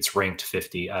Mississippi. Like, it's ranked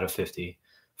 50 out of 50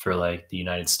 for like the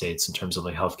United States in terms of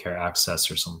like healthcare access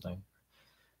or something.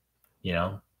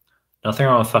 Nothing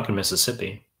wrong with fucking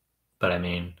Mississippi, but I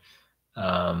mean,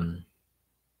 there's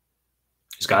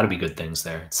got to be good things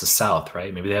there. It's the South,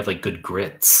 right? Maybe they have like good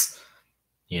grits,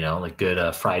 like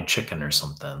good fried chicken or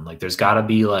something. Like, there's got to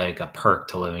be like a perk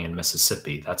to living in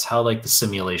Mississippi. That's how like the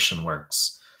simulation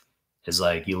works. Is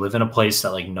like, you live in a place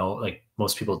that like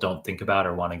most people don't think about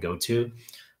or want to go to,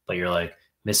 but you're like,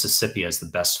 Mississippi has the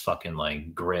best fucking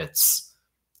like grits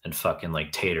and fucking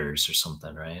like taters or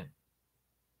something, right?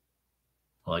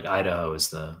 Well, like Idaho is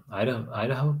the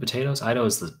Idaho potatoes. Idaho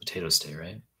is the potato state,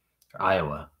 right? Or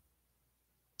Iowa.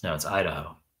 No, it's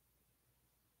Idaho.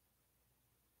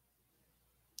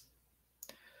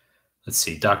 Let's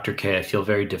see, Dr. K. I feel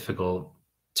very difficult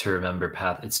to remember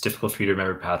It's difficult for you to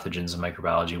remember pathogens in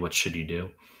microbiology. What should you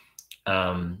do?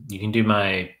 You can do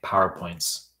my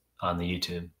PowerPoints on the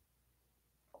YouTube.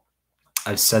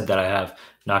 I've said that I have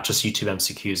not just YouTube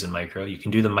MCQs and micro. You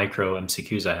can do the micro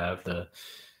MCQs. I have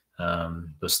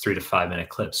those 3 to 5 minute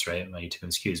clips, right? My YouTube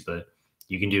MCQs, but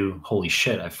you can do, holy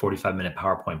shit, I have 45-minute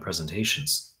PowerPoint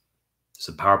presentations. There's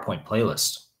a PowerPoint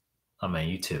playlist on my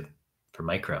YouTube for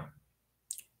micro.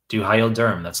 Do high yield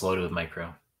derm, that's loaded with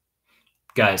micro.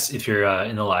 Guys, if you're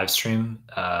in the live stream,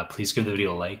 please give the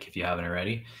video a like if you haven't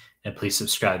already, and please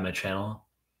subscribe to my channel.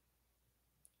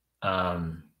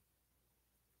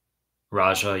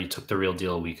 Raja, you took the real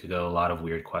deal a week ago. A lot of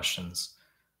weird questions.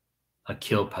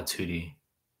 Akil Patudi.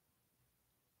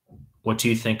 What do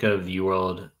you think of the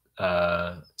UWorld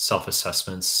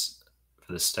self-assessments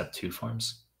for the step 2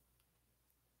 forms?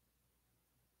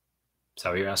 Is that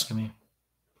what you're asking me?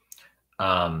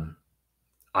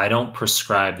 I don't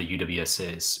prescribe the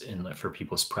UWSAs for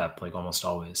people's prep, like almost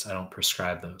always. I don't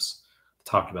prescribe those. I've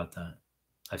talked about that.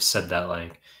 I've said that,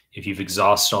 like, if you've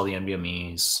exhausted all the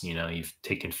NBMEs, you've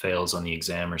taken fails on the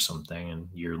exam or something, and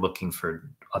you're looking for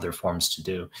other forms to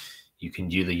do, you can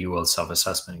do the UWorld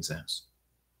self-assessment exams.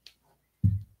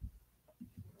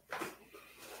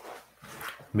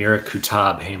 Mira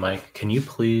Kutab, hey Mike, can you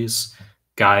please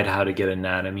guide how to get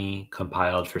anatomy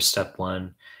compiled for step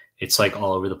 1? It's like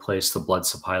all over the place, the blood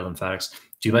supply, lymphatics.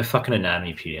 Do my fucking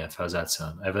anatomy PDF. How's that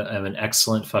sound? I have an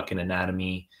excellent fucking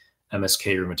anatomy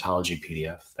MSK rheumatology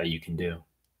PDF that you can do.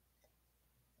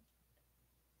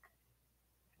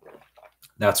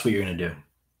 That's what you're going to do.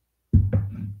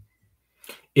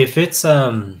 If it's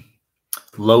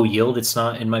low yield, it's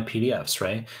not in my PDFs,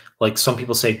 right? Like, some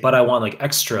people say, but I want like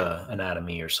extra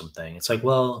anatomy or something. It's like,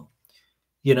 well,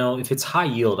 if it's high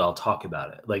yield, I'll talk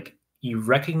about it. Like, you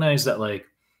recognize that, like,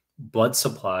 blood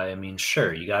supply, I mean,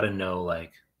 sure, you got to know,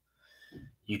 like,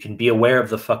 you can be aware of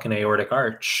the fucking aortic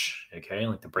arch, okay?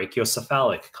 Like, the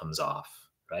brachiocephalic comes off,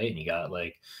 right? And you got,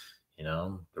 like,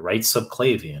 the right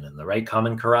subclavian and the right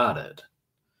common carotid,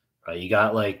 right? You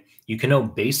got, like, you can know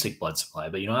basic blood supply,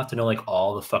 but you don't have to know, like,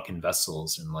 all the fucking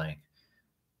vessels and, like,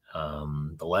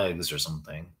 the legs or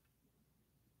something.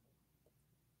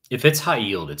 If it's high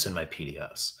yield, it's in my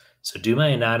PDFs. So do my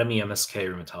anatomy,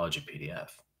 MSK, rheumatology PDF.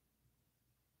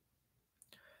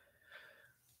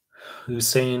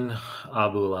 Hussein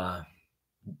Abullah.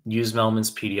 Use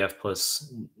Mehlman's PDF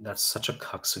plus. That's such a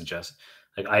cuck suggestion.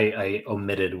 Like I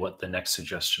omitted what the next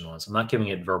suggestion was. I'm not giving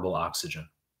it verbal oxygen.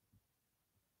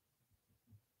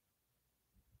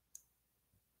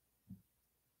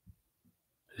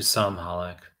 Hussam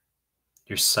Halak.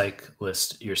 Your psych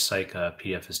list, your psych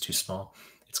PDF is too small.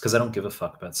 It's because I don't give a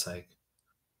fuck about psych.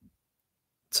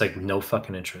 It's like no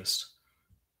fucking interest.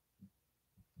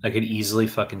 I could easily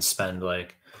fucking spend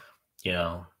like,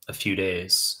 a few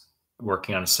days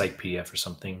working on a psych PDF or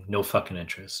something. No fucking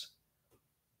interest.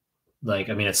 Like,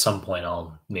 I mean, at some point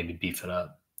I'll maybe beef it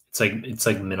up. It's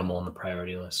like minimal in the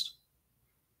priority list.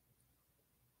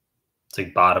 It's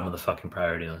like bottom of the fucking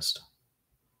priority list.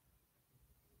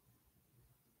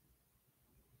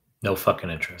 No fucking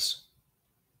interest.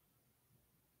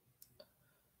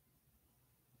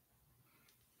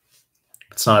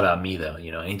 It's not about me though.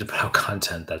 I need to put out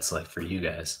content that's like for you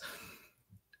guys.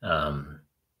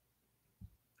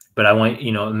 But I want,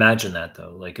 imagine that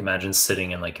though. Like imagine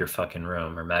sitting in like your fucking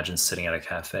room, or imagine sitting at a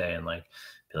cafe and like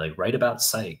be like, write about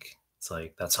psych. It's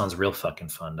like, that sounds real fucking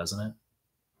fun, doesn't it?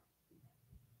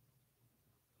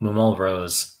 Mumal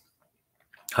Rose.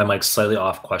 Hi, Mike. Slightly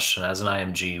off question. As an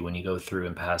IMG, when you go through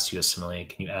and pass USMLE,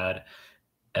 can you add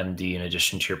MD in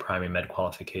addition to your primary med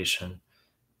qualification?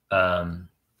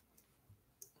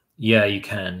 Yeah, you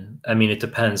can. I mean, it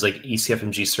depends. Like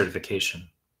ECFMG certification,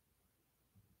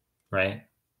 right?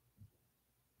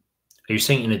 Are you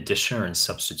saying in addition or in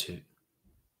substitute?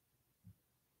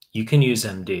 You can use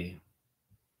MD.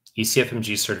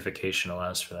 ECFMG certification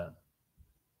allows for that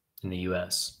in the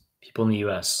US. People in the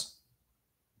US.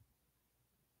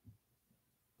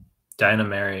 Diana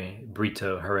Mary,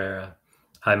 Brito, Herrera.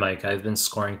 Hi, Mike. I've been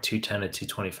scoring 210 to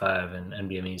 225 and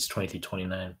NBME's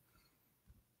 2329.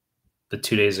 But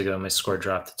 2 days ago, my score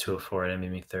dropped to 204 at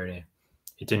NBME 30.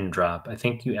 It didn't drop. I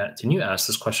think didn't you ask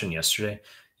this question yesterday?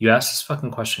 You asked this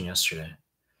fucking question yesterday.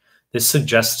 This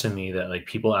suggests to me that like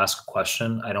people ask a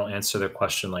question, I don't answer their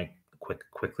question like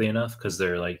quickly enough because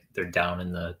they're down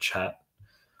in the chat,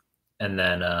 and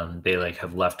then they like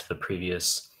have left the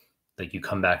previous. Like you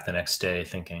come back the next day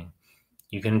thinking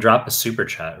you can drop a super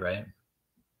chat, right?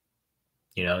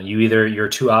 Your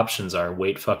two options are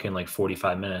wait fucking like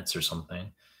 45 minutes or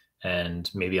something, and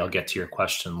maybe I'll get to your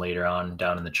question later on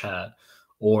down in the chat,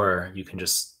 or you can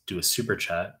just do a super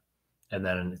chat and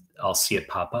then I'll see it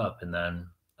pop up and then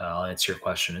I'll answer your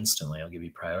question instantly. I'll give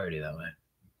you priority that way.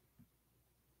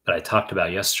 But I talked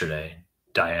about yesterday,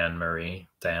 Diana Marie.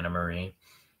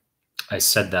 I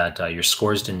said that your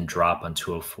scores didn't drop on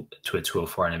 204 to a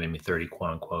 204 and it made me 30,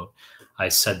 quote unquote. I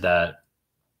said that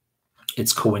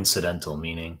it's coincidental,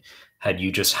 meaning had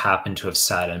you just happened to have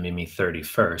sat NBME 30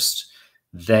 first,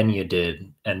 then you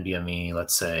did NBME,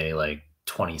 let's say like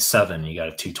 27, you got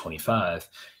a 225,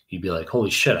 you'd be like, holy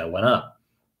shit, I went up,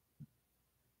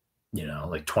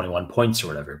 like 21 points or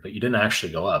whatever, but you didn't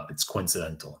actually go up. It's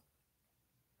coincidental.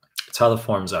 It's how the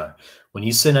forms are. When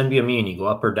you sit in NBME and you go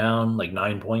up or down like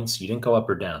 9 points, you didn't go up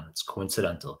or down. It's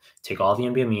coincidental. Take all the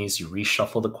NBMEs, you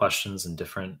reshuffle the questions in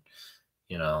different,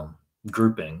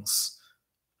 groupings.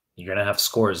 You're going to have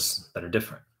scores that are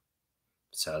different.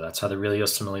 So that's how the real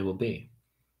USMLE will be.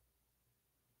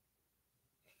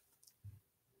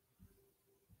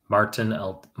 Marwin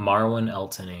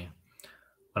Eltony.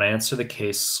 When I answer the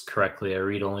case correctly, I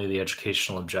read only the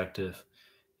educational objective.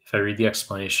 If I read the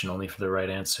explanation only for the right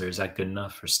answer, is that good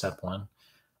enough for step one?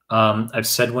 I've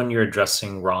said when you're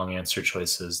addressing wrong answer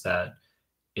choices that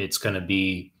it's going to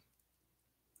be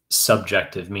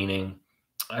subjective, meaning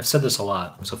I've said this a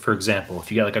lot. So for example, if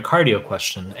you get like a cardio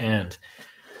question and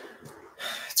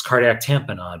it's cardiac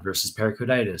tamponade versus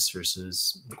pericarditis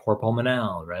versus cor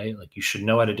pulmonale, right? Like you should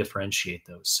know how to differentiate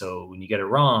those. So when you get it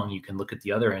wrong, you can look at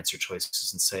the other answer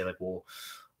choices and say like, well,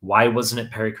 why wasn't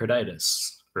it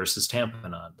pericarditis versus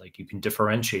tamponade? Like you can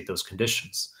differentiate those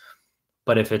conditions.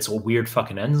 But if it's a weird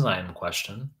fucking enzyme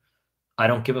question, I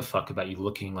don't give a fuck about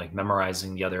you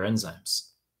memorizing the other enzymes.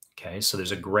 Okay. So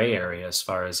there's a gray area as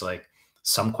far as like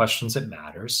some questions it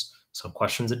matters, some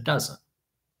questions it doesn't.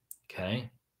 Okay.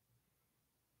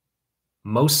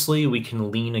 Mostly we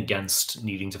can lean against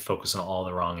needing to focus on all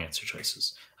the wrong answer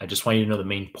choices. I just want you to know the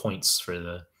main points for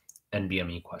the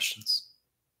NBME questions.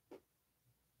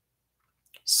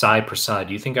 Sai Prasad,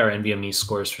 do you think our NBME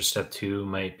scores for step 2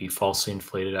 might be falsely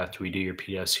inflated after we do your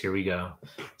PDS? Here we go.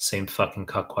 Same fucking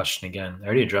cuck question again. I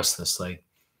already addressed this like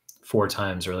 4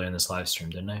 times earlier in this live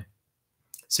stream, didn't I?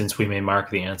 since we may mark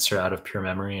the answer out of pure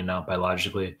memory and not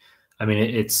biologically. I mean,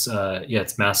 it's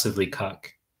massively cuck.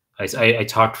 I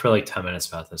talked for like 10 minutes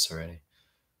about this already.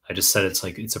 I just said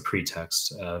it's a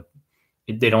pretext.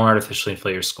 They don't artificially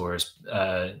inflate your scores.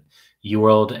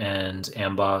 UWorld and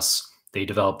Amboss, they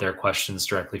develop their questions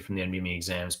directly from the NBME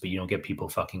exams, but you don't get people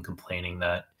fucking complaining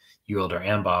that UWorld or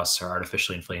Amboss are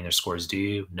artificially inflating their scores, do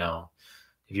you? No.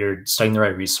 If you're studying the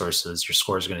right resources, your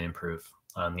scores are going to improve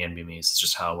on the NBMEs. It's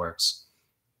just how it works.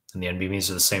 And the NBMEs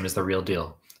are the same as the real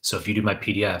deal. So if you do my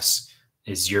PDFs,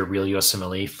 is your real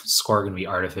USMLE score going to be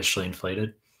artificially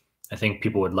inflated? I think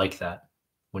people would like that.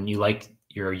 When you like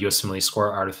your USMLE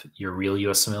score, your real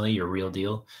USMLE, your real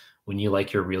deal, when you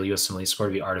like your real USMLE score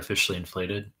to be artificially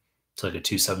inflated to like a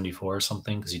 274 or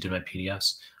something because you did my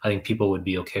PDFs, I think people would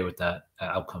be okay with that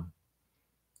outcome.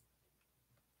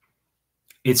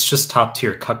 It's just top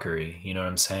tier cuckery. You know what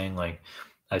I'm saying? Like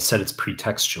I said, it's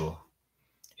pretextual.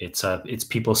 It's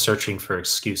people searching for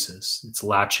excuses. It's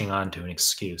latching onto an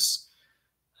excuse,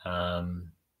 to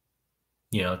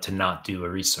not do a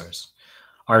resource.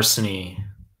 Arseny,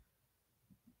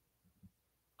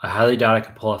 I highly doubt I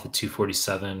could pull off a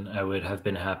 247. I would have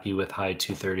been happy with high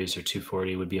 230s or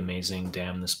 240. It would be amazing.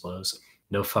 Damn, this blows.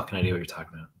 No fucking idea what you're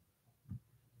talking about.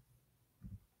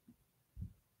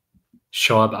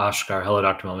 Shoab Ashgar. Hello,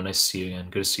 Dr. Melman. Nice to see you again.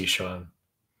 Good to see you, Shoab.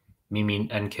 Mimi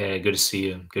NK. Good to see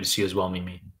you. Good to see you as well,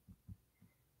 Mimi.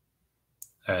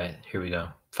 All right, here we go.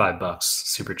 $5.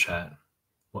 Super chat.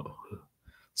 Whoa.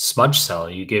 Smudge Cell.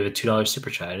 You gave a $2 super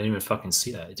chat. I didn't even fucking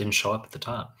see that. It didn't show up at the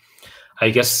top. I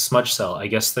guess Smudge Cell. I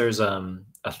guess there's a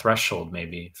threshold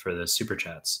maybe for the super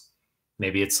chats.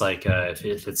 Maybe it's like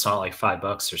if it's not like $5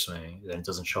 or something, then it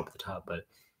doesn't show up at the top. But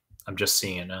I'm just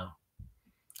seeing it now.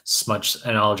 Smudge,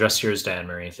 and I'll address yours, Dan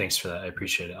Marie. Thanks for that. I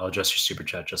appreciate it. I'll address your super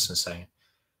chat just in a second.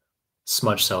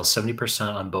 Smudge Cell,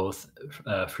 70% on both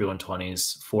free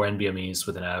 120s, 4 NBMEs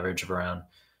with an average of around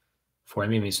 4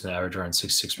 NBMEs with an average around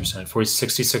 66%.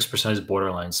 66% is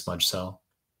borderline Smudge Cell.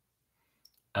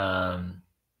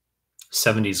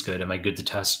 70 is good. Am I good to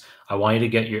test? I want you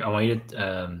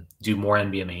to do more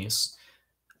NBMEs.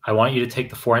 I want you to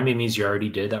take the 4 NBMEs you already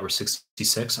did that were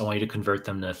 66. I want you to convert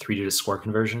them to 3D to score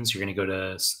conversions. You're going to go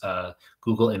to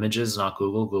Google Images, not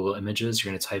Google Images.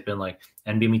 You're going to type in like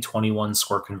NBME 21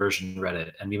 score conversion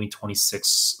Reddit, NBME 26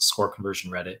 score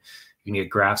conversion Reddit. You can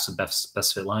get graphs of best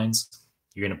fit lines.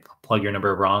 You're going to plug your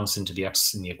number of wrongs into the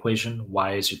X in the equation.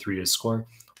 Y is your 3D to score.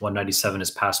 197 is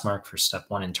pass mark for step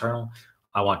 1 internal.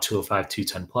 I want 205,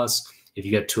 210 plus. If you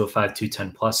get 205,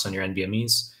 210 plus on your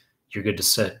NBMEs, you're good to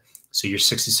sit. So your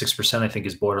 66%, I think,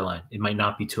 is borderline. It might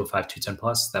not be 205, 210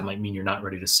 plus. That might mean you're not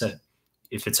ready to sit.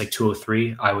 If it's like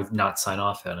 203, I would not sign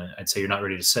off on it. I'd say you're not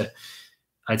ready to sit.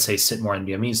 I'd say sit more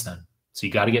NBMEs then. So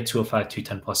you got to get 205,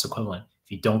 210 plus equivalent.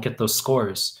 If you don't get those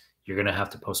scores, you're going to have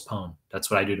to postpone.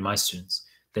 That's what I do to my students.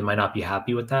 They might not be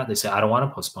happy with that. They say, I don't want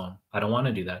to postpone. I don't want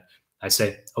to do that. I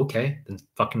say, okay, then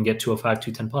fucking get 205,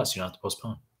 210 plus. You don't have to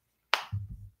postpone.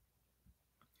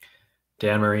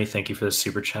 Dan Marie, thank you for the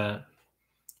super chat.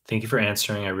 Thank you for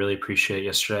answering. I really appreciate it.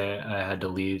 Yesterday, I had to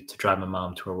leave to drive my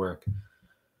mom to her work.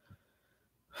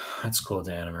 That's cool,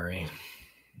 Dan Marie.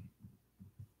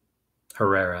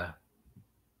 Herrera.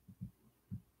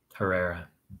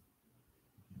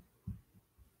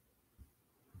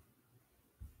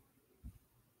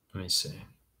 Let me see.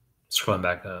 Scrolling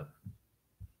back up.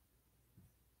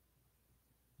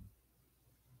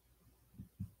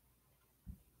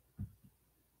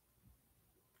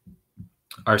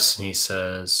 Arseny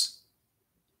says,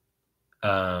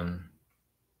 no,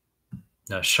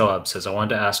 Shoab says, I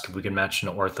wanted to ask if we could match an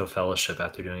ortho fellowship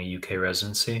after doing a UK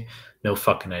residency. No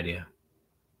fucking idea.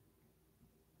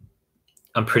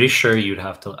 I'm pretty sure you'd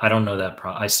have to, I don't know that.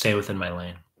 I stay within my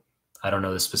lane. I don't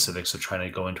know the specifics of trying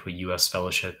to go into a US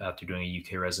fellowship after doing a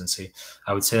UK residency.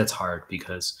 I would say that's hard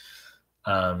because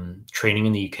training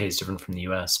in the UK is different from the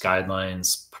US.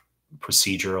 Guidelines,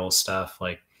 procedural stuff,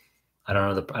 like I don't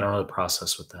know the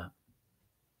process with that.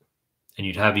 And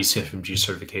you'd have UCFMG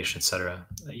certification, etc.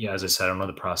 Yeah, as I said, I don't know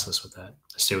the process with that.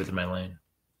 I stay within my lane.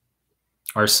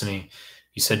 Arseny,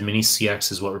 you said mini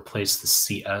CX is what replaced the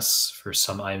CS for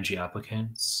some IMG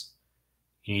applicants.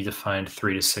 You need to find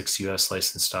 3 to 6 US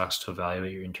licensed stocks to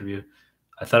evaluate your interview.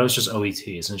 I thought it was just OET.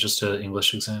 Isn't it just an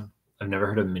English exam? I've never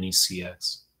heard of mini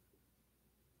CX.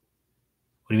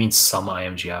 What do you mean some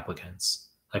IMG applicants?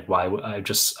 Like why?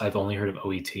 I've only heard of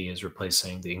OET as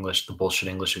replacing the bullshit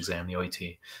English exam, the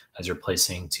OET, as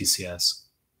replacing TCS.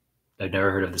 I've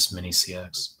never heard of this mini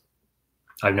CX.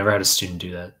 I've never had a student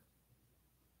do that.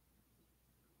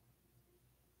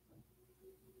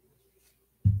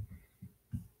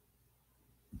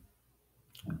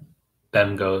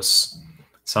 Bemgos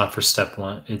It's not for step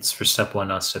one. It's for step one,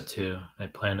 not step two. I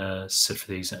plan to sit for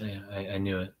the exam. I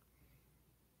knew it.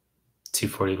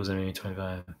 240 equals maybe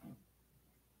 25.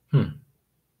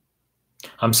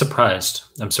 I'm surprised.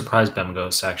 I'm surprised,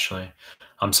 Bemgos, actually.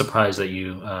 I'm surprised that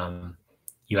you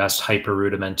asked hyper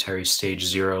rudimentary stage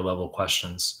 0 level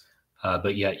questions,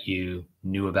 but yet you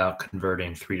knew about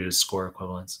converting 3 to score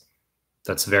equivalents.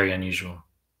 That's very unusual,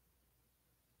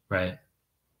 right?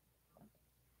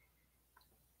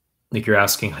 Like you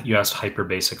asked hyper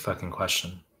basic fucking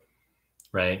question,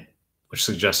 right? Which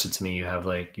suggested to me you have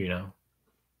like,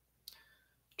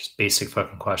 just basic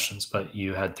fucking questions, but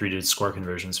you had 3-digit score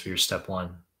conversions for your step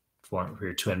one for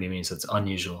your two MDMEs. That's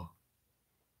unusual.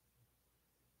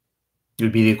 It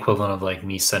would be the equivalent of like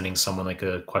me sending someone like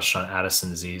a question on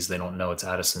Addison's disease. They don't know it's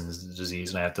Addison's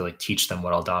disease, and I have to like teach them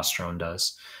what aldosterone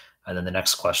does. And then the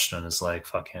next question is like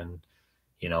fucking,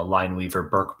 Lineweaver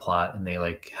Burke plot, and they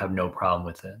like have no problem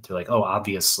with it. They're like, oh,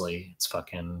 obviously it's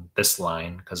fucking this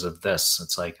line because of this.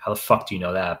 It's like, how the fuck do you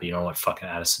know that? But you don't know what fucking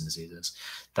Addison's disease is.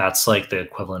 That's like the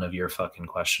equivalent of your fucking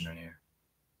question right here.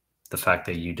 The fact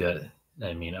that you did.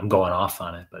 I mean, I'm going off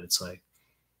on it, but it's like,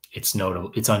 it's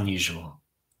notable. It's unusual.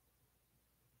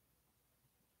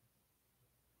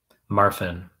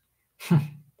 Marvin.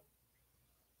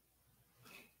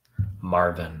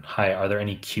 Marvin. Hi, are there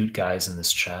any cute guys in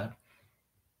this chat?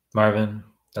 Marvin,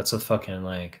 that's a fucking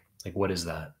like what is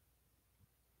that?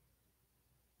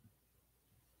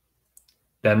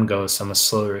 Bem goes, I'm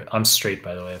straight,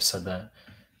 by the way. I've said that.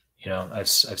 I've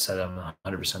said I'm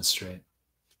 100% straight.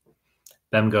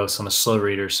 Bem goes, I'm a slow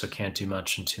reader, so can't do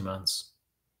much in 2 months.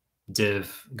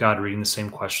 Div, God, reading the same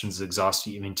questions is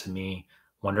exhausting even to me.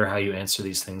 Wonder how you answer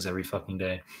these things every fucking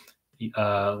day.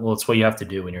 Well, it's what you have to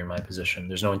do when you're in my position.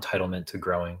 There's no entitlement to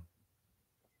growing.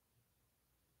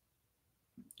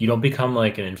 You don't become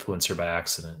like an influencer by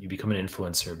accident. You become an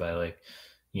influencer by like,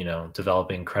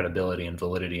 developing credibility and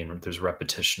validity, and there's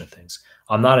repetition of things.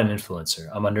 I'm not an influencer.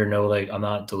 I'm under no like, I'm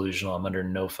not delusional. I'm under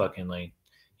no fucking like,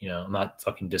 I'm not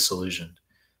fucking disillusioned.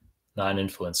 Not an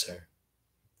influencer.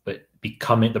 But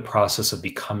the process of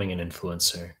becoming an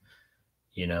influencer,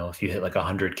 if you hit like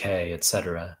 100K,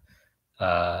 etc.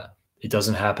 It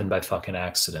doesn't happen by fucking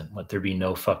accident. Let there be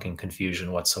no fucking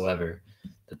confusion whatsoever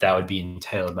that would be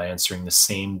entailed by answering the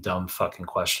same dumb fucking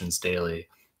questions daily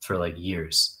for like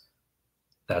years.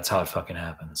 That's how it fucking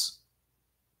happens.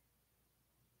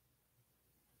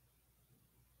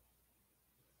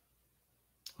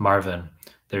 Marvin,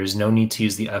 there is no need to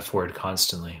use the F word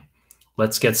constantly.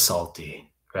 Let's get salty,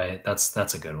 right? That's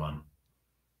a good one.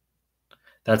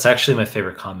 That's actually my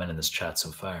favorite comment in this chat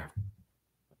so far.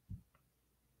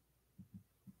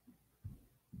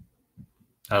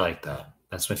 I like that.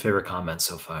 That's my favorite comment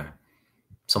so far.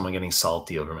 Someone getting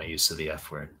salty over my use of the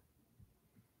F word.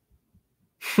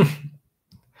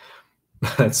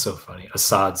 That's so funny.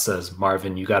 Assad says,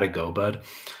 Marvin, you gotta go, bud.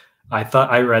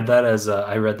 I read that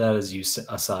as you,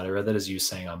 Assad. I read that as you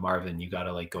saying, Marvin, you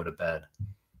gotta like go to bed.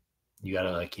 You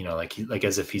gotta like, like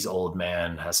as if he's old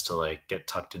man has to like get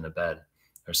tucked into bed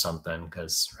or something.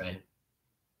 Because right,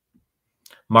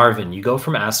 Marvin, you go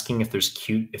from asking if there's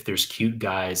cute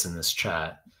guys in this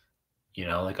chat,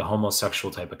 like a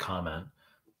homosexual type of comment.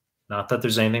 Not that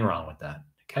there's anything wrong with that.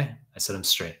 Okay, I said I'm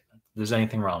straight. If there's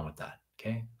anything wrong with that.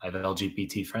 Okay, I have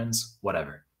LGBT friends.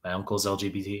 Whatever. My uncle's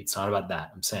LGBT. It's not about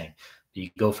that. I'm saying you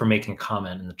go from making a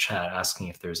comment in the chat asking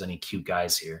if there's any cute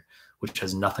guys here, which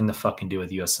has nothing to fucking do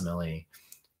with USMLE,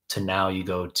 to now you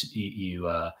go to you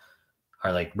are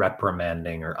like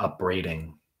reprimanding or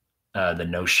upbraiding the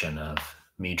notion of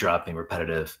me dropping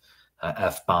repetitive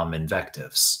F-bomb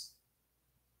invectives.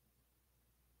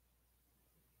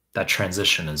 That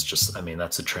transition is just,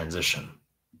 that's a transition.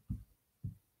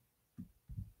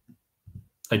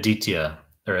 Aditya,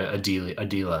 or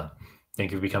Adila,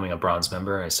 thank you for becoming a bronze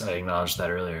member. I acknowledged that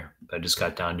earlier. I just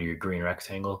got down to your green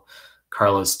rectangle.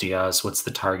 Carlos Diaz, what's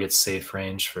the target safe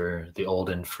range for the old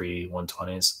and free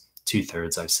 120s?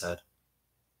 2/3, I've said.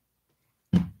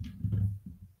 Let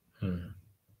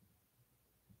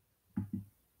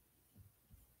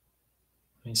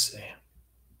me see.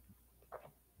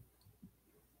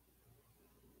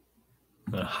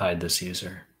 I'm going to hide this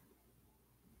user.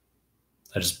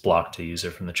 I just blocked a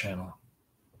user from the channel.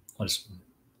 I just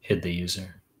hid the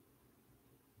user.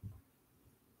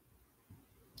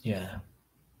 Yeah.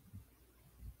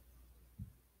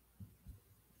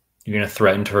 You're going to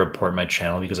threaten to report my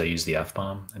channel because I use the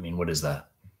F-bomb? What is that?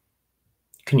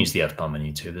 You can use the F-bomb on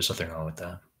YouTube. There's nothing wrong with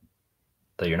that.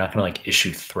 But you're not going to like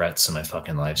issue threats in my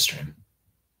fucking live stream.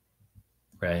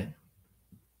 Right?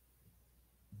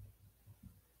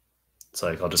 It's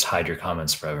like, I'll just hide your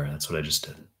comments forever. That's what I just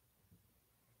did.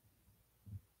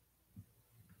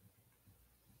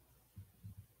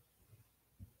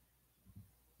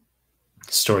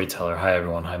 Storyteller. Hi,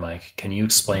 everyone. Hi, Mike. Can you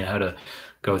explain how to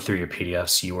go through your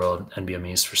PDFs, UWorld,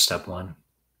 NBMEs for step 1?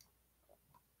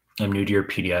 I'm new to your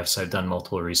PDFs. I've done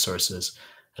multiple resources,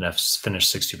 and I've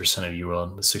finished 60% of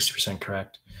UWorld with 60%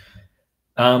 correct.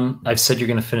 I've said you're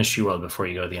going to finish UWorld before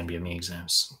you go to the NBME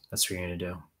exams. That's what you're going to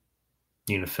do.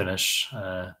 You're going to finish.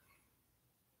 You're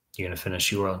going to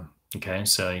finish UWorld. Okay,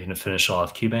 so you're going to finish all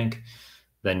of QBank.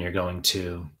 Then you're going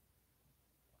to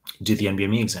do the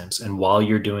NBME exams. And while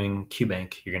you're doing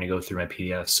QBank, you're going to go through my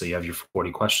PDF. So you have your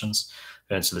 40 questions.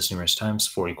 I've answered this numerous times.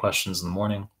 40 questions in the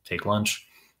morning. Take lunch.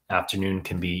 Afternoon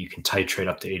can be, you can titrate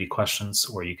up to 80 questions,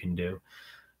 or you can do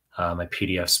my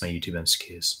PDFs, my YouTube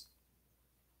MCQs.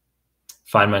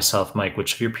 Find myself, Mike,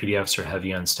 which of your PDFs are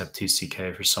heavy on step 2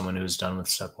 CK for someone who's done with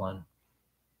step 1?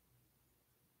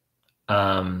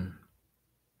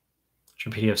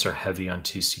 Which PDFs are heavy on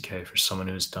 2 CK for someone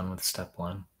who's done with step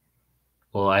 1?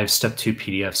 Well, I have step 2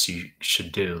 PDFs you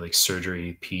should do, like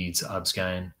surgery, peds,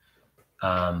 obs-gyn,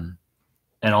 and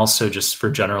also just for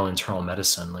general internal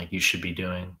medicine, like you should be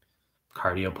doing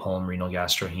cardio, pulm, renal,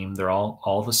 gastro, heme. They're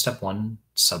all the step 1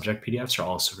 subject PDFs are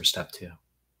also for step 2.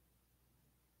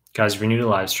 Guys, if you're new to the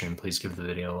live stream, please give the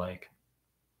video a like.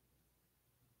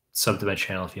 Sub to my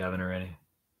channel if you haven't already.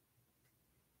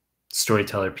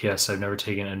 Storyteller, PS, I've never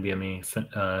taken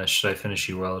NBME. Should I finish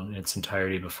UWorld in its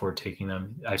entirety before taking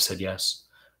them? I've said yes.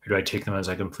 Or do I take them as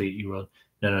I complete UWorld?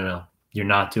 No. You're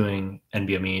not doing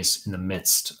NBMEs in the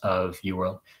midst of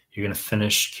UWorld. You're going to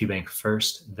finish QBank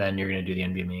first, then you're going to do the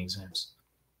NBME exams.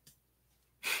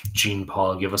 Jean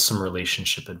Paul, give us some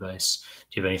relationship advice.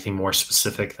 Do you have anything more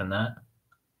specific than that?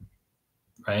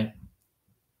 Right?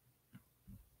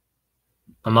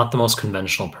 I'm not the most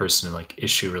conventional person in like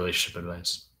issue relationship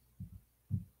advice.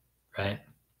 Right?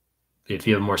 If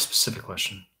you have a more specific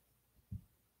question.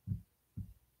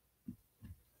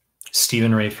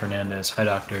 Stephen Ray Fernandez. Hi,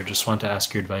 doctor. Just want to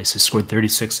ask your advice. I scored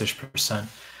 36-ish%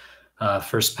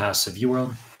 first pass of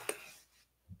UWorld.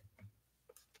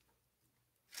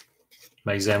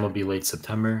 My exam will be late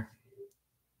September.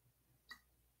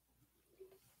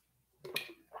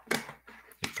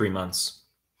 3 months.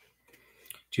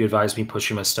 Do you advise me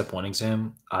pushing my step 1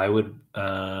 exam? I would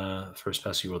first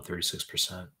pass UWorld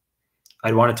 36%.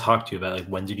 I'd want to talk to you about like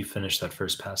when did you finish that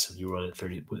first pass of UWorld at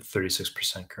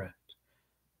 36% correct?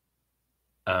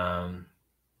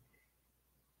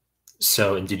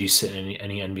 So, and did you sit in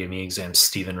any NBME exams,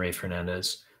 Stephen Ray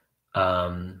Fernandez?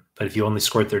 But if you only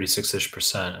scored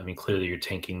 36-ish%, I mean, clearly you're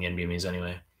tanking the NBMEs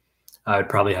anyway. I would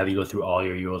probably have you go through all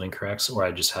your UWorld incorrects, or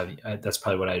I'd just have you, that's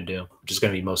probably what I'd do, which is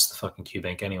going to be most of the fucking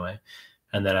QBank anyway.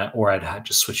 And then, I'd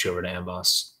just switch you over to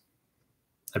Amboss.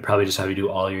 I'd probably just have you do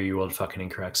all your UWorld fucking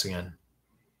incorrects again.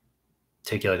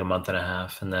 Take you like a month and a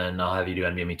half, and then I'll have you do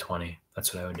NBME 20.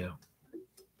 That's what I would do.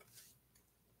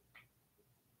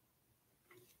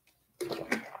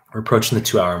 We're approaching the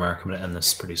 2-hour mark. I'm going to end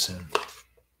this pretty soon.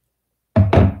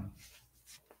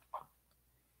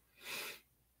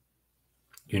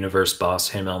 Universe Boss,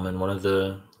 hey Mehlman, one of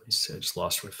the, let me see, I just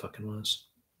lost where it fucking was.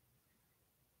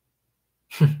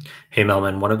 Hey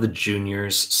Mehlman, one of the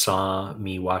juniors saw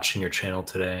me watching your channel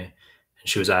today, and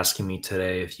she was asking me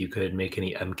today if you could make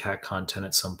any MCAT content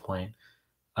at some point.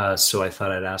 So I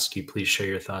thought I'd ask you, please share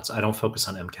your thoughts. I don't focus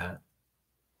on MCAT.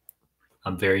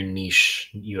 I'm very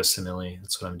niche USMLE.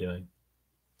 That's what I'm doing.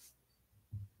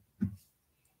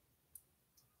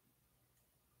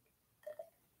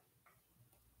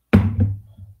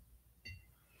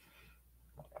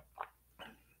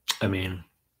 I mean,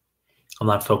 I'm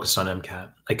not focused on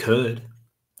MCAT. I could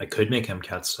make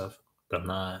MCAT stuff, but I'm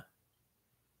not.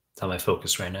 That's not my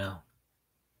focus right now.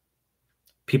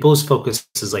 People's focus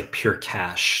is like pure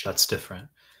cash. That's different.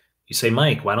 You say,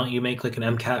 Mike, why don't you make like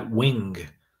an MCAT wing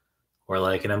or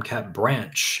like an MCAT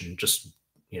branch and just,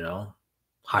 you know,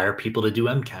 hire people to do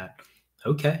MCAT?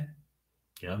 Okay.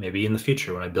 You know, maybe in the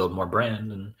future when I build more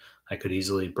brand, and I could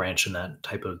easily branch in that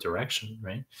type of direction,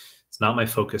 right? It's not my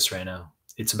focus right now.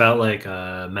 It's about like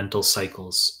mental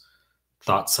cycles,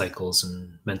 thought cycles,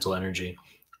 and mental energy.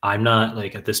 I'm not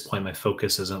like, at this point, my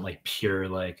focus isn't like pure,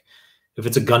 like if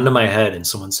it's a gun to my head and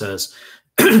someone says,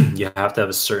 you have to have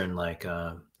a certain like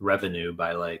revenue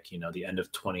by like, you know, the end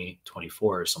of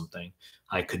 2024 or something,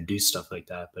 I could do stuff like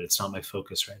that, but it's not my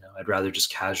focus right now. I'd rather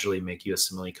just casually make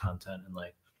USMLE content, and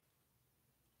like,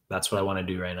 that's what I want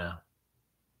to do right now.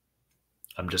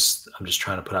 I'm just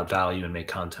trying to put out value and make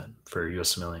content for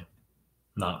USMLE.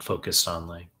 Not focused on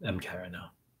like MCAT right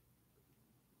now.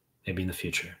 Maybe in the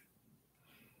future.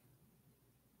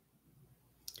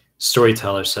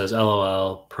 Storyteller says,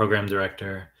 LOL, program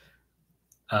director.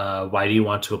 Why do you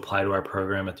want to apply to our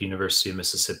program at the University of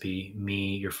Mississippi?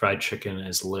 Me, your fried chicken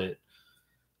is lit.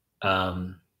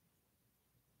 Um,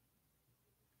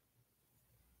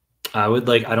 I would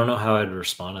like, I don't know how I'd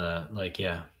respond to that. Like,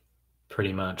 yeah,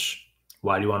 pretty much.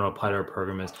 Why do you want to apply to our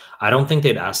program? Is I don't think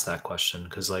they'd ask that question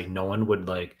because like no one would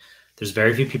like. There's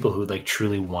very few people who like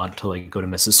truly want to like go to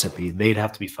Mississippi. They'd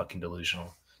have to be fucking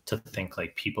delusional to think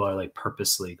like people are like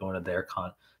purposely going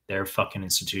to their fucking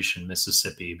institution,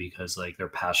 Mississippi, because like they're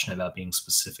passionate about being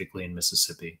specifically in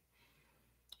Mississippi.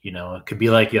 You know, it could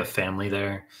be like you have family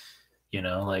there. You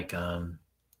know, like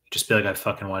just be like I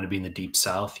fucking want to be in the deep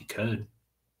South. You could.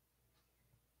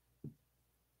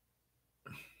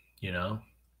 You know,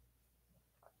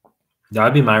 that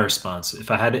would be my response.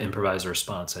 If I had to improvise a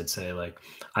response, I'd say like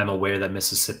I'm aware that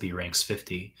Mississippi ranks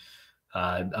 50.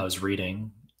 I was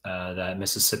reading that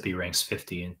Mississippi ranks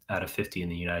 50 out of 50 in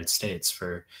the United States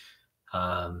for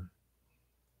um,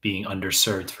 being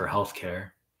underserved for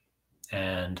healthcare,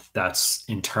 and that's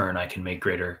in turn I can make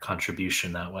greater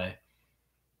contribution that way.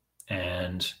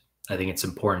 And I think it's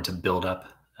important to build up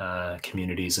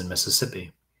communities in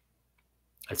Mississippi.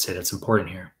 I'd say that's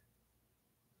important here.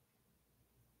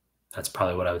 That's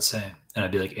probably what I would say. And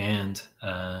I'd be like, and,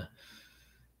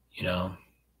 you know,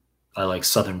 I like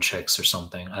Southern chicks or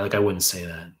something. I wouldn't say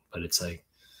that, but it's like,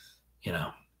 you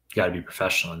know, you got to be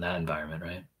professional in that environment,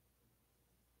 right?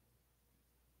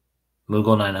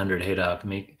 Moogle 900, hey doc,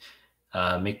 make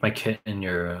my kitten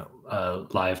your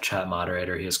live chat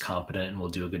moderator. He is competent and will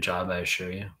do a good job, I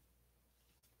assure you.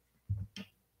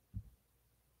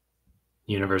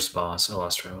 Universe boss,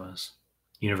 Illustra was.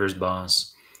 Universe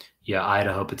boss. Yeah,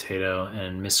 Idaho potato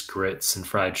and Miss Grits and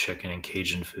fried chicken and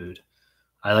Cajun food.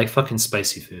 I like fucking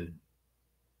spicy food.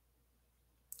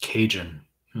 Cajun.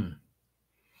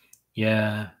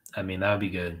 Yeah, I mean, that would be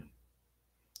good.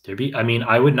 I mean,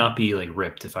 I would not be like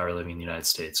ripped if I were living in the United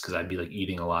States because I'd be like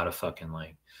eating a lot of fucking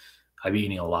like, I'd be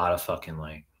eating a lot of fucking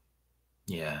like,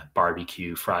 yeah,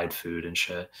 barbecue, fried food and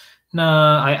shit.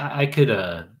 Nah, I could,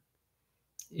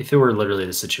 if it were literally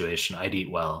the situation, I'd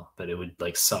eat well, but it would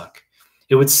like suck.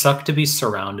 It would suck to be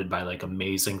surrounded by like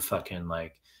amazing fucking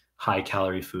like high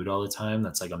calorie food all the time.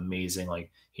 That's like amazing.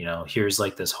 Like, you know, here's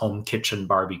like this home kitchen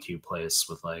barbecue place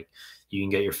with like, you can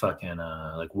get your fucking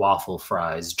like waffle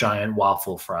fries, giant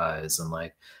waffle fries, and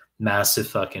like massive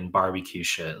fucking barbecue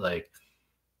shit. Like,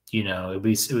 you know, I'm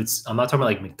not talking about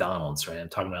like McDonald's, right? I'm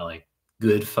talking about like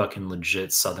good fucking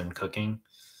legit Southern cooking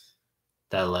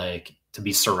that like to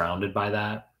be surrounded by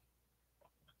that,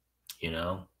 you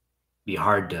know, be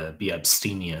hard to be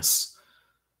abstemious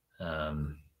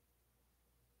and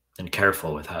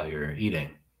careful with how you're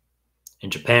eating. In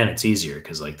Japan, it's easier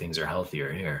because like things are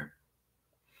healthier here.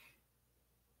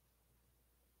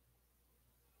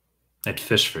 I had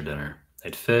fish for dinner. I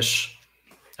had fish.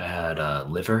 I had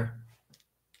liver.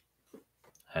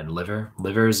 I had liver.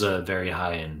 Liver is very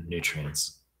high in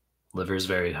nutrients. Liver is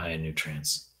very high in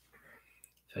nutrients.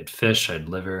 I had fish. I had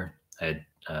liver. I had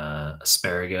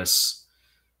asparagus.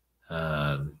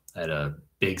 I had a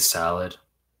big salad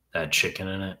that had chicken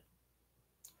in it.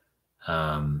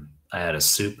 I had a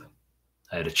soup.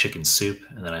 I had a chicken soup,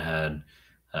 and then I had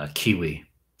kiwi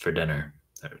for dinner.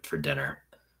 For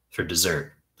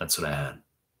dessert. That's what I had.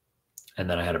 And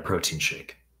then I had a protein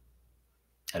shake.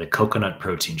 I had a coconut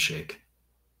protein shake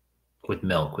with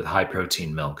milk, with high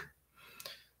protein milk.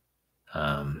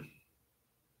 I'm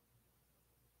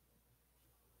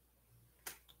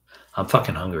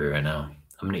fucking hungry right now.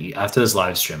 I'm gonna eat after this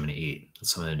live stream. I'm gonna eat.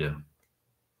 That's what I'm gonna do.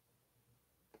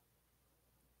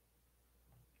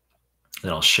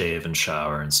 Then I'll shave and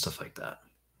shower and stuff like that.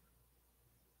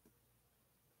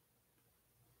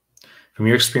 From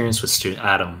your experience with students,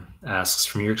 Adam asks,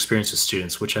 from your experience with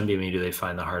students, which MBME do they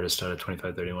find the hardest out of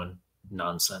 2531?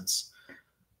 Nonsense.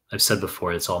 I've said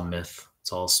before, it's all myth.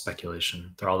 It's all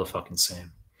speculation. They're all the fucking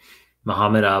same.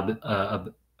 Muhammad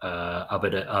Abadi.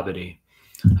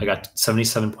 I got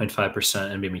 77.5%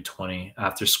 MBME 20.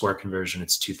 After score conversion,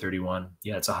 it's 231.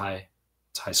 Yeah, it's a high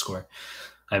score.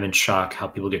 I'm in shock how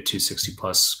people get 260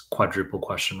 plus quadruple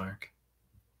question mark.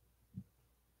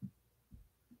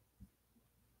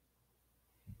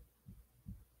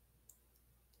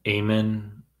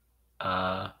 Ayman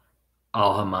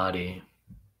Al-Hamadi.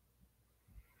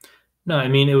 No, I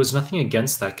mean, it was nothing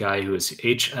against that guy who was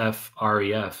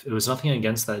HFREF. It was nothing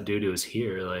against that dude who was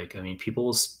here. Like, I mean, people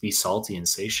will be salty and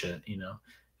say shit, you know?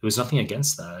 It was nothing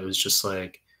against that. It was just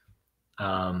like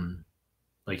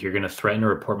you're going to threaten to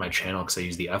report my channel because I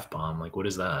use the F-bomb. Like, what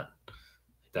is that?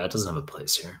 That doesn't have a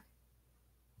place here.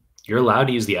 You're allowed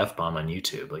to use the F-bomb on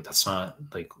YouTube. Like, that's not,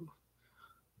 like,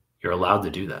 you're allowed to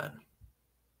do that.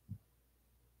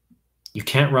 You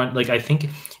can't run, like, I think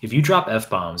if you drop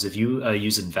F-bombs, if you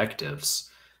use invectives,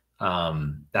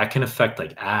 that can affect,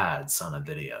 like, ads on a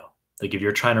video. Like if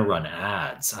you're trying to run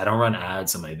ads, I don't run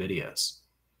ads in my videos,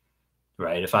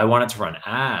 right? If I wanted to run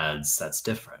ads, that's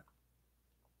different.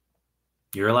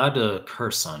 You're allowed to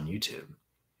curse on YouTube.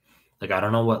 Like I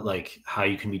don't know how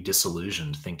you can be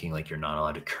disillusioned thinking like you're not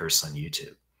allowed to curse on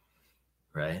YouTube,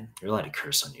 right? You're allowed to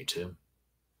curse on YouTube.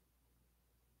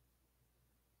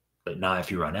 But not if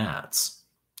you run ads.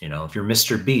 You know, if you're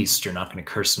Mr. Beast, you're not going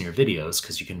to curse in your videos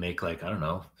because you can make like, I don't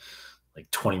know, like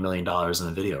 $20 million in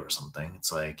a video or something.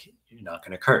 It's like, you're not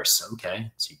going to curse.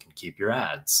 Okay. So you can keep your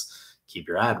ads, keep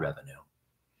your ad revenue.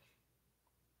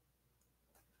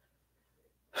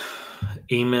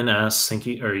 Eamon asks, thank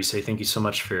you, or you say, thank you so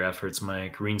much for your efforts,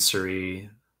 Mike. Green Surrey,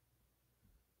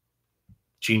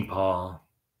 Jean Paul.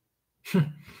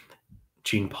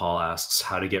 Jean Paul asks,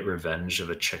 how to get revenge if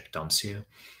a chick dumps you.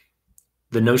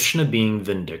 The notion of being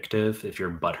vindictive, if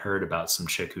you're butthurt about some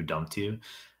chick who dumped you,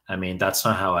 I mean, that's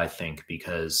not how I think,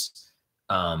 because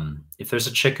if there's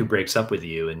a chick who breaks up with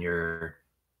you and you're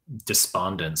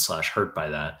despondent / hurt by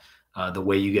that, the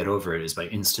way you get over it is by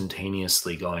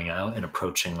instantaneously going out and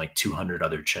approaching like 200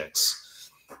 other chicks.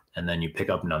 And then you pick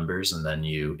up numbers and then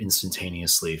you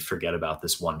instantaneously forget about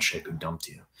this one chick who dumped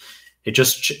you. It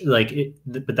just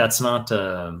but that's not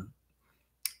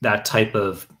that type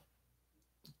of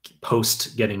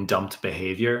post getting dumped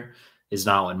behavior is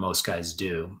not what most guys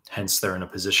do. Hence, they're in a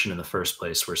position in the first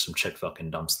place where some chick fucking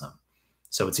dumps them.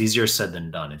 So it's easier said than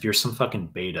done. If you're some fucking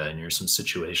beta and you're some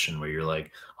situation where you're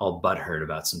like all butthurt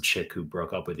about some chick who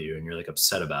broke up with you and you're like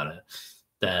upset about it,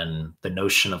 then the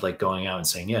notion of like going out and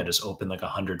saying, yeah, just open like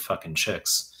 100 fucking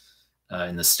chicks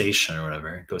in the station or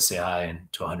whatever, go say hi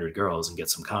to 100 girls and get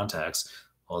some contacts.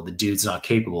 Well, the dude's not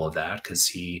capable of that because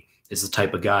he is the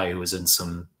type of guy who was in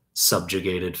some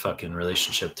subjugated fucking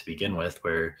relationship to begin with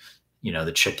where, you know,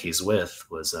 the chick he's with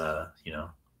was, you know,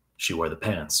 she wore the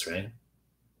pants, right?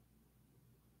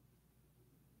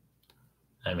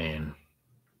 I mean,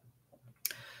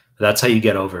 that's how you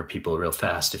get over people real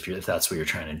fast. If that's what you're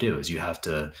trying to do, is you have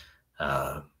to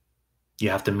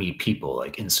meet people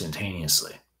like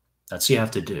instantaneously. That's what you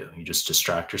have to do. You just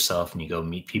distract yourself and you go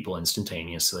meet people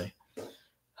instantaneously.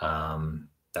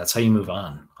 That's how you move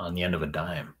on the end of a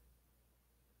dime.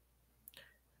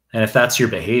 And if that's your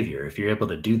behavior, if you're able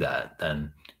to do that,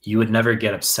 then you would never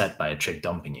get upset by a chick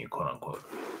dumping you, quote unquote.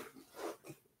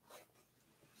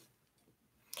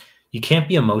 You can't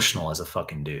be emotional as a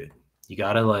fucking dude. You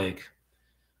gotta like,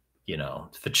 you know,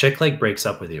 if a chick like breaks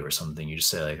up with you or something, you just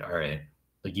say like, all right,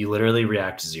 like you literally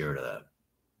react to 0 to that.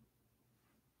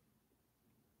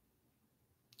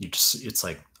 It's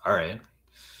like, all right.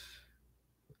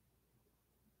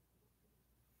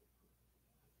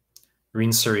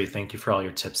 Green Surrey, thank you for all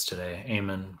your tips today.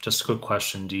 Eamon, just a quick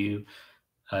question. Do you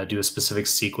do a specific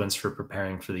sequence for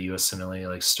preparing for the USMLE,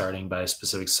 like starting by a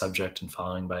specific subject and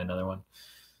following by another one?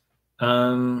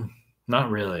 Not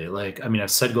really. Like, I mean,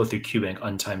 I've said go through QBank,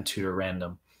 untimed tutor,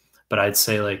 random, but I'd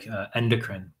say like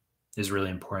endocrine is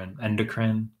really important.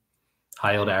 Endocrine,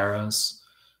 high yield arrows,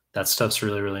 that stuff's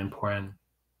really, really important.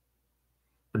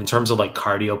 But in terms of like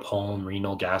cardio, pulm,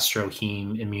 renal, gastro,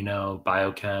 heme, immuno,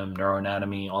 biochem,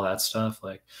 neuroanatomy, all that stuff,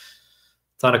 like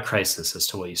it's not a crisis as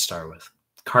to what you start with.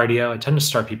 Cardio, I tend to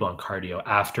start people on cardio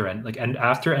after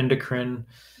after endocrine,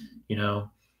 you know,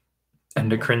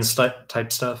 endocrine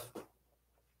type stuff.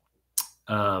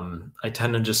 I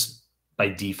tend to just by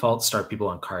default start people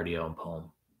on cardio and pulm.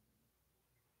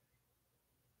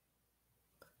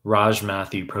 Raj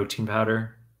Matthew, protein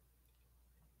powder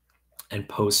and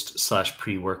post /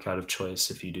 pre-workout of choice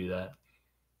if you do that.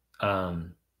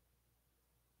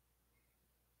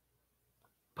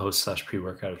 Post /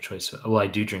 pre-workout of choice. Well, I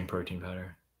do drink protein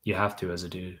powder. You have to as a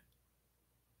dude.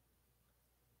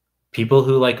 People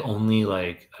who like only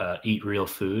like eat real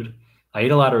food. I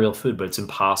eat a lot of real food, but it's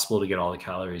impossible to get all the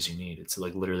calories you need. It's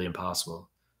like literally impossible.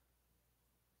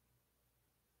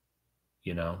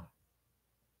 You know,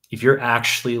 if you're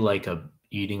actually like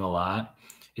eating a lot,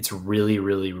 it's really,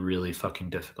 really, really fucking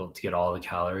difficult to get all the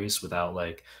calories without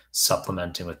like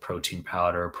supplementing with protein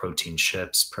powder, protein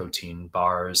chips, protein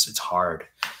bars. It's hard.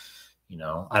 You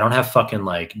know, I don't have fucking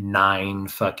like 9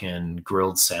 fucking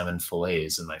grilled salmon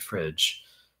fillets in my fridge,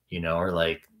 you know, or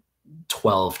like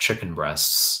 12 chicken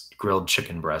breasts, grilled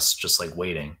chicken breasts, just like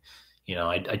waiting. You know,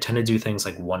 I tend to do things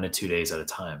like 1 to 2 days at a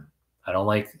time. I don't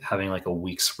like having like a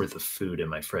week's worth of food in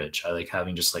my fridge. I like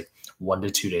having just like 1 to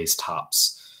 2 days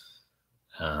tops.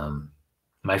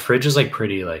 My fridge is like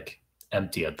pretty like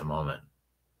empty at the moment.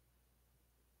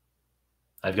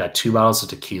 I've got 2 bottles of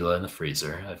tequila in the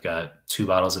freezer. I've got 2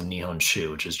 bottles of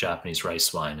Nihonshu, which is Japanese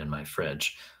rice wine, in my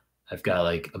fridge. I've got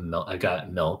like I've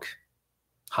got milk,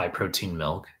 high protein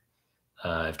milk.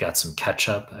 I've got some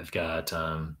ketchup. I've got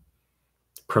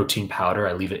protein powder,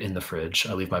 I leave it in the fridge.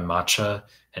 I leave my matcha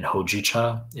and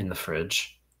hojicha in the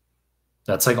fridge.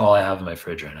 That's like all I have in my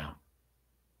fridge right now.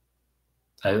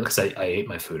 Because I ate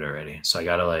my food already. So I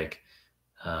gotta like,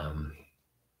 um,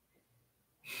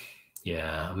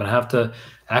 yeah, I'm gonna have to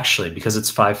actually, because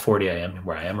it's 5:40 a.m.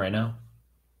 where I am right now.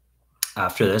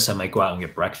 After this, I might go out and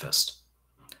get breakfast.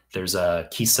 There's a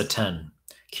Kisa 10.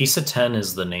 Kisa 10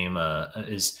 is the name,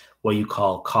 is what you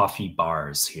call coffee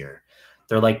bars here.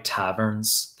 They're like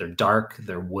taverns. They're dark.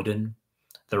 They're wooden.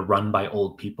 They're run by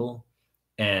old people.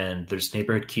 And there's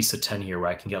neighborhood Kisa 10 here where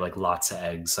I can get like lots of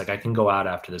eggs. Like I can go out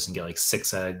after this and get like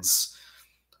 6 eggs.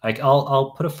 Like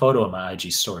I'll put a photo in my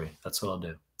IG story. That's what I'll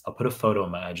do. I'll put a photo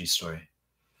in my IG story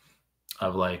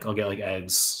of like I'll get like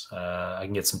eggs. I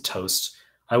can get some toast.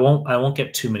 I won't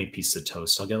get too many pieces of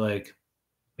toast. I'll get like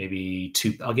maybe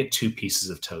two. I'll get 2 pieces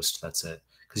of toast. That's it.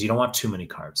 Because you don't want too many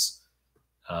carbs.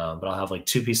 But I'll have like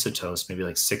 2 pieces of toast, maybe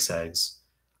like 6 eggs.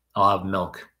 I'll have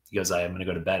milk because I am going to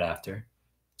go to bed after.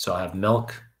 So I'll have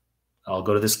milk. I'll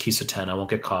go to this Kisa 10. I won't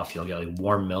get coffee. I'll get like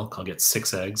warm milk. I'll get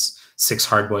 6 eggs, 6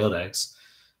 hard-boiled eggs.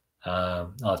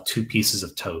 I'll have 2 pieces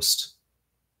of toast.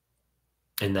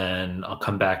 And then I'll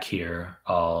come back here.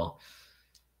 I'll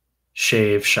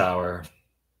shave, shower.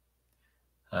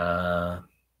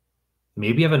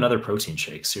 Maybe have another protein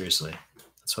shake. Seriously.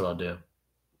 That's what I'll do.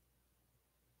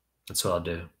 That's what I'll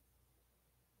do.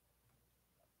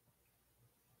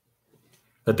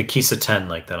 But the Kisa 10,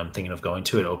 like that I'm thinking of going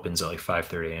to, it opens at like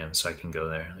 5:30 a.m. So I can go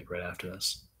there like right after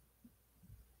this.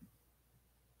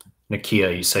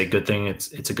 Nakia, you say good thing.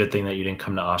 It's a good thing that you didn't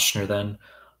come to Oshner then.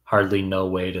 Hardly no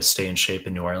way to stay in shape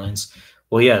in New Orleans.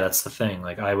 Well, yeah, that's the thing.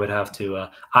 Like I would have to,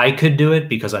 I could do it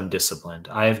because I'm disciplined.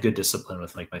 I have good discipline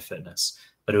with like my fitness,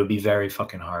 but it would be very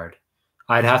fucking hard.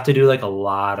 I'd have to do like a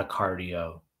lot of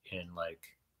cardio in like,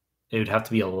 it would have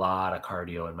to be a lot of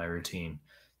cardio in my routine.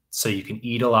 So you can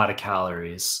eat a lot of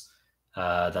calories.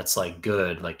 That's like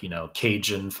good, like,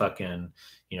 Cajun fucking,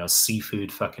 seafood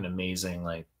fucking amazing,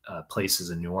 like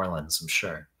places in New Orleans, I'm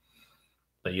sure.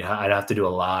 But I'd have to do a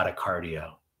lot of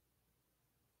cardio,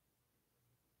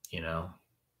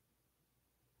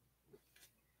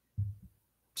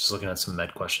 Just looking at some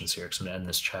med questions here because I'm gonna end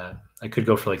this chat. I could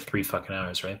go for like 3 fucking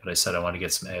hours, right? But I said I want to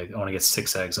get some egg. I want to get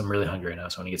 6 eggs. I'm really hungry right now,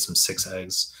 so I want to get some 6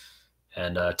 eggs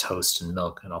and toast and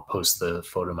milk, and I'll post the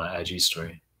photo of my IG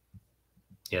story.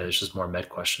 Yeah, there's just more med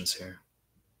questions here.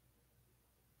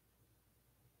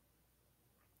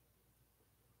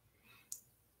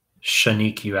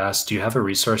 Shanique, you asked, do you have a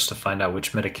resource to find out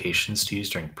which medications to use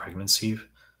during pregnancy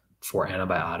for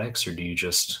antibiotics, or do you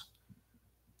just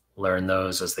learn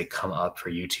those as they come up for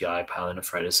UTI,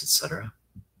 pyelonephritis, etc.?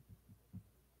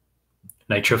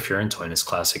 Nitrofurantoin is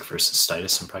classic for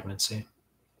cystitis in pregnancy.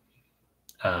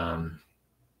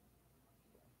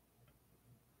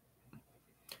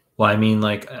 Well, I mean,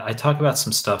 like I talk about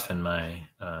some stuff in my,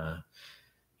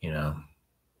 in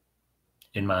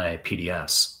my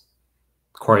PDS.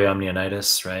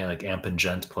 Chorioamnionitis, right? Like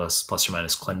Ampingent plus or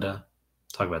minus Clinda.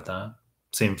 Talk about that.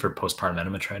 Same for postpartum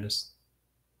endometritis.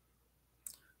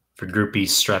 For group B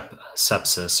strep,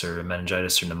 sepsis, or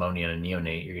meningitis or pneumonia in a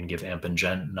neonate, you're going to give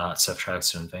Ampingent, not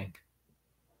ceftriaxone and Vanc.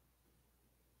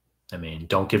 I mean,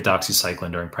 don't give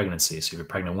doxycycline during pregnancy. So if you're a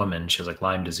pregnant woman, she has like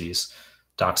Lyme disease,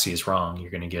 doxy is wrong.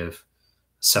 You're going to give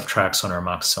ceftriaxone or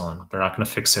amoxicillin. They're not going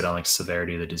to fix it on like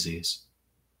severity of the disease.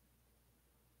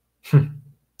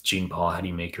 Gene Paul, how do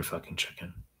you make your fucking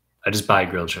chicken? I just buy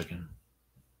grilled chicken.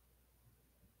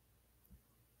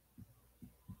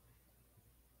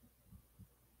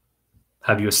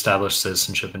 Have you established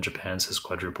citizenship in Japan? Says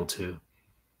quadruple 2.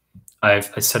 I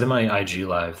said in my IG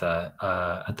live that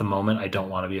at the moment I don't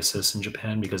want to be a citizen in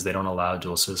Japan because they don't allow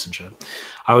dual citizenship.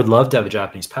 I would love to have a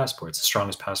Japanese passport. It's the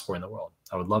strongest passport in the world.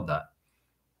 I would love that.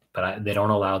 But they don't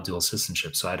allow dual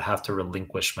citizenship, so I'd have to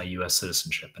relinquish my U.S.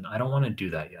 citizenship, and I don't want to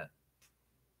do that yet.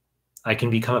 I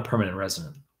can become a permanent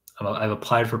resident. I've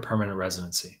applied for permanent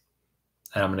residency,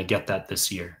 and I'm going to get that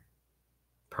this year,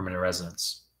 permanent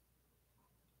residence.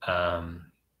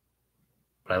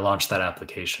 But I launched that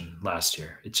application last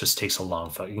year. It just takes a long,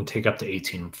 it can take up to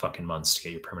 18 fucking months to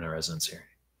get your permanent residence here.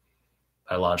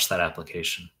 I launched that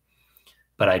application,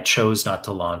 but I chose not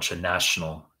to launch a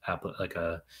national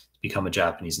become a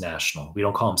Japanese national. We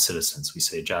don't call them citizens. We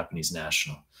say Japanese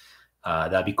national.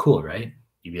 That'd be cool, right?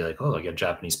 You'd be like, oh, I get a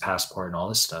Japanese passport and all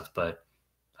this stuff, but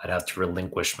I'd have to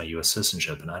relinquish my U.S.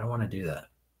 citizenship, and I don't want to do that.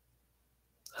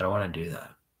 I don't want to do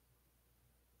that.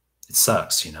 It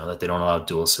sucks, that they don't allow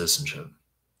dual citizenship.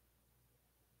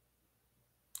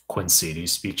 Quincy, do you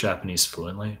speak Japanese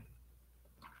fluently?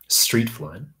 Street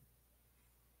fluent.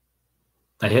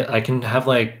 I can have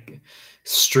like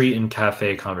street and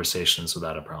cafe conversations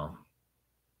without a problem.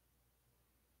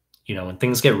 When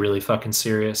things get really fucking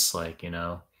serious, like,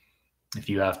 if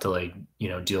you have to like,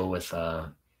 deal with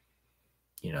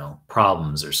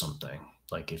problems or something.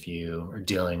 Like if you are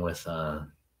dealing with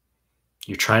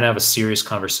you're trying to have a serious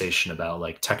conversation about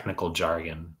like technical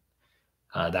jargon,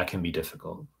 that can be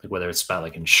difficult. Like whether it's about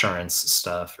like insurance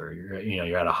stuff or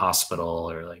you're at a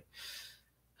hospital or like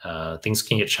things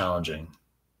can get challenging.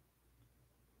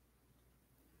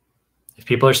 If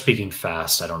people are speaking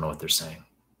fast, I don't know what they're saying.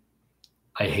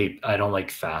 I don't like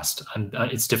fast.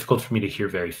 It's difficult for me to hear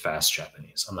very fast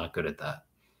Japanese. I'm not good at that.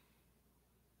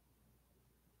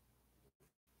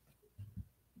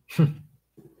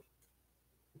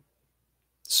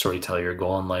 Storyteller, your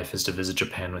goal in life is to visit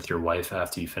Japan with your wife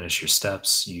after you finish your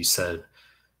steps. You said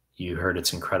you heard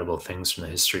its incredible things from the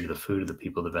history to the food, to the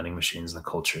people, the vending machines, and the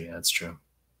culture. Yeah, that's true.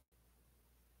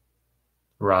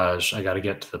 Raj, I got to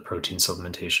get to the protein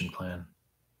supplementation plan.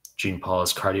 Gene Paul,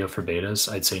 is cardio for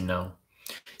betas? I'd say no.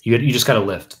 You just got to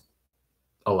lift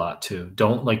a lot too.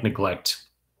 Don't like neglect.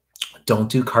 Don't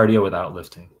do cardio without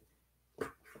lifting.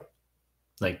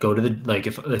 Like go to the like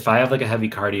if I have like a heavy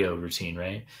cardio routine,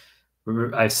 right?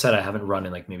 I've said I haven't run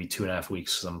in like maybe 2.5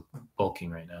 weeks because I'm bulking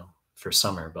right now for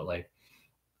summer. But like,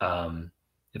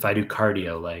 if I do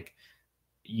cardio, like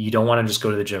you don't want to just go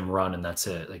to the gym, run, and that's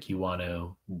it. Like you want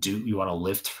to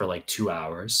lift for like 2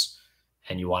 hours,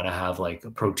 and you want to have like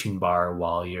a protein bar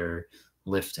while you're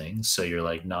lifting, so you're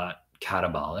like not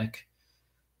catabolic,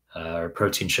 or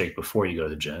protein shake before you go to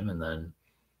the gym, and then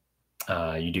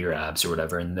you do your abs or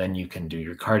whatever, and then you can do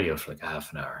your cardio for like a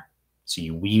half an hour. So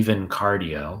you weave in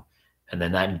cardio, and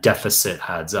then that deficit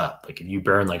adds up. Like if you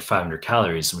burn like 500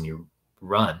 calories when you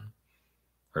run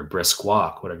or brisk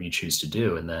walk, whatever you choose to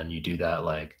do, and then you do that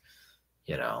like,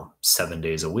 7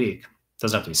 days a week. It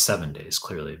doesn't have to be 7 days,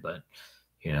 clearly, but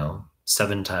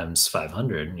 7 times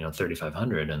 500,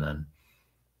 3,500, and then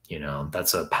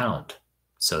that's a pound.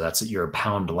 So you're a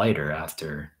pound lighter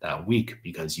after that week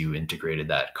because you integrated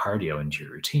that cardio into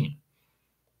your routine.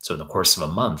 So in the course of a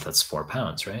month, that's 4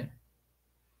 pounds, right?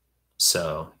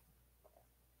 So,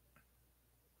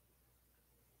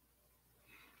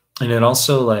 and it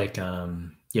also like,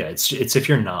 yeah, it's if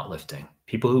you're not lifting.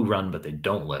 People who run but they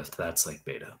don't lift, that's like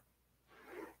beta.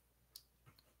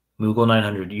 Moogle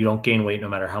 900, you don't gain weight no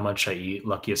matter how much I eat.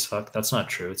 Lucky as fuck. That's not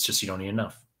true. It's just you don't eat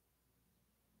enough.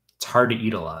 It's hard to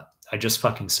eat a lot. I just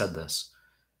fucking said this.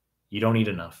 You don't eat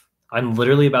enough. I'm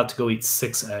literally about to go eat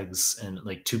 6 eggs and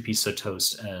like 2 pieces of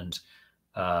toast and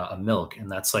a milk,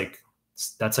 and that's like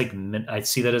I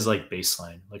see that as like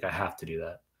baseline. Like I have to do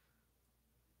that,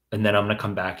 and then I'm gonna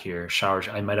come back here, shower.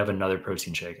 I might have another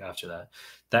protein shake after that.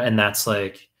 That's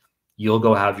like you'll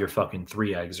go have your fucking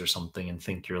 3 eggs or something and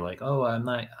think you're like, oh, I'm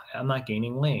not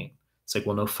gaining weight. It's like,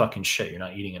 well, no fucking shit. You're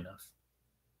not eating enough.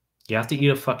 You have to eat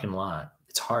a fucking lot.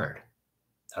 It's hard.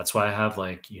 That's why I have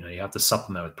like, you have to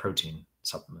supplement with protein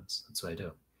supplements. That's what I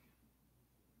do.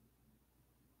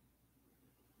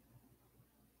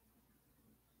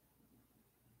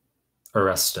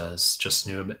 Orestes just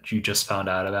knew about you, just found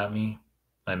out about me.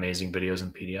 My amazing videos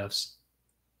and PDFs.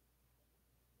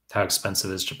 How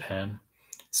expensive is Japan?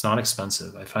 It's not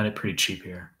expensive. I find it pretty cheap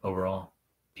here overall.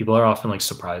 People are often like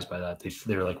surprised by that.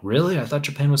 They're like, really? I thought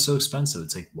Japan was so expensive.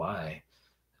 It's like, why?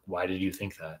 Why did you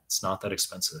think that? It's not that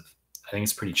expensive. I think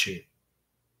it's pretty cheap.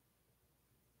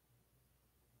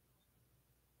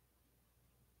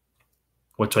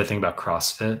 What do I think about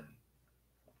CrossFit?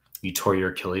 You tore your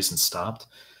Achilles and stopped.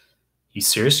 You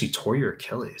seriously tore your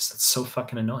Achilles? That's so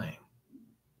fucking annoying.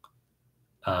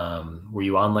 Were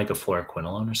you on like a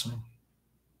fluoroquinolone or something?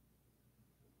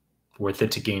 Worth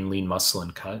it to gain lean muscle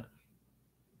and cut?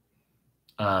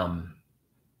 Um,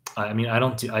 I mean,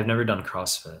 I've never done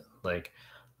CrossFit. Like,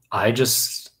 I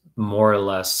just more or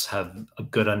less have a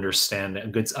good understanding.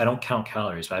 I don't count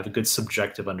calories, but I have a good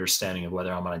subjective understanding of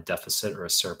whether I'm on a deficit or a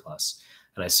surplus.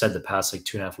 And I said the past like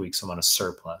 2.5 weeks, I'm on a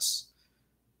surplus,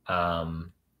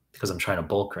 because I'm trying to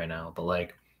bulk right now. But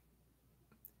like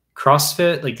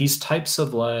CrossFit, like these types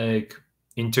of like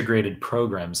integrated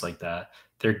programs like that,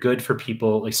 they're good for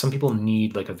people. Like some people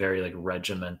need like a very like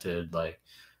regimented, like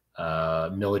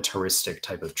militaristic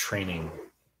type of training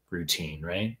routine,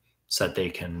 right? So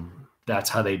that that's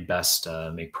how they best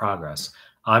make progress.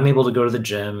 I'm able to go to the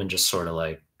gym and just sort of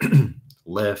like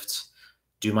lift,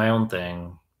 do my own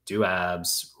thing, do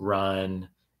abs, run,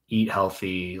 eat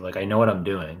healthy. Like I know what I'm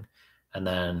doing. And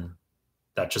then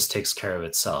that just takes care of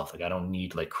itself. Like I don't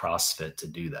need like CrossFit to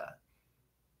do that.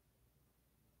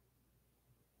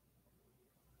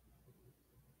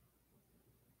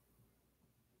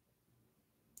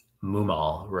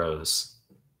 Mumal Rose.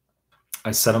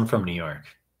 I said I'm from New York.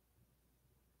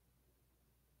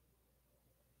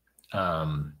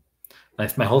 Um,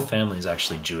 my whole family is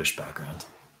actually Jewish background.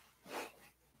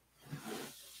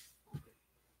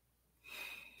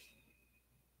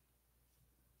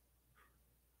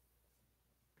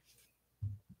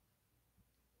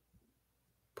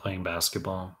 Playing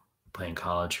basketball, playing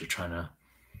college, you're trying to.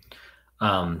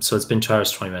 So it's been 2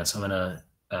 hours, 20 minutes. I'm gonna,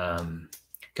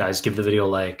 guys, give the video a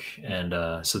like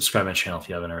and subscribe my channel if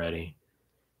you haven't already.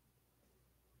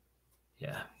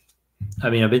 Yeah.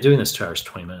 I mean, I've been doing this 2 hours,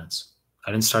 20 minutes.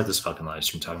 I didn't start this fucking live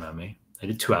stream talking about me. I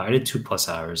did 2 hours. I did 2+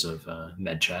 hours of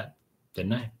med chat,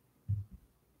 didn't I?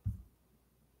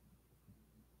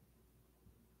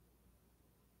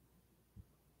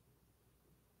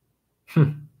 Yeah,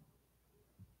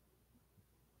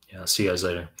 I'll see you guys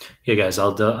later. Yeah, guys,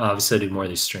 I'll obviously do more of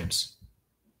these streams.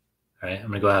 All right, I'm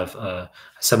gonna go have.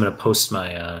 So I'm gonna post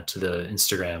my to the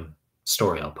Instagram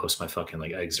story. I'll post my fucking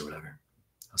like eggs or whatever.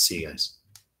 I'll see you guys.